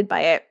affected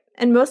by it.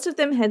 And most of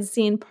them had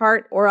seen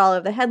part or all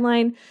of the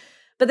headline,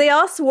 but they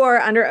all swore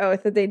under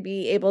oath that they'd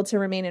be able to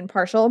remain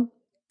impartial.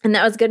 And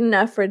that was good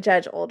enough for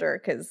Judge Older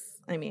because,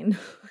 I mean,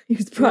 he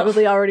was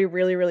probably already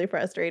really, really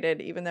frustrated,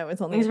 even though it was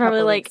only He's a couple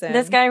probably weeks like, in.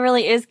 this guy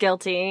really is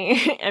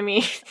guilty. I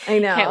mean, I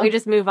know. Can't we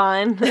just move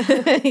on?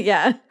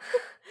 Yeah.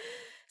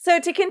 So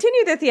to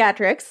continue the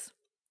theatrics,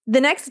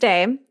 the next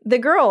day, the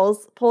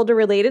girls pulled a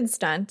related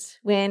stunt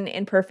when,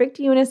 in perfect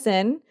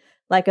unison,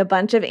 like a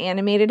bunch of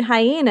animated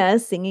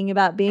hyenas singing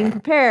about being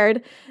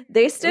prepared,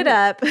 they stood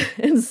up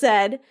and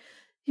said,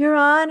 "Your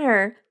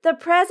Honor, the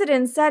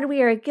president said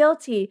we are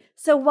guilty,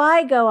 so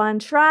why go on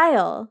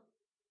trial?"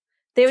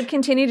 They would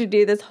continue to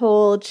do this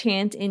whole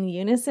chant in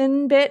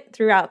unison bit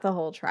throughout the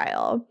whole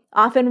trial,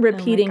 often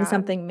repeating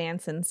something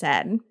Manson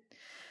said.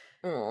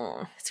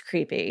 It's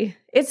creepy.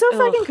 It's so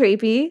fucking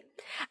creepy.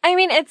 I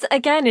mean,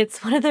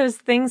 it's one of those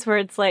things where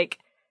it's like,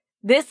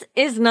 this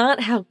is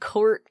not how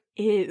court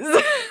is.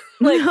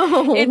 Like,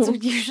 no.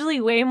 It's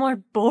usually way more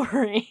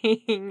boring.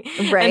 Right?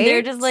 And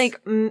they're just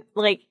like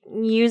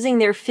using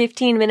their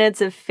 15 minutes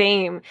of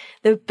fame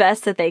the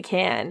best that they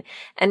can.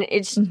 And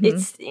it's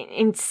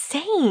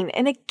insane.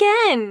 And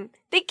again,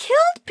 they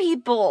killed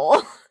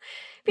people.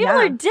 People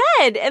are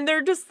dead. And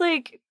they're just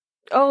like,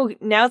 oh,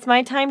 now it's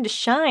my time to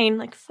shine.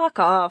 Like, fuck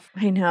off.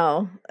 I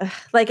know. Ugh.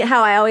 Like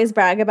how I always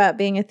brag about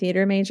being a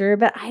theater major,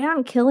 but I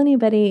don't kill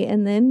anybody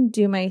and then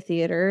do my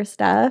theater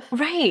stuff.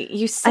 Right.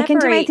 You separate I can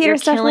do my theater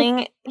stuff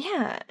killing.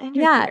 Yeah,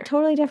 theater.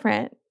 Totally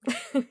different.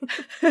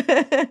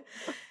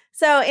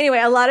 So anyway,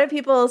 a lot of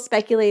people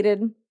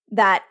speculated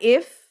that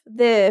if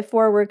the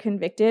four were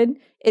convicted,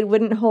 it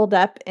wouldn't hold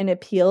up in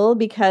appeal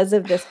because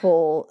of this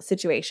whole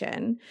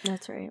situation.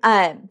 That's right.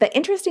 But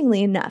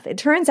interestingly enough, it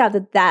turns out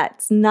that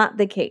that's not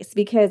the case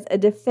because a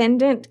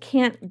defendant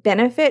can't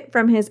benefit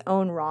from his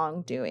own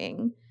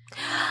wrongdoing.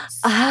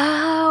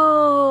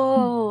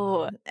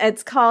 Oh.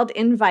 It's called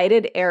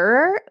invited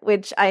error,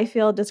 which I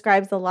feel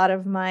describes a lot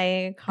of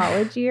my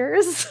college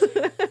years.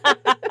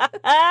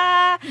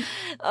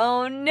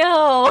 Oh,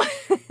 no.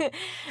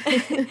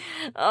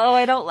 Oh,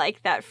 I don't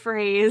like that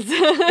phrase.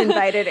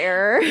 Invited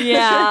error.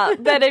 Yeah,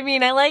 but I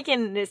mean, I like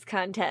in this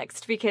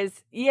context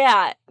because,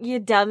 yeah, you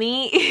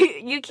dummy.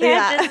 You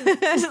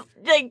can't just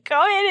like, go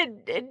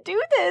ahead and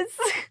do this.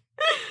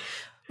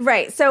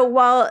 Right. So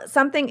while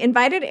something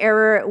invited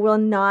error will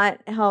not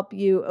help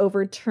you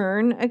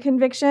overturn a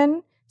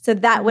conviction, so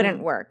that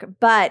wouldn't work,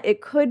 but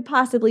it could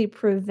possibly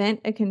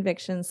prevent a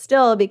conviction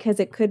still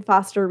because it could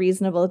foster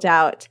reasonable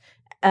doubt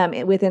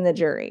within the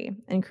jury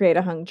and create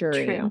a hung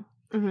jury. True.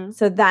 Mm-hmm.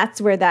 So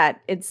that's where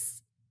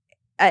it's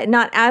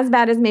not as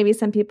bad as maybe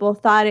some people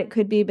thought it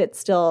could be, but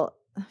still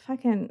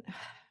fucking.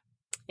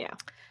 Yeah.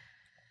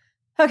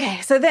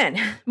 Okay. So then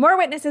more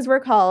witnesses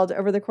were called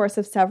over the course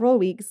of several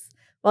weeks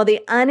while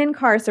the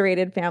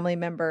unincarcerated family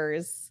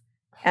members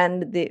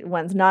and the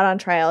ones not on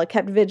trial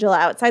kept vigil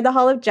outside the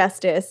Hall of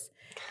Justice,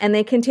 and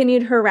they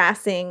continued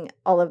harassing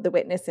all of the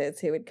witnesses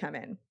who would come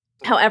in.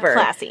 However,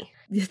 Classy.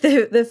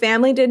 the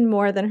family did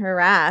more than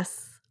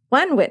harass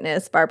one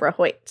witness, Barbara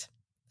Hoyt.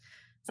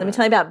 So let me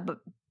tell you about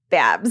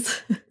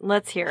Babs.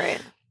 Let's hear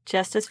it.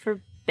 Justice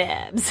for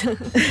Babs.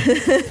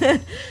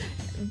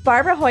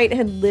 Barbara Hoyt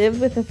had lived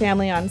with the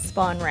family on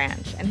Spahn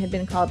Ranch and had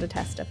been called to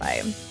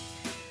testify.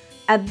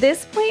 At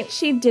this point,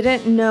 she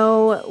didn't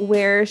know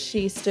where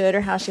she stood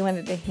or how she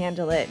wanted to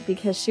handle it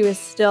because she was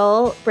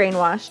still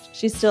brainwashed.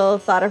 She still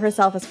thought of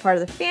herself as part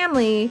of the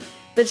family,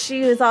 but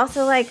she was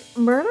also like,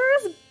 murder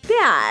is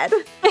bad.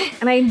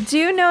 And I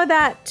do know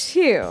that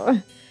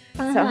too.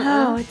 So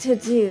how to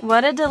do?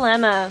 What a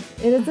dilemma.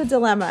 It is a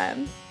dilemma.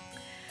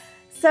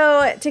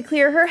 So to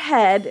clear her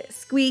head,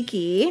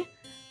 Squeaky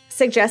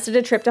suggested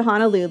a trip to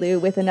Honolulu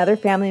with another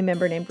family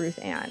member named Ruth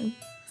Ann.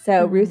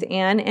 So Ruth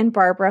Ann and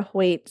Barbara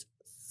Hoyt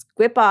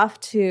squip off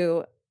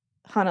to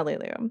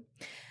Honolulu.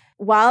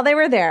 While they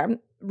were there,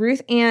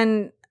 Ruth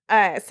Ann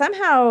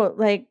somehow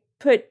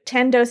put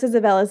 10 doses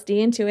of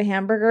LSD into a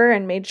hamburger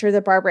and made sure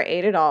that Barbara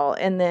ate it all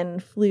and then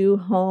flew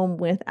home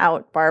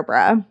without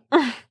Barbara.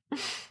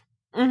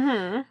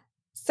 Mm-hmm.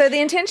 So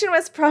the intention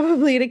was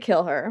probably to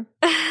kill her.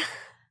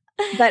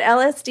 But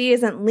LSD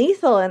isn't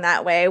lethal in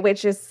that way,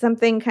 which is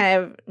something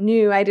kind of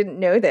new. I didn't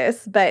know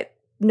this, but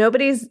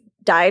nobody's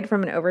died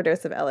from an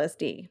overdose of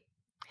LSD.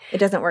 It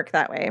doesn't work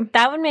that way.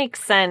 That would make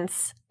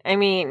sense. I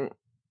mean,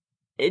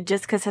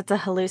 just because it's a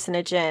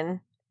hallucinogen,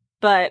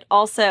 but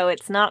also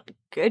it's not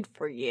good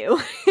for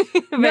you.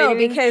 No,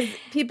 because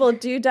people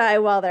do die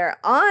while they're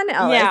on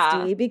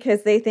LSD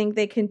because they think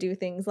they can do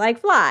things like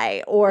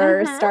fly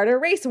or start a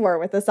race war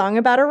with a song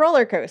about a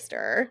roller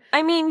coaster.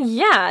 I mean,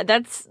 yeah,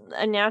 that's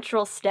a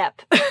natural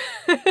step.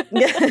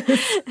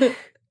 Yes.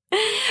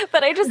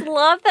 But I just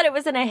love that it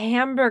was in a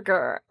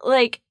hamburger.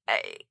 You're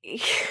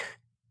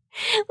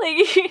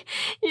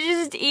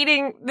just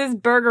eating this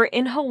burger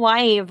in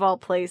Hawaii of all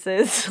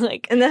places.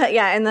 In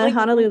the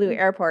Honolulu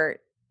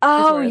airport.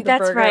 Oh,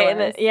 that's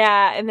right.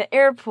 In the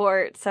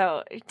airport.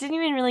 So you didn't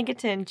even really get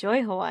to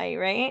enjoy Hawaii,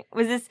 right?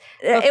 Was this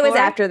before? It was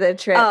after the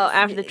trip. Oh,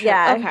 after the trip.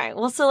 Yeah. Okay.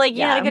 Well, so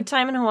you had a good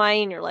time in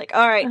Hawaii and you're like,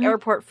 all right,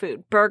 airport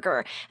food,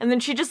 burger. And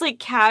then she just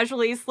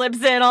casually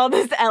slips in all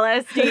this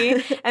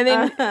LSD. And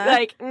then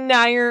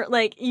now you're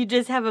you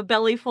just have a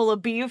belly full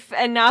of beef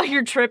and now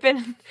you're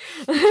tripping.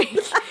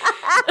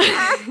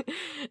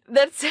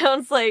 That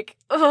sounds like,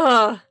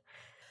 ugh.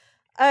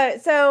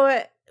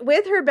 So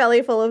with her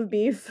belly full of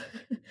beef,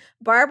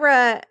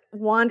 Barbara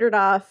wandered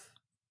off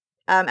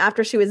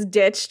after she was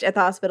ditched at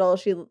the hospital.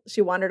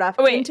 She wandered off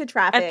into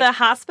traffic. At the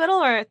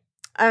hospital or?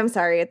 I'm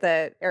sorry, at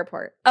the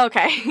airport.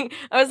 Okay.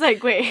 I was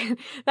like, wait,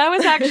 that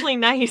was actually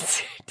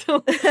nice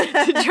to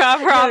drop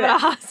her off at a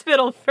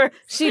hospital first.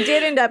 She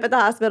did end up at the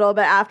hospital,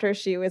 but after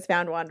she was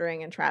found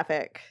wandering in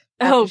traffic.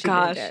 Oh,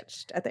 gosh.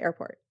 Ditched at the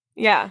airport.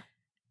 Yeah.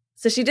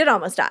 So she did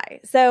almost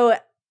die. So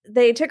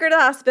they took her to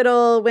the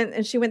hospital,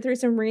 and she went through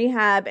some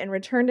rehab and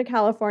returned to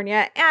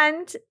California.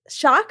 And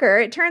shocker,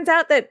 it turns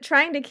out that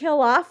trying to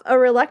kill off a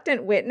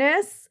reluctant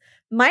witness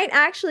might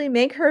actually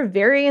make her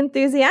very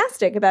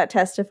enthusiastic about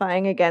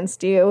testifying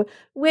against you,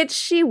 which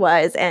she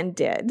was and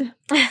did.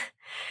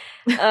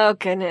 Oh,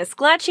 goodness.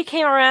 Glad she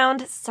came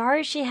around.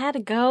 Sorry she had to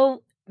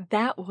go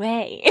that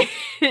way.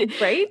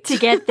 Right? To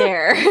get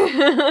there.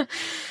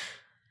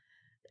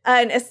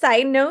 And a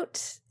side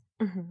note,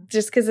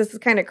 just because this is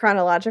kind of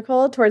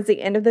chronological, towards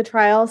the end of the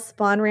trial,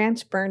 Spahn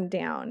Ranch burned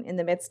down in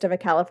the midst of a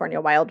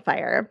California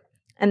wildfire.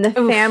 And the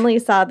family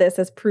saw this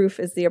as proof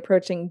as the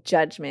approaching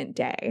Judgment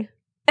Day.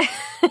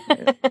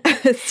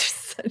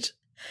 It's just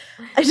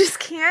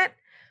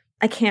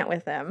I can't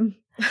with them.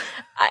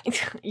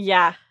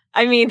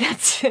 I mean,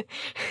 that's...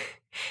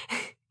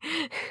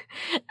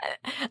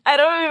 I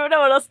don't even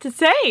know what else to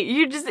say.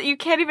 You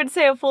can't even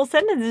say a full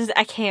sentence.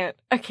 I can't.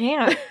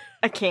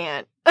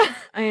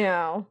 I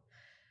know.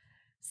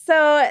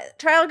 So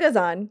trial goes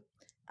on.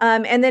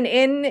 And then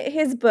in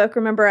his book,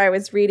 remember I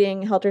was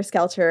reading Helter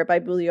Skelter by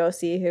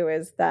Bugliosi, who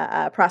is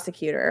the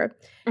prosecutor.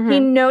 He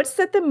notes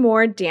that the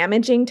more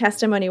damaging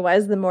testimony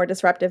was, the more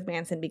disruptive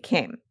Manson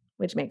became,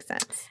 which makes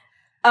sense.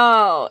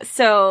 Oh,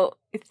 so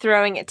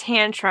throwing a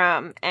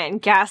tantrum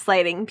and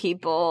gaslighting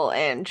people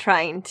and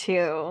trying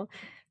to,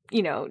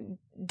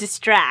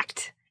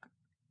 distract.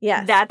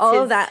 Yes, that's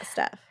all of that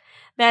stuff.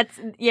 That's,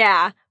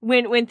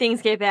 when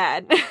things get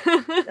bad.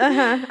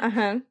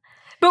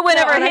 But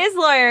whenever his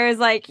lawyer is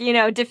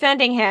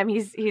defending him,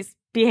 he's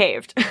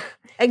behaved.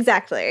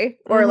 Exactly.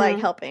 Or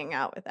helping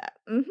out with that.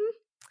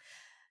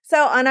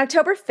 So on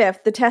October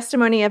 5th, the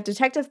testimony of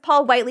Detective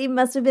Paul Whiteley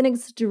must have been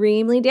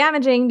extremely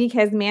damaging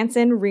because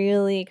Manson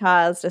really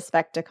caused a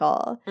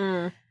spectacle.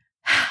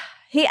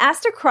 He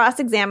asked to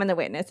cross-examine the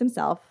witness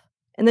himself,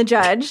 and the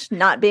judge,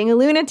 not being a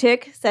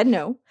lunatic, said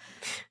no.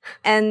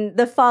 And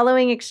the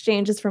following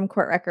exchange is from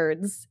court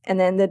records, and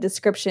then the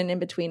description in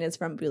between is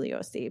from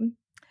Bugliosi.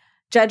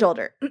 Judge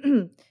Older,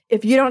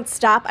 if you don't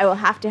stop, I will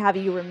have to have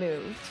you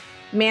removed.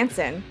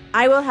 Manson,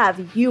 I will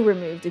have you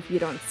removed if you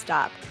don't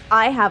stop.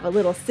 I have a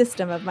little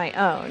system of my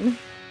own.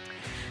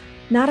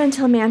 Not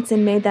until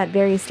Manson made that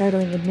very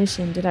startling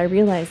admission did I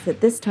realize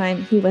that this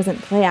time he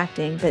wasn't play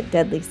acting, but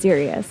deadly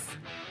serious.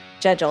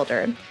 Judge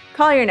Older,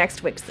 call your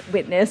next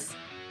witness.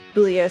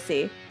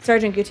 Bugliosi,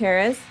 Sergeant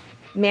Gutierrez.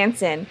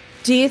 Manson,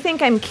 do you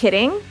think I'm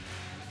kidding?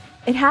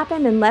 It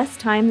happened in less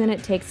time than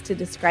it takes to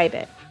describe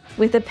it.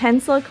 With a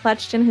pencil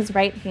clutched in his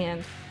right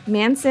hand,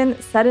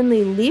 Manson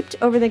suddenly leaped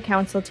over the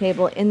counsel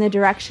table in the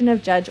direction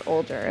of Judge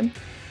Older.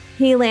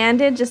 He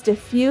landed just a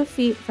few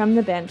feet from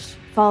the bench,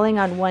 falling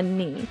on one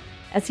knee.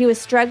 As he was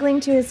struggling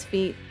to his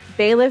feet,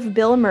 Bailiff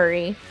Bill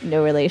Murray,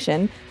 no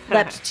relation,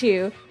 leapt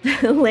too,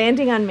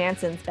 landing on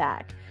Manson's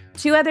back.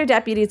 Two other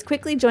deputies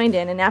quickly joined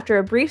in, and after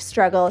a brief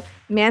struggle,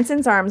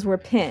 Manson's arms were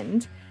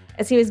pinned.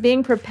 As he was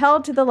being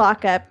propelled to the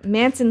lockup,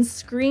 Manson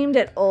screamed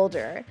at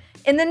Older,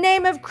 "In the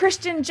name of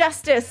Christian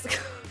justice,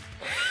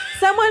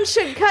 someone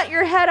should cut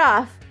your head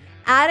off."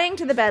 Adding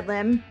to the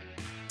bedlam,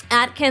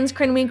 Atkins,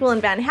 Krenwinkel,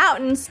 and Van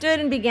Houten stood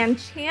and began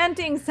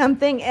chanting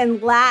something in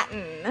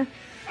Latin.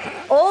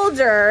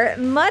 Older,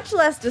 much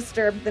less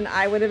disturbed than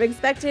I would have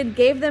expected,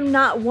 gave them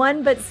not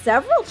one but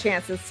several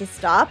chances to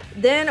stop,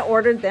 then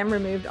ordered them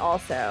removed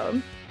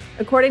also.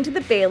 According to the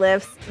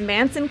bailiffs,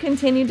 Manson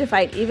continued to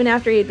fight even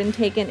after he had been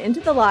taken into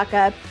the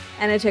lockup,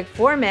 and it took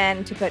 4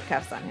 men to put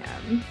cuffs on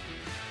him.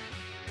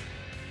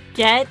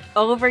 Get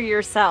over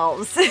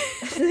yourselves.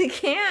 They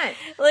can't.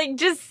 Like,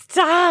 just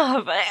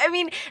stop. I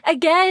mean,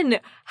 again,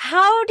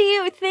 how do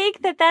you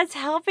think that that's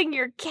helping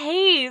your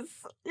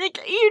case? Like,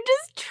 you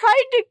just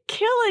tried to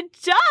kill a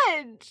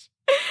judge.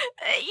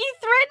 You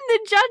threatened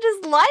the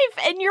judge's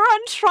life, and you're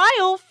on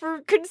trial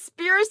for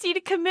conspiracy to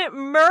commit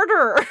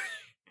murder.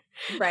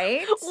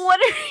 Right? What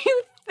are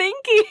you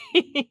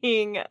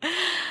thinking?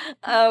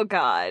 Oh,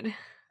 God.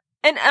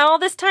 And all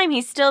this time,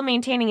 he's still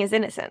maintaining his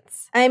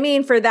innocence. I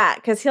mean, for that,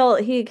 because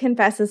he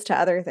confesses to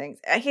other things.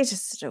 He's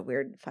just such a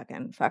weird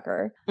fucking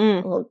fucker. A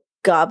little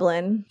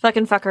goblin.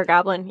 Fucking fucker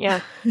goblin, yeah.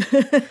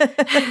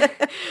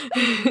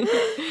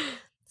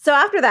 So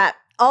after that,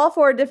 all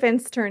 4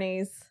 defense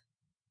attorneys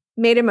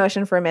made a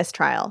motion for a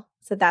mistrial.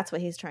 So that's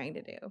what he's trying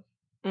to do.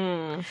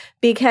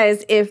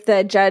 Because if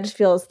the judge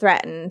feels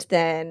threatened,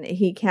 then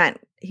he can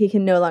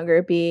no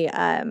longer be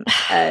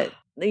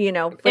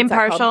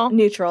impartial,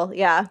 neutral.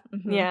 Yeah.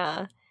 Mm-hmm.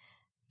 Yeah.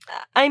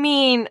 I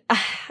mean,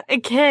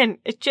 again,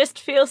 it just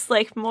feels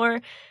like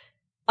more,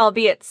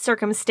 albeit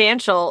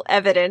circumstantial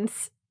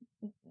evidence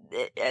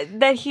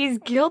that he's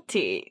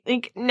guilty.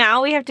 Like,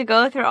 now we have to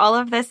go through all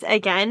of this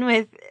again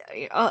with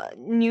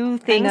new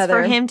things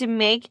for him to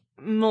make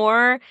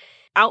more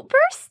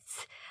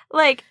outbursts.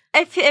 Like,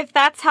 if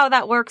that's how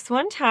that works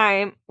one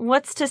time,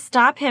 what's to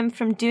stop him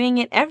from doing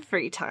it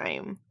every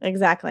time?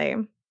 Exactly.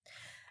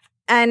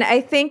 And I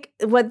think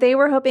what they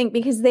were hoping,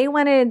 because they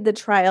wanted the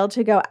trial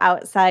to go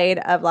outside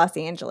of Los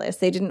Angeles.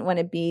 They didn't want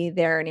to be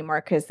there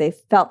anymore because they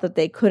felt that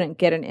they couldn't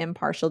get an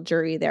impartial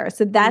jury there.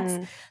 So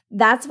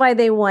that's why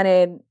they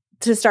wanted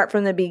to start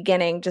from the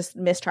beginning, just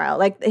mistrial.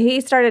 Like, he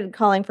started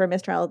calling for a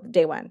mistrial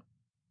day one.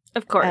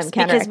 Of course,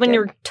 because when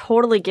you're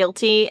totally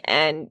guilty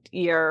and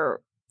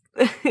you're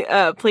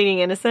pleading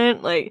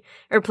innocent, like,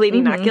 or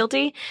pleading not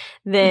guilty,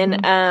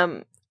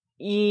 then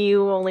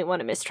you only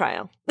want a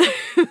mistrial.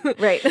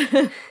 Right.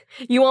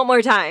 You want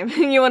more time.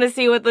 You want to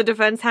see what the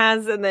defense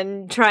has and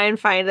then try and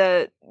find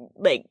a,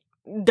 like,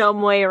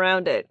 dumb way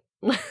around it.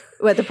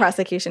 What the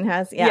prosecution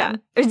has. Yeah.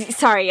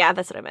 Sorry. Yeah,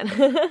 that's what I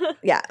meant.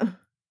 Yeah.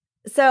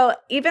 So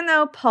even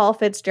though Paul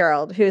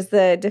Fitzgerald, who's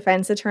the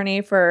defense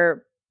attorney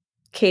for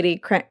Katie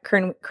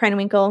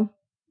Krenwinkel,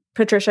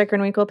 Patricia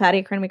Krenwinkel,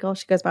 Patty Krenwinkel,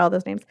 she goes by all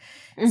those names.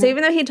 So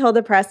even though he told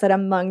the press that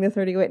among the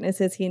 30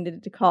 witnesses he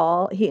intended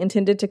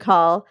to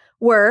call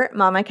were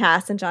Mama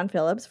Cass and John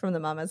Phillips from the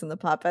Mamas and the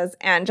Papas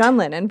and John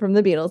Lennon from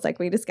the Beatles, like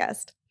we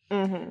discussed.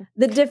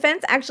 The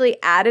defense actually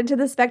added to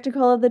the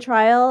spectacle of the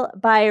trial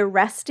by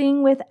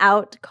arresting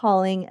without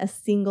calling a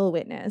single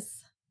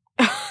witness.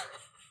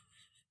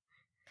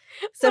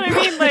 So I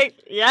mean, like,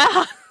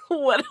 yeah.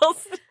 What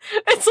else?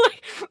 It's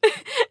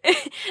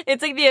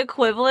like the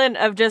equivalent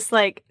of just,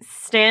 like,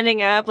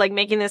 standing up, like,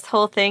 making this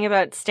whole thing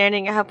about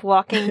standing up,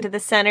 walking to the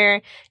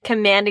center,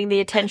 commanding the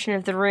attention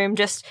of the room,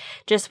 just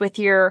with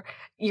your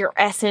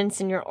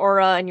essence and your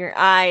aura and your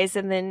eyes,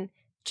 and then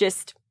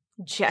just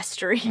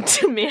gesturing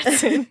to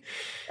Manson,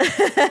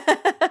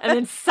 and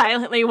then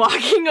silently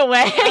walking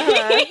away.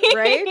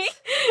 Right?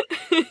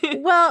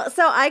 Well,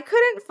 so I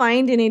couldn't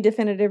find any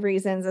definitive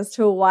reasons as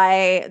to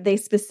why they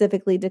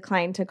specifically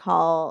declined to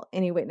call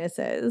any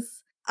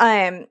witnesses.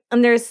 And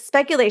there's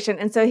speculation.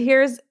 And so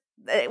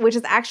which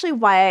is actually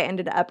why I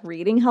ended up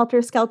reading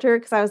Helter Skelter,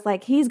 because I was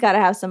like, he's got to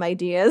have some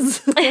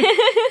ideas.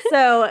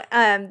 So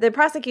the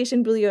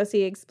prosecution,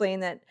 Bugliosi,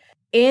 explained that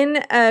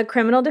in a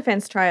criminal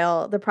defense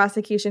trial, the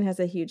prosecution has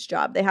a huge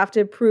job. They have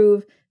to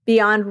prove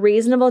beyond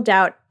reasonable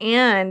doubt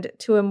and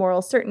to a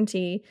moral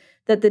certainty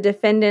that the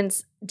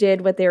defendants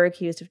did what they were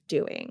accused of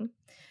doing.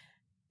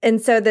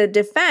 And so the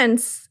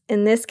defense,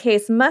 in this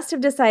case, must have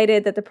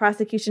decided that the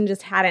prosecution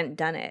just hadn't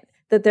done it,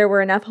 that there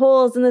were enough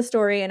holes in the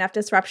story, enough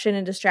disruption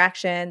and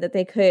distraction that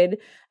they could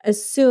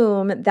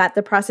assume that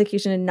the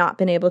prosecution had not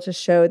been able to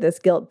show this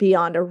guilt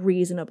beyond a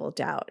reasonable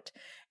doubt.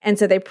 And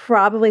so they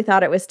probably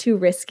thought it was too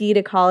risky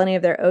to call any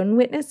of their own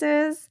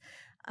witnesses,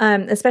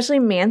 especially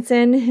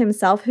Manson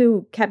himself,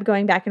 who kept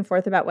going back and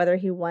forth about whether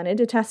he wanted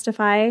to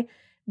testify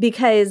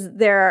because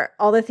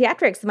all the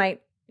theatrics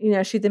might,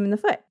 shoot them in the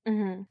foot.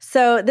 Mm-hmm.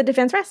 So the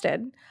defense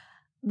rested.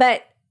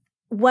 But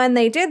when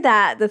they did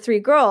that, the three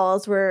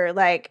girls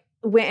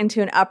went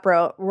into an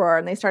uproar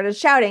and they started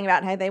shouting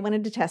about how they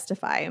wanted to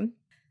testify.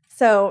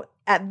 So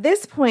at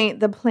this point,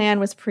 the plan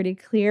was pretty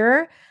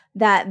clear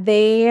that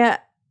they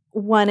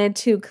wanted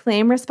to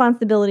claim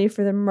responsibility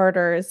for the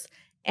murders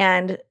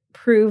and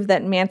prove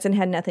that Manson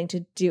had nothing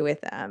to do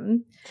with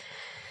them.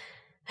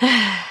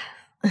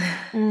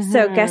 Mm-hmm.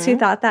 So guess who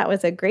thought that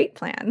was a great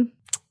plan?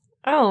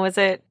 Oh, was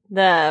it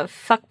the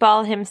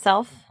fuckball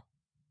himself?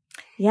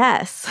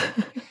 Yes.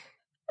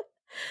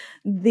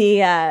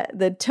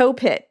 The toe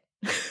pit.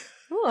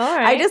 Ooh, all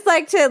right. I just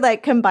like to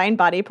combine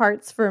body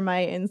parts for my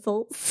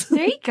insults.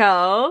 There you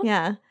go.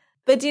 Yeah.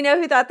 But do you know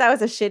who thought that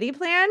was a shitty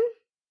plan?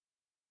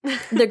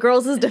 The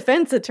girls'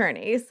 defense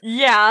attorneys.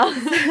 Yeah.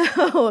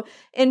 So,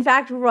 in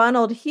fact,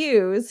 Ronald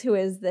Hughes, who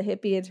is the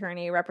hippie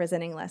attorney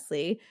representing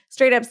Leslie,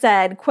 straight up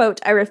said,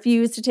 quote, "I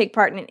refuse to take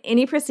part in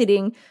any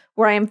proceeding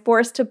where I am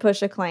forced to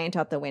push a client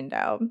out the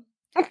window."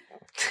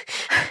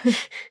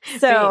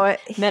 So,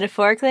 wait,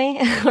 metaphorically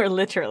or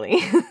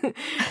literally?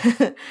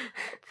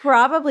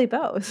 Probably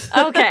both.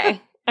 Okay.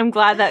 I'm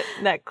glad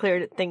that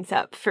cleared things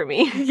up for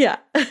me. Yeah.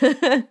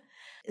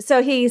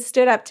 So he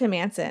stood up to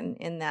Manson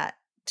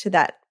to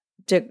that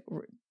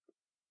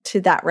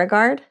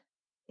regard.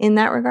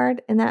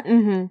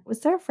 Mm-hmm. Was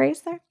there a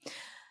phrase there?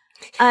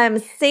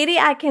 Sadie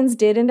Atkins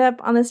did end up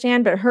on the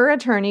stand, but her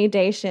attorney,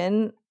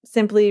 Dacian,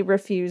 simply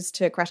refused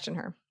to question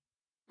her.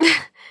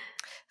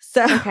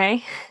 So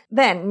okay.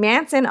 Then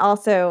Manson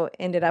also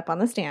ended up on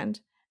the stand.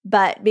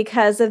 But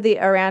because of the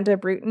Aranda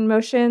Bruton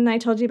motion I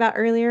told you about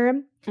earlier,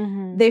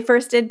 mm-hmm. they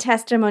first did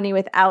testimony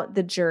without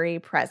the jury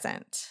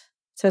present.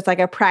 So it's like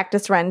a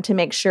practice run to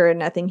make sure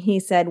nothing he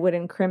said would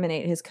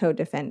incriminate his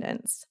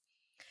co-defendants.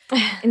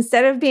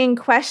 Instead of being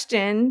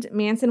questioned,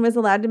 Manson was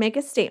allowed to make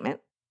a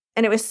statement.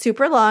 And it was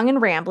super long and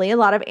rambly, a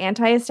lot of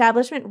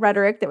anti-establishment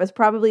rhetoric that was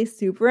probably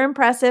super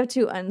impressive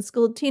to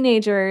unschooled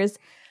teenagers,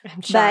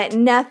 but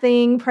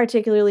nothing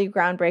particularly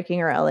groundbreaking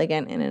or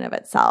elegant in and of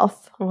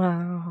itself.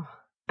 Wow.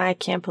 I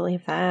can't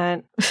believe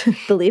that.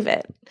 Believe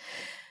it.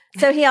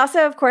 So he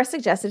also, of course,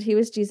 suggested he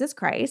was Jesus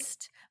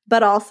Christ,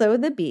 but also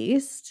the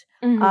beast,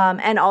 mm-hmm.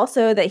 And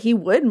also that he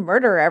would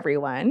murder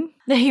everyone.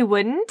 That he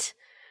wouldn't?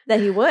 That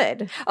he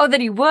would. Oh,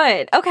 that he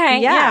would.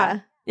 Okay.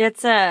 Yeah.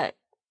 It's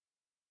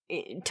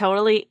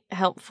totally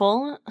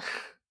helpful.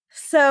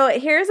 So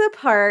here's a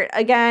part,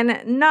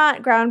 again,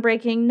 not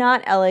groundbreaking,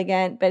 not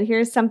elegant, but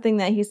here's something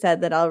that he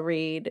said that I'll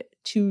read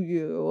to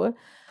you.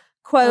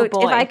 Quote,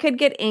 "If I could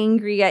get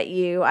angry at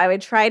you, I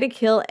would try to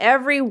kill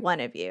every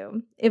one of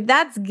you. If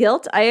that's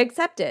guilt, I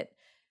accept it.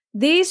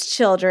 These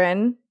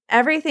children,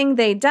 everything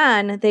they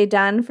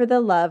done for the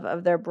love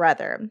of their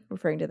brother,"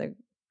 referring to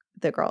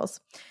the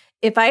girls.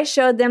 "If I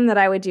showed them that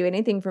I would do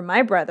anything for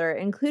my brother,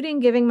 including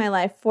giving my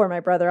life for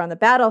my brother on the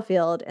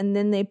battlefield, and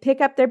then they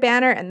pick up their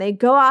banner and they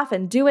go off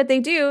and do what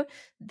they do,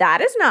 that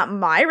is not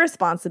my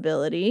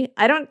responsibility.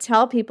 I don't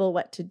tell people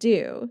what to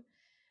do.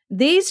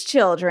 These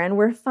children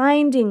were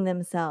finding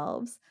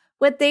themselves.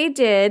 What they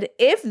did,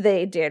 if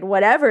they did,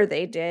 whatever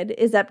they did,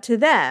 is up to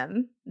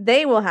them.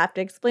 They will have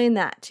to explain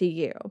that to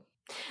you."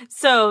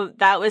 So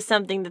that was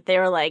something that they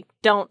were like,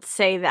 don't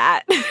say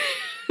that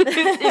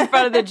in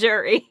front of the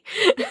jury.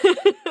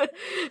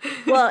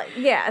 Well,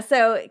 yeah.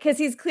 So, because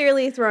he's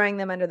clearly throwing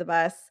them under the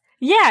bus.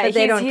 Yeah,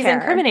 but he's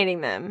incriminating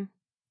them.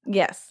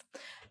 Yes.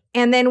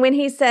 And then when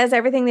he says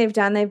everything they've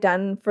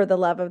done for the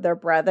love of their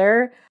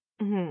brother,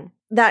 mm-hmm.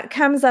 that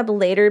comes up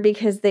later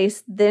because they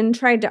then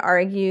tried to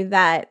argue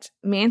that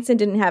Manson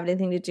didn't have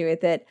anything to do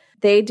with it.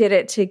 They did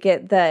it to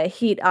get the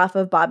heat off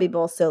of Bobby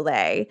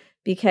Beausoleil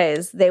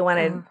because they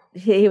wanted,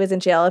 he was in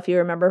jail, if you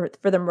remember,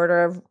 for the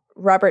murder of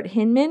Robert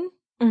Hinman.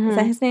 Mm-hmm. Is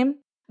that his name?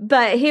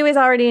 But he was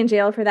already in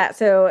jail for that.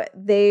 So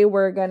they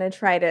were going to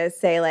try to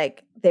say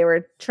they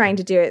were trying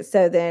to do it.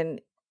 So then,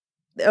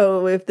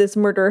 if this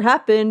murder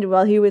happened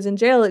while he was in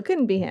jail, it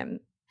couldn't be him.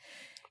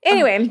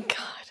 Anyway. Oh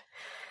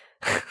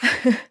my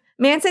God.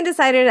 Manson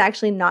decided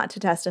actually not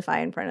to testify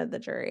in front of the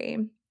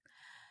jury.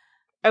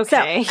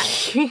 Okay.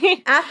 So,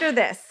 after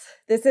this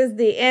is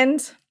the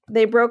end.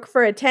 They broke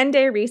for a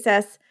 10-day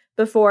recess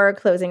before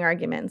closing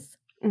arguments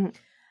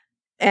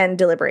and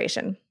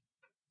deliberation.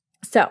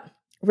 So,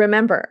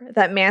 remember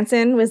that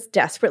Manson was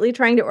desperately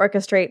trying to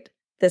orchestrate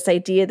this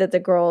idea that the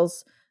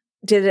girls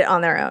did it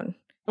on their own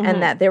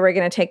and that they were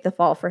going to take the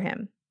fall for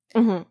him.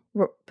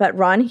 Mm-hmm. But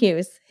Ron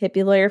Hughes,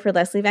 hippie lawyer for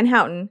Leslie Van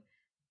Houten,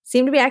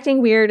 seemed to be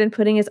acting weird and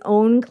putting his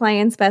own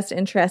client's best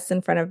interests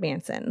in front of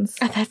Manson's.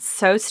 Oh, that's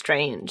so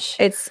strange.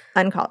 It's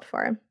uncalled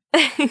for.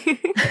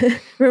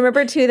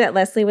 Remember, too, that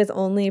Leslie was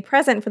only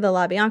present for the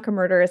LaBianca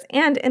murders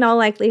and, in all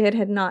likelihood,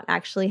 had not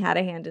actually had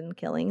a hand in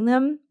killing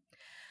them.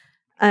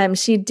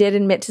 She did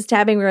admit to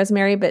stabbing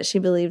Rosemary, but she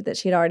believed that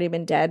she'd already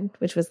been dead,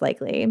 which was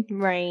likely.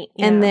 Right.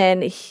 Yeah. And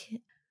then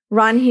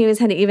Ron Hughes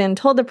had even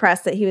told the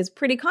press that he was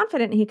pretty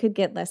confident he could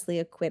get Leslie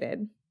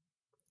acquitted.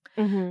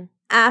 Mm-hmm.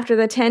 After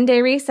the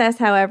 10-day recess,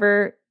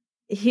 however,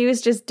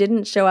 Hughes just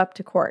didn't show up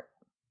to court.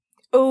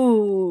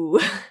 Ooh.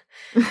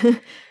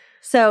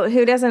 So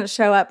who doesn't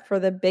show up for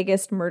the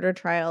biggest murder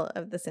trial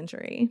of the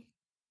century?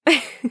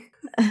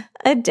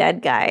 A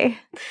dead guy.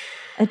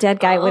 A dead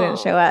guy wouldn't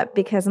show up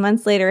because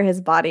months later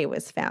his body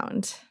was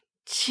found.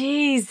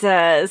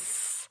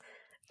 Jesus.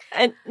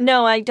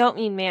 No, I don't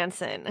mean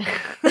Manson.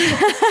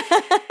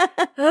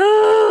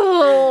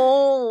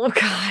 Oh,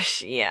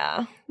 gosh.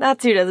 Yeah.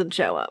 That's who doesn't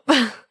show up.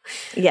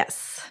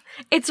 Yes.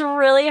 It's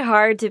really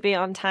hard to be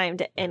on time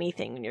to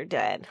anything when you're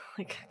dead.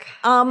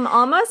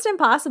 Almost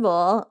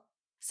impossible.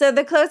 So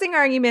the closing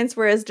arguments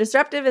were as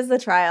disruptive as the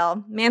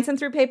trial. Manson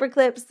threw paper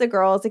clips. The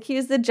girls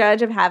accused the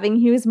judge of having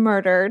Hughes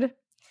murdered.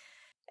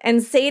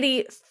 And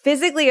Sadie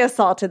physically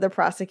assaulted the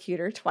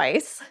prosecutor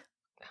twice.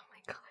 Oh,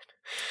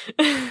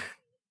 my God.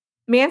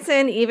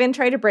 Manson even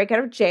tried to break out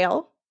of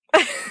jail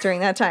during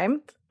that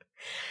time.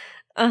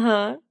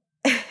 Uh-huh.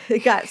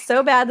 It got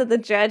so bad that the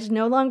judge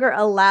no longer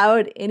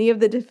allowed any of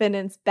the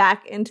defendants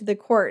back into the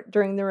court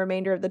during the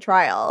remainder of the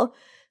trial.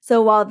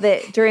 So while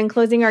during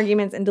closing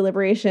arguments and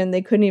deliberation,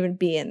 they couldn't even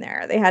be in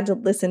there. They had to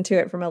listen to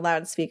it from a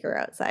loudspeaker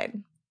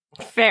outside.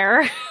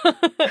 Fair.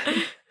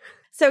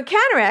 So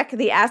Kanarek,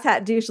 the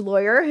asshat douche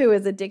lawyer who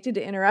is addicted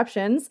to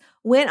interruptions,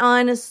 went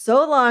on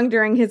so long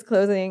during his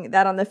closing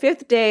that on the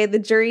 5th day, the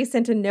jury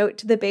sent a note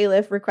to the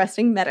bailiff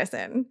requesting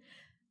medicine.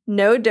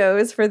 No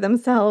dose for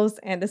themselves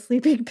and a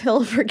sleeping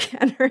pill for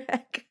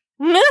Kanarek.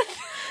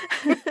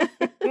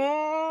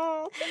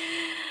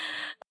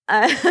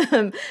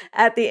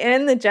 At the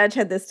end, the judge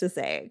had this to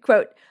say,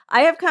 quote,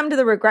 "I have come to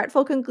the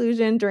regretful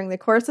conclusion during the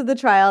course of the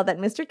trial that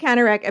Mr.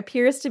 Kanarek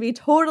appears to be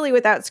totally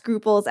without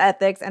scruples,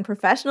 ethics, and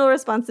professional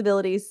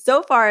responsibilities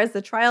so far as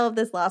the trial of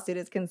this lawsuit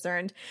is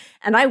concerned,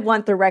 and I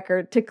want the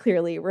record to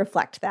clearly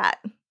reflect that."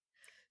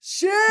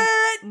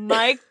 Shit!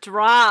 Mic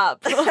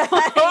drop. I know.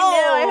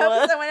 I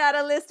hope someone had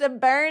a list of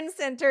burn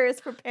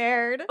centers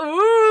prepared.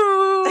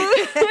 Ooh.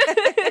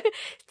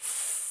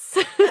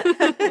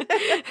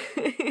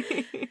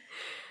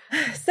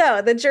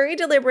 So the jury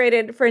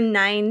deliberated for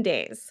 9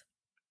 days,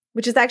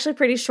 which is actually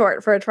pretty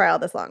short for a trial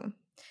this long.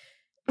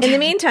 In the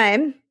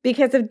meantime,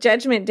 because of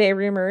Judgment Day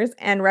rumors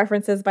and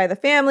references by the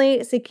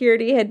family,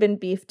 security had been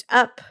beefed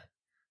up.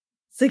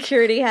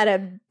 Security had a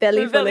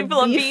belly full of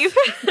beef.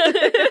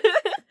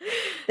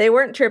 They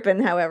weren't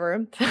tripping,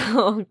 however.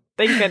 Oh,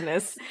 thank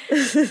goodness.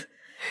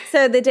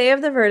 So the day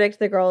of the verdict,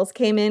 the girls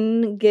came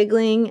in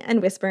giggling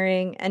and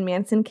whispering, and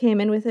Manson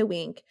came in with a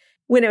wink.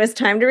 When it was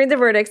time to read the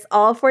verdicts,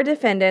 all 4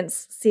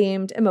 defendants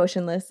seemed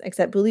emotionless,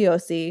 except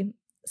Bugliosi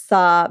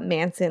saw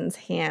Manson's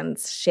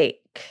hands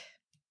shake.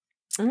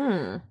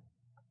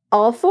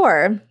 All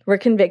 4 were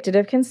convicted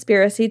of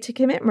conspiracy to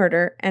commit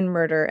murder and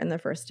murder in the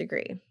first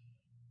degree.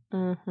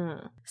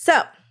 Mm-hmm.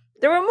 So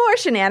there were more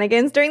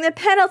shenanigans during the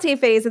penalty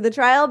phase of the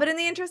trial, but in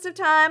the interest of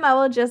time, I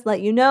will just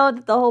let you know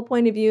that the whole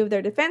point of view of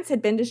their defense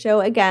had been to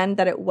show again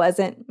that it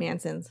wasn't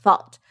Manson's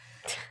fault.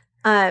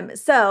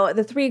 So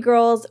the 3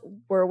 girls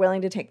were willing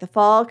to take the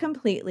fall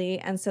completely,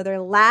 and so their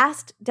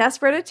last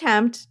desperate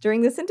attempt during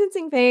the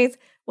sentencing phase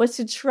was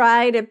to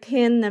try to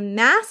pin the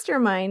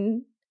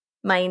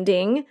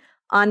masterminding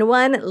on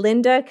one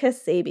Linda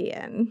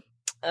Kasabian.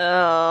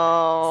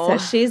 Oh. So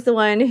she's the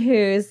one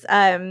who's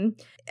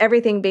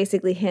everything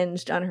basically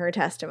hinged on her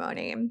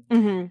testimony.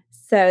 Mm-hmm.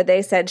 So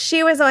they said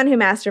she was the one who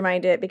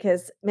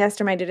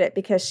masterminded it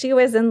because she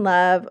was in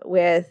love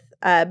with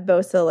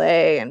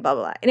Beausoleil and blah,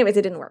 blah, blah. Anyways,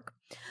 it didn't work.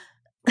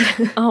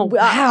 Oh,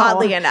 wow.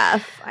 Oddly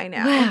enough, I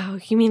know. Wow,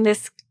 you mean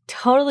this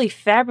totally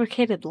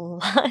fabricated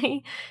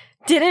lie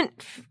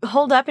didn't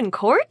hold up in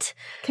court?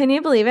 Can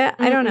you believe it?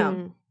 I don't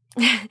know.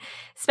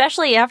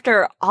 Especially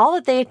after all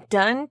that they've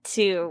done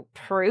to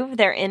prove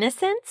their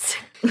innocence.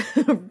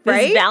 Right?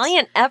 This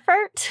valiant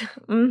effort.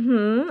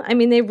 Mm-hmm. I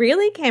mean, they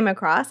really came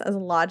across as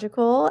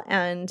logical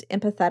and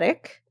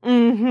empathetic.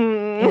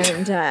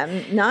 Mm-hmm.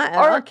 And not at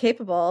all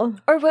capable.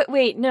 Or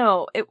wait,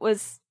 no, it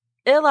was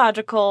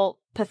illogical,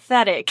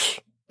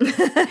 pathetic.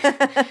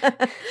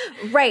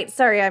 Right.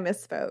 Sorry, I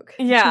misspoke.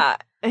 Yeah,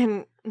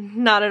 and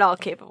not at all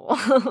capable.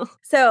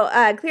 So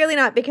clearly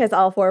not because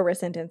all 4 were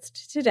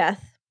sentenced to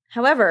death.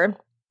 However,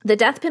 the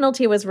death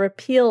penalty was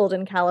repealed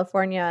in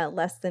California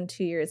less than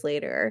 2 years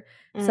later.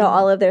 So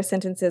all of their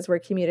sentences were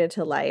commuted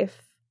to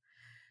life.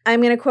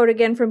 I'm going to quote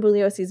again from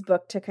Bugliosi's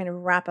book to kind of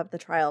wrap up the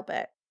trial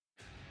bit.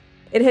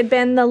 It had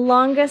been the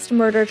longest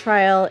murder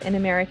trial in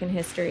American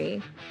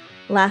history,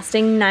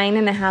 lasting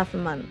 9.5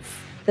 months.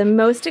 The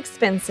most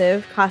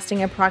expensive,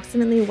 costing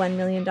approximately $1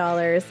 million,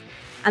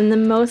 and the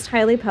most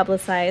highly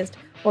publicized,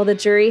 while the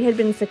jury had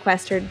been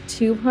sequestered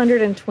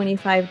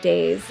 225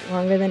 days,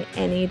 longer than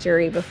any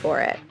jury before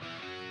it.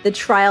 The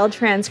trial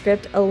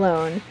transcript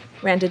alone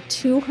ran to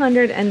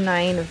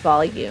 209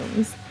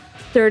 volumes,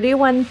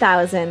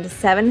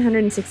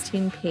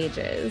 31,716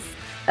 pages,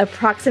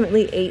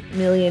 approximately 8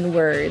 million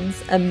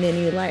words, a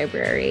mini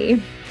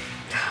library.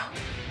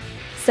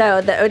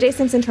 So the O.J.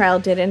 Simpson trial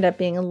did end up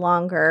being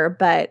longer,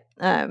 but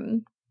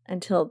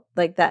until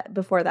like that,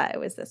 before that, it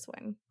was this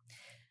one.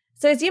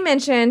 So as you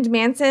mentioned,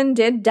 Manson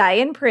did die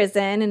in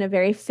prison in a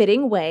very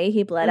fitting way.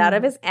 He bled out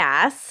of his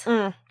ass,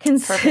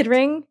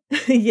 considering,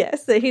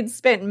 yes, that he'd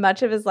spent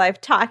much of his life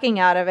talking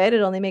out of it.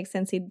 It only makes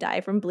sense he'd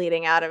die from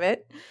bleeding out of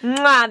it.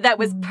 Mwah, that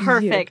was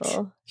perfect.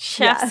 Beautiful.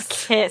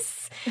 Chef's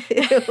kiss.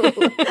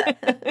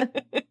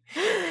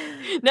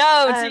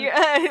 No,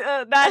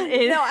 that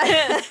is...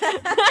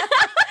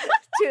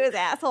 to his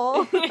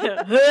asshole.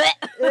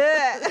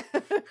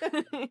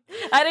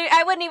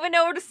 I wouldn't even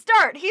know where to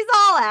start. He's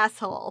all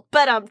asshole.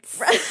 But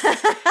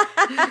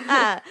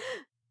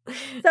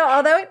So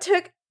although it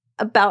took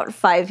about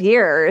 5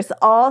 years,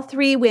 all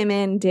 3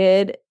 women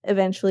did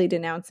eventually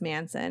denounce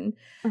Manson,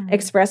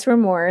 express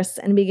remorse,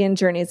 and begin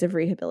journeys of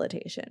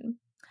rehabilitation.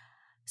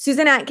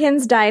 Susan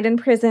Atkins died in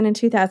prison in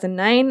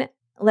 2009.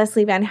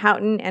 Leslie Van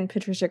Houten and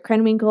Patricia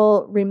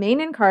Krenwinkel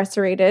remain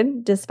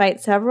incarcerated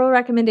despite several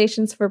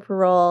recommendations for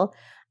parole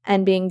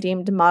and being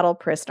deemed model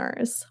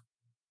prisoners.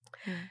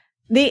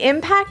 The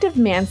impact of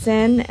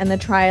Manson and the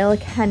trial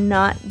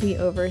cannot be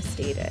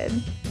overstated.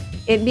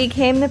 It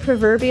became the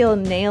proverbial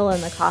nail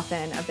in the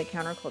coffin of the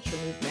counterculture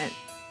movement.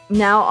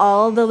 Now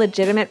all the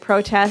legitimate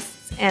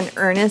protests and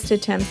earnest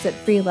attempts at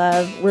free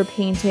love were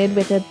painted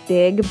with a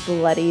big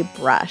bloody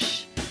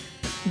brush.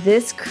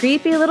 This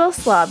creepy little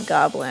slob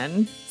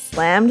goblin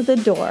slammed the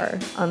door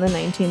on the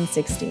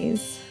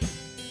 1960s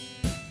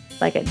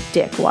like a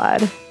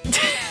dickwad.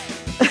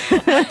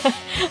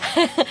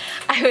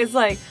 I was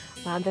like,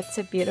 wow, that's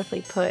so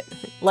beautifully put.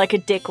 Like a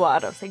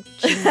dickwad. I was like,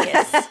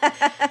 genius.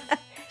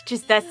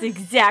 That's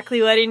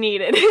exactly what he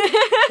needed.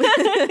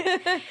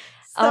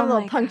 Some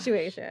little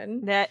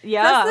punctuation. That's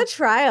the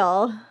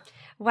trial.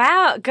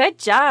 Wow, good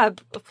job.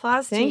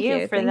 Applause Thank to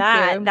you for thank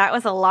that. you. That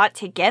was a lot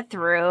to get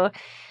through.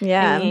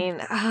 Yeah. I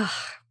mean,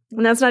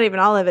 and that's not even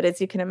all of it,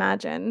 as you can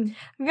imagine.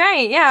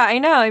 Right, yeah, I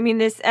know. I mean,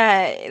 this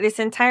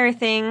entire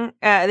thing,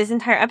 this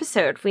entire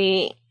episode,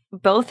 we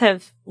both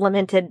have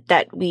lamented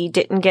that we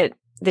didn't get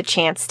the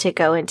chance to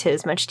go into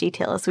as much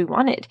detail as we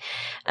wanted.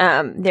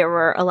 There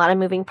were a lot of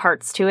moving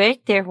parts to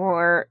it. There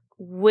were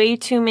way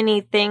too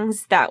many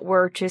things that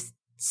were just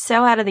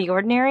so out of the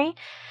ordinary.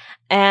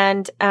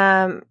 And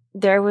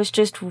there was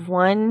just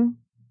one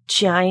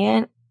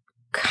giant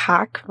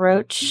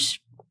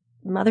cockroach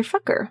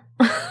motherfucker.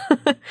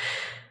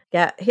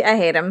 Yeah, I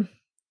hate him.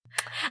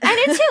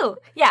 I do too.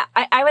 Yeah,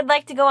 I would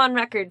like to go on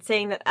record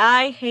saying that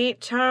I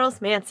hate Charles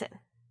Manson.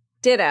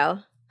 Ditto.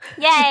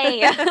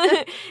 Yay!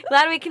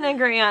 Glad we can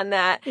agree on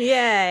that.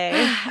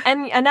 Yay.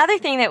 And another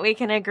thing that we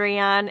can agree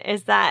on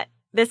is that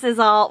this is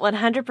all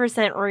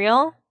 100%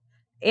 real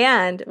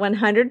and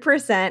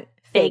 100%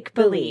 fake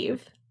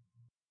believe.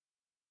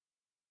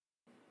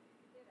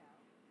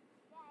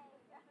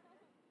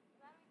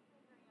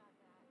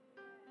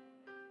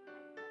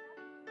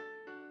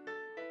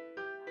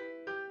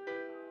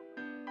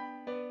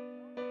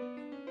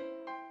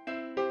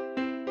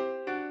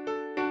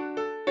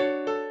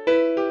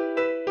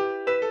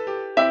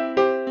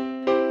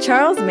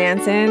 Charles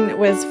Manson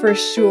was for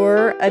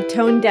sure a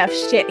tone-deaf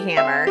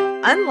shithammer,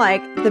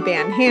 unlike the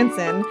band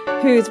Hanson,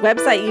 whose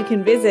website you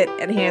can visit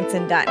at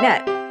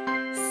hanson.net.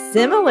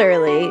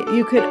 Similarly,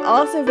 you could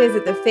also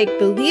visit the Fake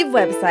Believe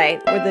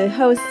website, where the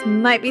hosts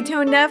might be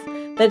tone-deaf,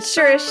 but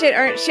sure as shit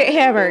aren't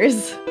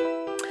shithammers.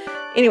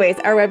 Anyways,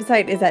 our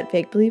website is at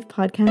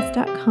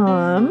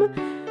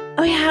fakebelievepodcast.com.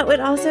 Oh yeah, it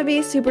would also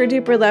be super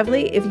duper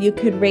lovely if you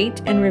could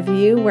rate and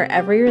review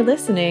wherever you're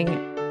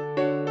listening.